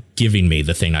fundamentally giving me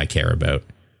the thing I care about.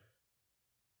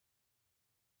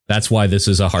 That's why this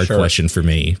is a hard question for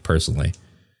me, personally.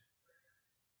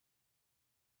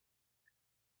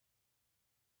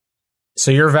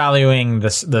 So you're valuing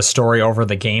the story over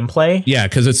the gameplay? Yeah,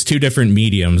 because it's two different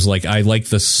mediums. Like, I like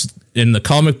this in the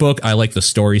comic book, I like the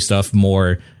story stuff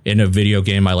more. In a video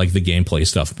game, I like the gameplay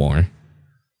stuff more.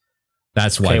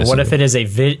 That's why. Okay, what if it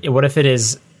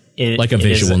is like a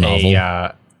visual novel.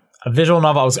 A visual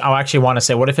novel. I actually want to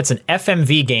say, what if it's an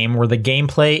FMV game where the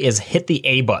gameplay is hit the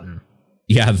A button?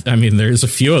 Yeah, I mean, there's a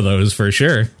few of those for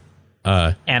sure.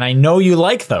 And I know you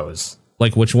like those.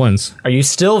 Like which ones? Are you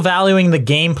still valuing the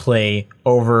gameplay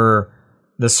over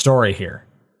the story here?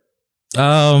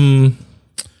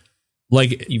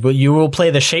 Like you will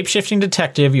play the shape-shifting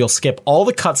detective. You'll skip all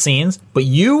the cutscenes, but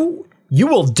you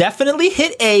will definitely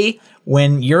hit A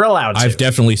when you're allowed to. I've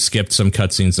definitely skipped some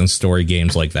cutscenes in story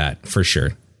games like that for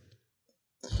sure.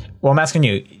 Well, I'm asking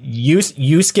you.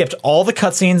 You skipped all the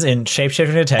cutscenes in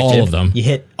Shape-Shifting Detective. All of them. You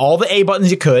hit all the A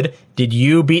buttons you could. Did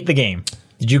you beat the game?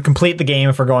 Did you complete the game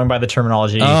if we're going by the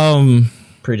terminology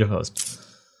predisposed?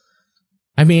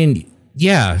 I mean,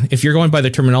 yeah. If you're going by the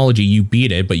terminology, you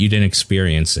beat it, but you didn't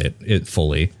experience it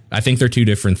fully. I think they're two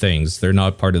different things. They're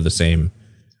not part of the same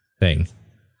thing.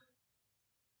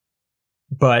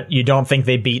 But you don't think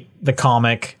they beat the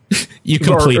comic? You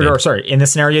completed. Or sorry, in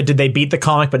this scenario, did they beat the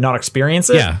comic but not experience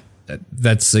it? Yeah,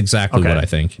 that's exactly what I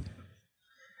think.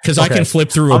 Because I can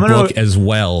flip through a book as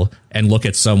well and look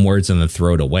at some words and then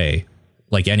throw it away,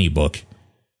 like any book.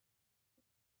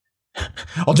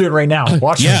 I'll do it right now.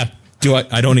 Watch me. Do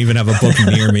I don't even have a book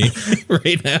near me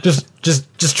right now.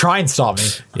 Just try and stop me.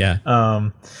 Yeah.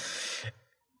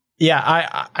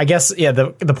 Yeah, I guess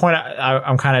the point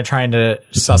I'm kind of trying to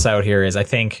suss out here is I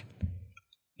think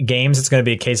games it's going to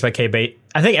be a case by case.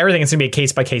 I think everything is going to be a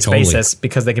case by case basis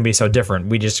because they can be so different.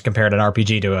 We just compared an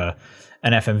RPG to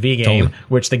an FMV game,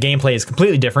 which the gameplay is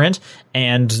completely different,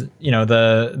 and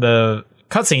the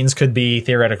cutscenes could be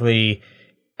theoretically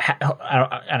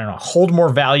I don't know, hold more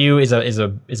value is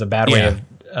a bad way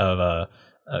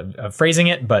of phrasing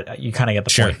it, but you kind of get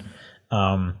the point.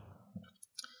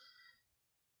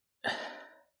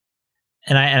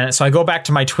 And so I go back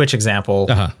to my Twitch example.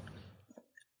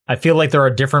 I feel like there are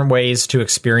different ways to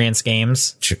experience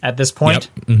games at this point.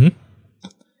 Yep. Mm-hmm.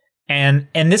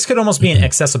 And this could almost be an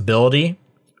accessibility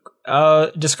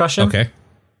discussion. Okay.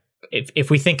 If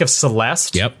we think of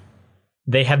Celeste, yep,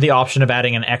 they had the option of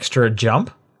adding an extra jump.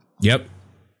 Yep.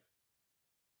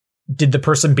 Did the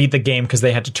person beat the game because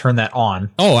they had to turn that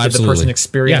on? Oh, absolutely. Did the person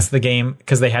experience the game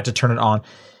because they had to turn it on?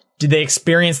 Did they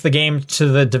experience the game to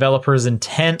the developer's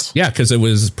intent? Yeah, because it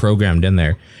was programmed in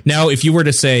there. Now, if you were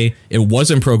to say it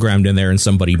wasn't programmed in there and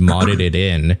somebody modded it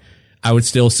in, I would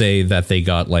still say that they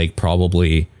got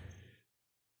probably...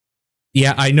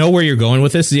 Yeah, I know where you're going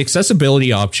with this. The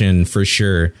accessibility option for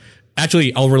sure.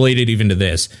 Actually, I'll relate it even to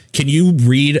this. Can you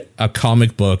read a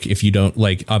comic book if you don't,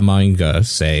 like a manga,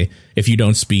 say, if you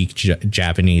don't speak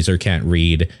Japanese or can't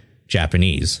read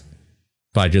Japanese?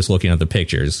 By just looking at the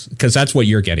pictures, because that's what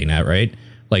you're getting at, right?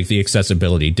 Like the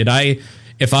accessibility.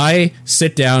 If I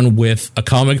sit down with a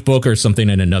comic book or something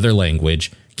in another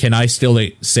language, can I still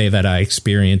say that I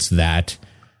experienced that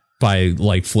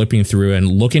by flipping through and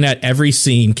looking at every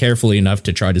scene carefully enough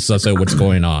to try to suss out what's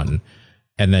going on,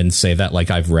 and then say that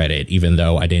I've read it, even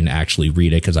though I didn't actually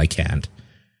read it because I can't.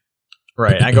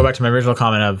 Right. I go back to my original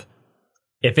comment of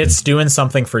if it's doing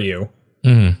something for you,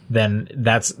 then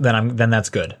that's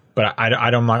good. But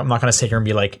I'm not going to sit here and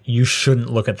be like, you shouldn't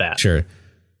look at that. Sure.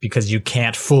 Because you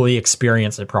can't fully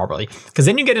experience it properly. Because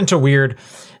then you get into weird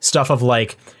stuff of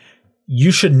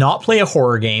you should not play a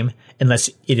horror game unless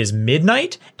it is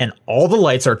midnight and all the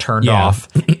lights are turned off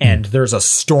and there's a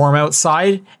storm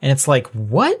outside. And it's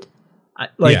what?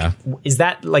 Is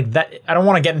that that? I don't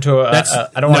want to get into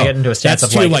a stance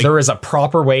of there is a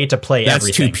proper way to play everything.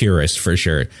 That's too purist for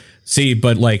sure. See,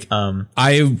 but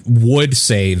I would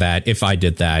say that if I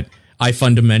did that, I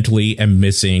fundamentally am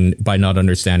missing by not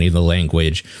understanding the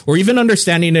language, or even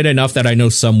understanding it enough that I know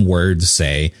some words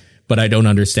say, but I don't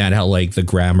understand how the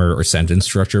grammar or sentence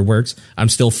structure works. I'm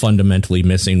still fundamentally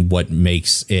missing what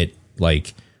makes it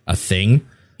a thing,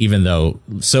 even though,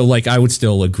 I would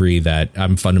still agree that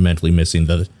I'm fundamentally missing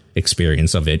the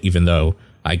experience of it, even though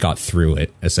I got through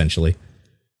it essentially.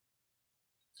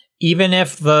 Even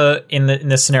if in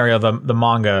this scenario, the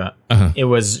manga, it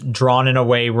was drawn in a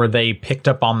way where they picked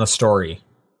up on the story.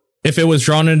 If it was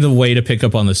drawn in the way to pick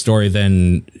up on the story,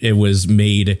 then it was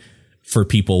made for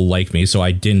people like me, so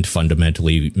I didn't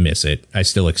fundamentally miss it. I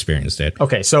still experienced it.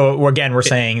 Okay, so again, we're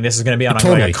saying this is going to be on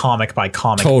a comic by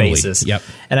comic basis. Yep.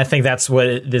 And I think that's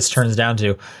what this turns down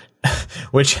to.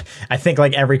 Which I think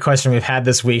every question we've had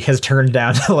this week has turned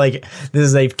down to this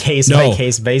is a case by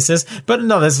case basis. But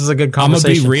no, this is a good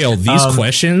conversation. I'm gonna be real. These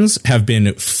questions have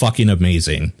been fucking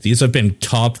amazing. These have been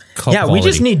top quality. Yeah, we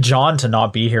just need John to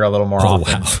not be here a little more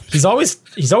often. Wow. He's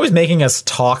always making us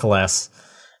talk less.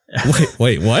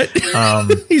 Wait, what?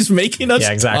 He's making us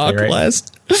talk right?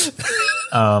 less.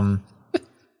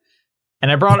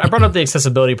 And I brought up the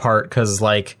accessibility part because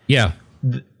like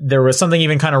there was something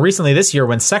even kind of recently this year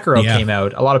when Sekiro came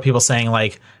out. A lot of people saying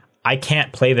like, I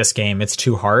can't play this game. It's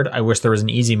too hard. I wish there was an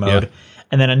easy mode.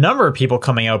 And then a number of people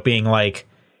coming out being like,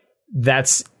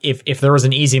 that's if there was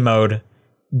an easy mode,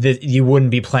 you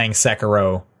wouldn't be playing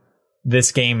Sekiro.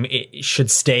 This game should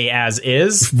stay as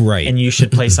is, right? And you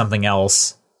should play something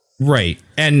else, right?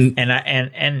 And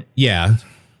yeah.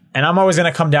 And I'm always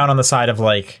going to come down on the side of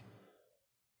like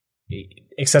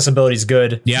accessibility is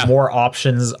good. Yeah, more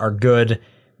options are good.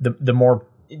 The more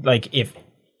like if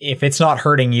it's not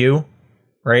hurting you,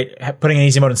 right? Putting an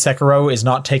easy mode in Sekiro is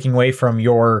not taking away from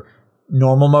your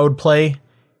normal mode play.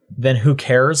 Then who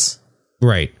cares,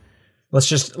 right?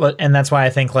 And that's why I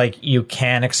think like you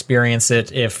can experience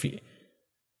it if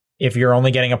you're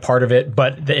only getting a part of it.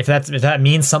 But if that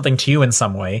means something to you in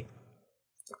some way,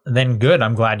 then good.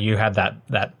 I'm glad you had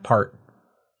that part.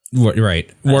 Right.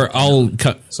 Where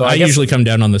I usually come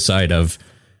down on the side of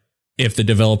if the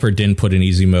developer didn't put an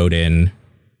easy mode in,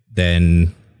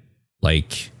 then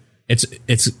like it's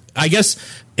I guess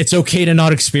it's okay to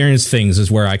not experience things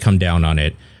is where I come down on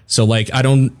it. So like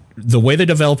the way the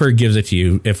developer gives it to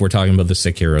you, if we're talking about the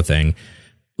Sekiro thing,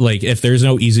 like if there's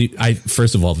no easy,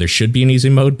 first of all, there should be an easy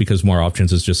mode because more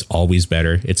options is just always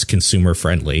better. It's consumer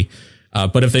friendly.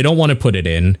 But if they don't want to put it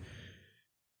in,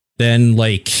 then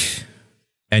like,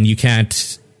 and you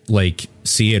can't like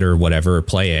see it or whatever, or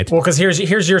play it. Well, because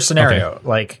here's your scenario. Okay.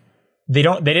 Like they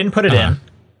didn't put it in,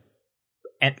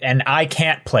 and I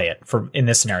can't play it in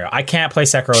this scenario. I can't play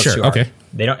Sekiro. Sure. Too hard. Okay.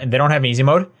 They don't have an easy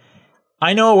mode.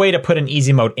 I know a way to put an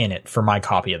easy mode in it for my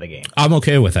copy of the game. I'm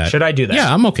okay with that. Should I do that?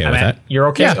 Yeah, I'm okay with that. You're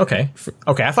okay? Yeah. Okay.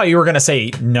 I thought you were going to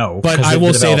say no. But I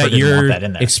will say that your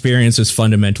experience is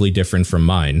fundamentally different from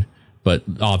mine, but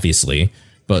obviously.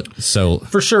 But so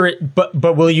for sure. But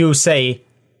will you say,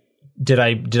 did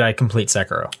I complete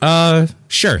Sekiro?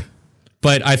 Sure.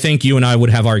 But I think you and I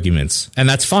would have arguments, and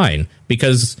that's fine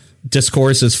because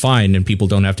discourse is fine and people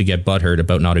don't have to get butthurt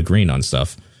about not agreeing on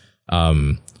stuff.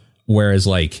 Whereas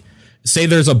like, say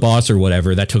there's a boss or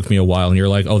whatever that took me a while and you're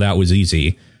like, oh, that was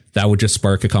easy. That would just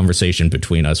spark a conversation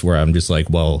between us where I'm just like,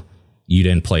 well, you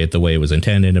didn't play it the way it was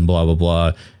intended and blah, blah,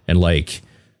 blah. And like,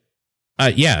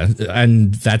 yeah,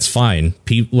 and that's fine.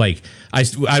 Like I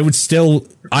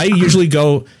usually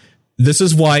go, this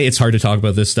is why it's hard to talk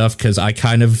about this stuff. Cause I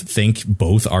kind of think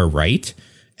both are right.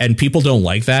 And people don't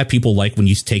like that. People like when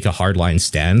you take a hardline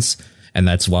stance. And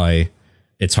that's why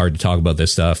it's hard to talk about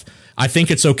this stuff. I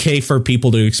think it's okay for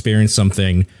people to experience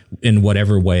something in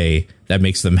whatever way that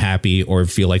makes them happy or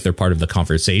feel like they're part of the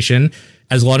conversation,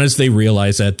 as long as they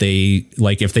realize that they,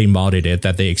 like, if they modded it,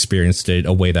 that they experienced it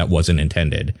a way that wasn't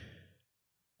intended.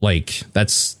 Like,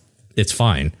 it's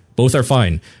fine. Both are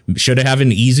fine. Should it have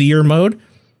an easier mode?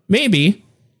 Maybe,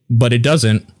 but it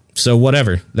doesn't. So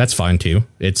whatever, that's fine too.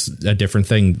 It's a different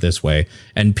thing this way.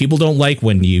 And people don't like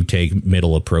when you take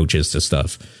middle approaches to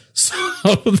stuff.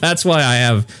 So that's why I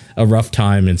have a rough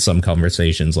time in some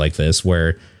conversations like this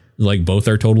where like both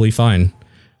are totally fine.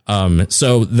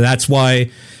 So that's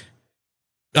why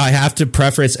I have to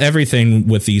preface everything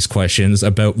with these questions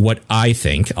about what I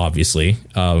think, obviously.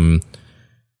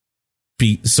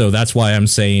 So that's why I'm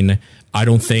saying I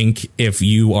don't think if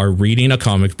you are reading a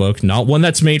comic book, not one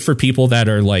that's made for people that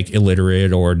are like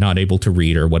illiterate or not able to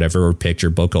read or whatever, or picture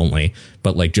book only,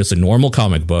 but like just a normal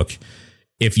comic book.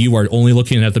 If you are only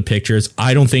looking at the pictures,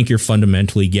 I don't think you're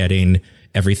fundamentally getting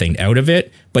everything out of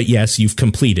it. But yes, you've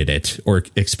completed it or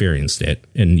experienced it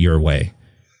in your way.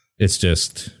 It's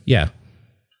just, yeah.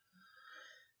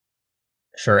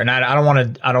 Sure. And I don't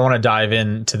want to dive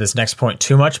into this next point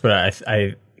too much, but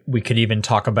we could even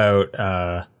talk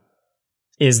about,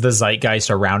 is the zeitgeist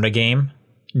around a game?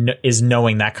 Is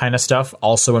knowing that kind of stuff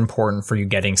also important for you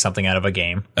getting something out of a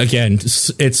game? Again,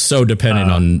 it's so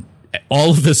dependent on, all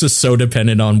of this is so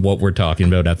dependent on what we're talking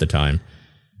about at the time.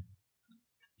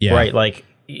 Yeah. Right. Like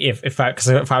if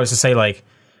I was to say like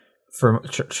for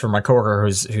my coworker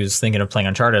who's thinking of playing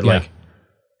Uncharted, like,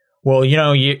 well, you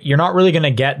know, you're not really going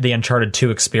to get the Uncharted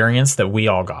 2 experience that we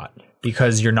all got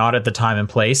because you're not at the time and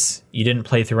place. You didn't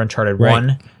play through Uncharted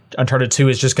 1. Uncharted 2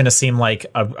 is just going to seem like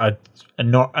a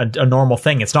normal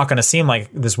thing. It's not going to seem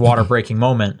like this water breaking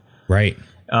moment. Right.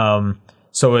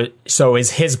 So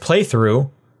is his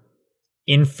playthrough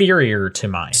inferior to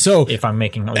mine? So if I'm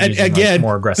making again, like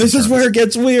more aggressive, this is where it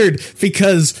gets weird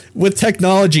because with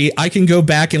technology, I can go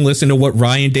back and listen to what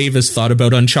Ryan Davis thought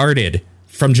about Uncharted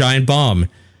from Giant Bomb.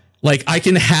 Like, I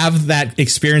can have that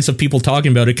experience of people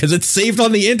talking about it because it's saved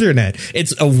on the internet.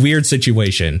 It's a weird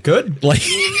situation. Good. Like,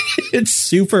 it's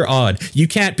super odd. You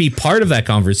can't be part of that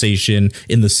conversation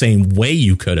in the same way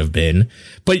you could have been.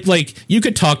 But, like, you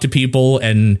could talk to people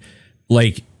and,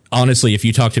 like, honestly, if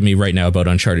you talk to me right now about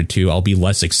Uncharted 2, I'll be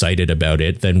less excited about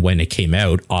it than when it came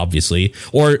out, obviously.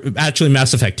 Or actually,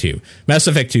 Mass Effect 2. Mass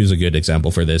Effect 2 is a good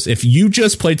example for this. If you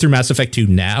just played through Mass Effect 2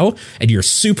 now and you're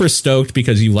super stoked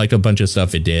because you like a bunch of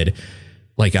stuff it did,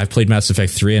 like, I've played Mass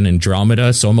Effect 3 and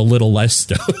Andromeda, so I'm a little less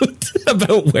stoked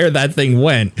about where that thing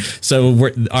went.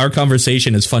 So our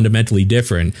conversation is fundamentally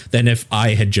different than if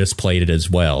I had just played it as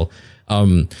well.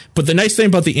 But the nice thing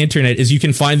about the internet is you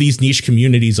can find these niche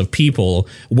communities of people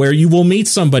where you will meet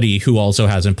somebody who also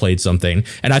hasn't played something.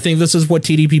 And I think this is what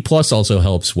TDP Plus also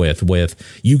helps with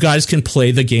you guys can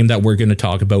play the game that we're going to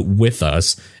talk about with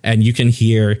us. And you can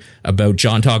hear about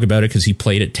John talk about it because he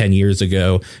played it 10 years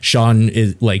ago. Sean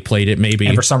played it maybe.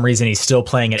 And for some reason, he's still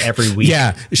playing it every week.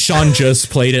 Yeah. Sean just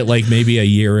played it like maybe a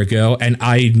year ago. And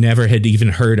I never had even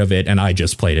heard of it. And I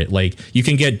just played it. Like, you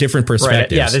can get different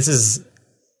perspectives. Right. Yeah,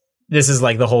 this is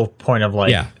like the whole point of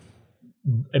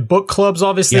book clubs.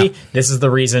 Obviously, This is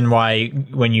the reason why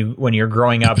when you're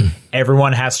growing up,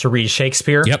 everyone has to read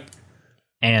Shakespeare. Yep.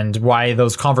 And why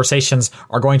those conversations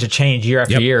are going to change year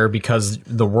after year because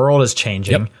the world is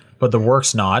changing, but the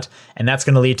work's not, and that's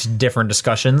going to lead to different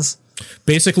discussions.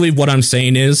 Basically, what I'm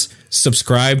saying is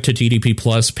subscribe to TDP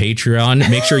Plus Patreon.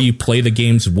 Make sure you play the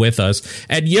games with us.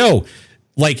 And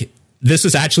this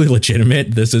is actually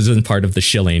legitimate. This isn't part of the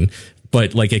shilling.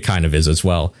 But like, it kind of is as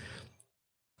well.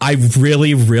 I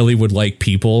really, really would like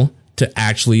people to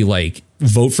actually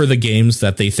vote for the games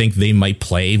that they think they might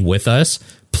play with us,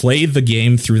 play the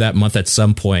game through that month at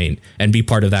some point and be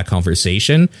part of that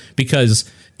conversation, because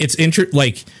it's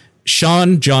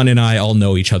Sean, John and I all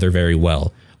know each other very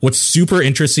well. What's super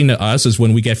interesting to us is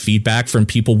when we get feedback from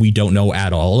people we don't know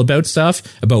at all about stuff,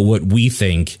 about what we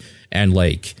think, and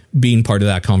being part of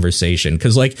that conversation.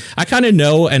 Because I kind of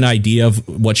know an idea of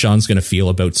what Sean's going to feel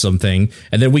about something,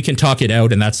 and then we can talk it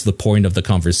out, and that's the point of the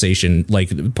conversation,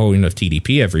 the point of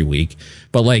TDP every week.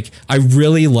 But I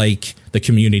really like the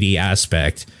community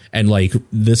aspect, and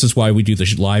this is why we do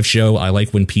the live show. I like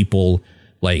when people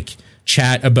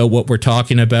chat about what we're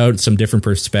talking about, some different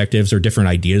perspectives or different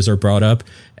ideas are brought up,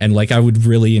 and I would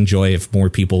really enjoy if more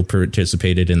people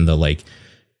participated in the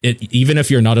even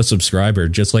if you're not a subscriber,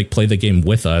 just play the game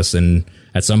with us, and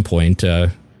at some point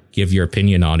give your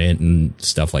opinion on it and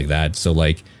stuff like that. So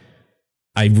I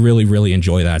really, really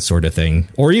enjoy that sort of thing.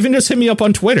 Or even just hit me up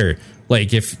on Twitter.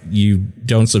 If you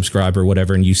don't subscribe or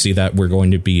whatever, and you see that we're going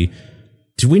to be,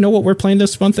 do we know what we're playing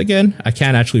this month again? I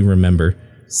can't actually remember.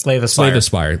 Slay the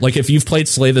Spire. If you've played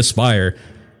Slay the Spire,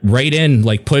 write in,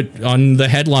 put on the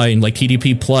headline,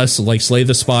 TDP Plus, Slay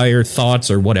the Spire thoughts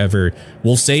or whatever.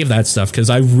 We'll save that stuff because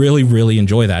I really, really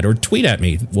enjoy that. Or tweet at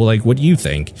me. Well, what do you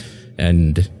think?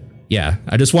 And yeah,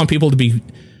 I just want people to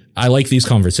I like these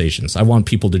conversations. I want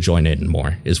people to join in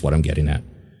more is what I'm getting at.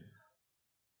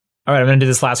 All right, I'm going to do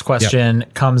this last question.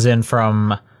 Yep. Comes in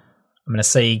from, I'm going to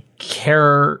say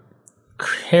Kerosi,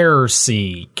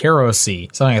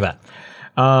 something like that.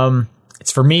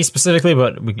 It's for me specifically,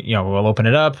 but we'll open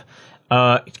it up.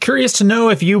 Curious to know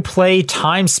if you play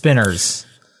Time Spinners,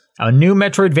 a new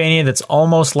Metroidvania that's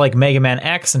almost like Mega Man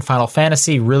X and Final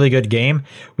Fantasy. Really good game.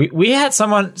 We had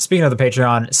someone, speaking of the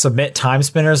Patreon, submit Time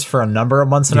Spinners for a number of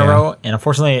months in a row, and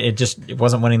unfortunately, it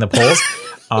wasn't winning the polls.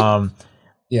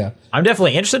 Yeah, I'm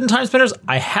definitely interested in Time Spinners.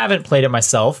 I haven't played it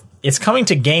myself. It's coming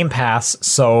to Game Pass,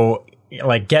 so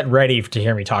get ready to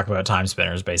hear me talk about Time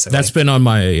Spinners. Basically, that's been on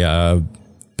my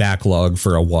backlog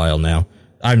for a while now.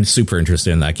 I'm super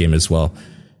interested in that game as well.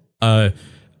 I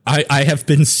have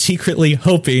been secretly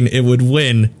hoping it would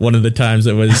win one of the times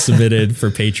it was submitted for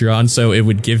Patreon, so it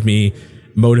would give me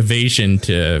motivation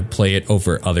to play it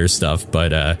over other stuff,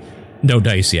 but no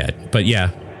dice yet. But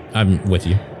yeah, I'm with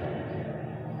you.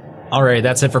 All right,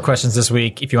 that's it for questions this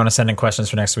week. If you want to send in questions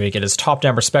for next week, it is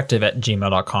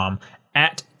topdownperspective@gmail.com,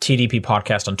 at TDP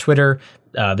Podcast on Twitter,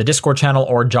 the Discord channel,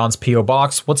 or John's P.O.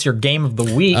 Box. What's your game of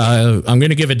the week? I'm going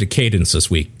to give it to Cadence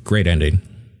this week. Great ending.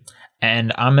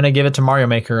 And I'm going to give it to Mario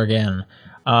Maker again.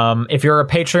 If you're a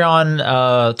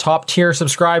Patreon top tier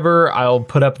subscriber, I'll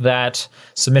put up that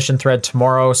submission thread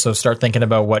tomorrow. So start thinking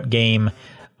about what game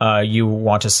you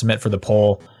want to submit for the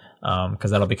poll,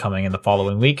 because that'll be coming in the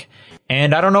following week.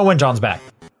 And I don't know when John's back.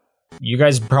 You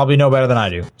guys probably know better than I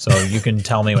do, so you can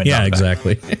tell me when John's back.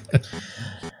 Yeah, exactly.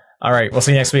 All right, we'll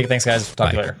see you next week. Thanks, guys.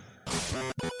 Talk to you later.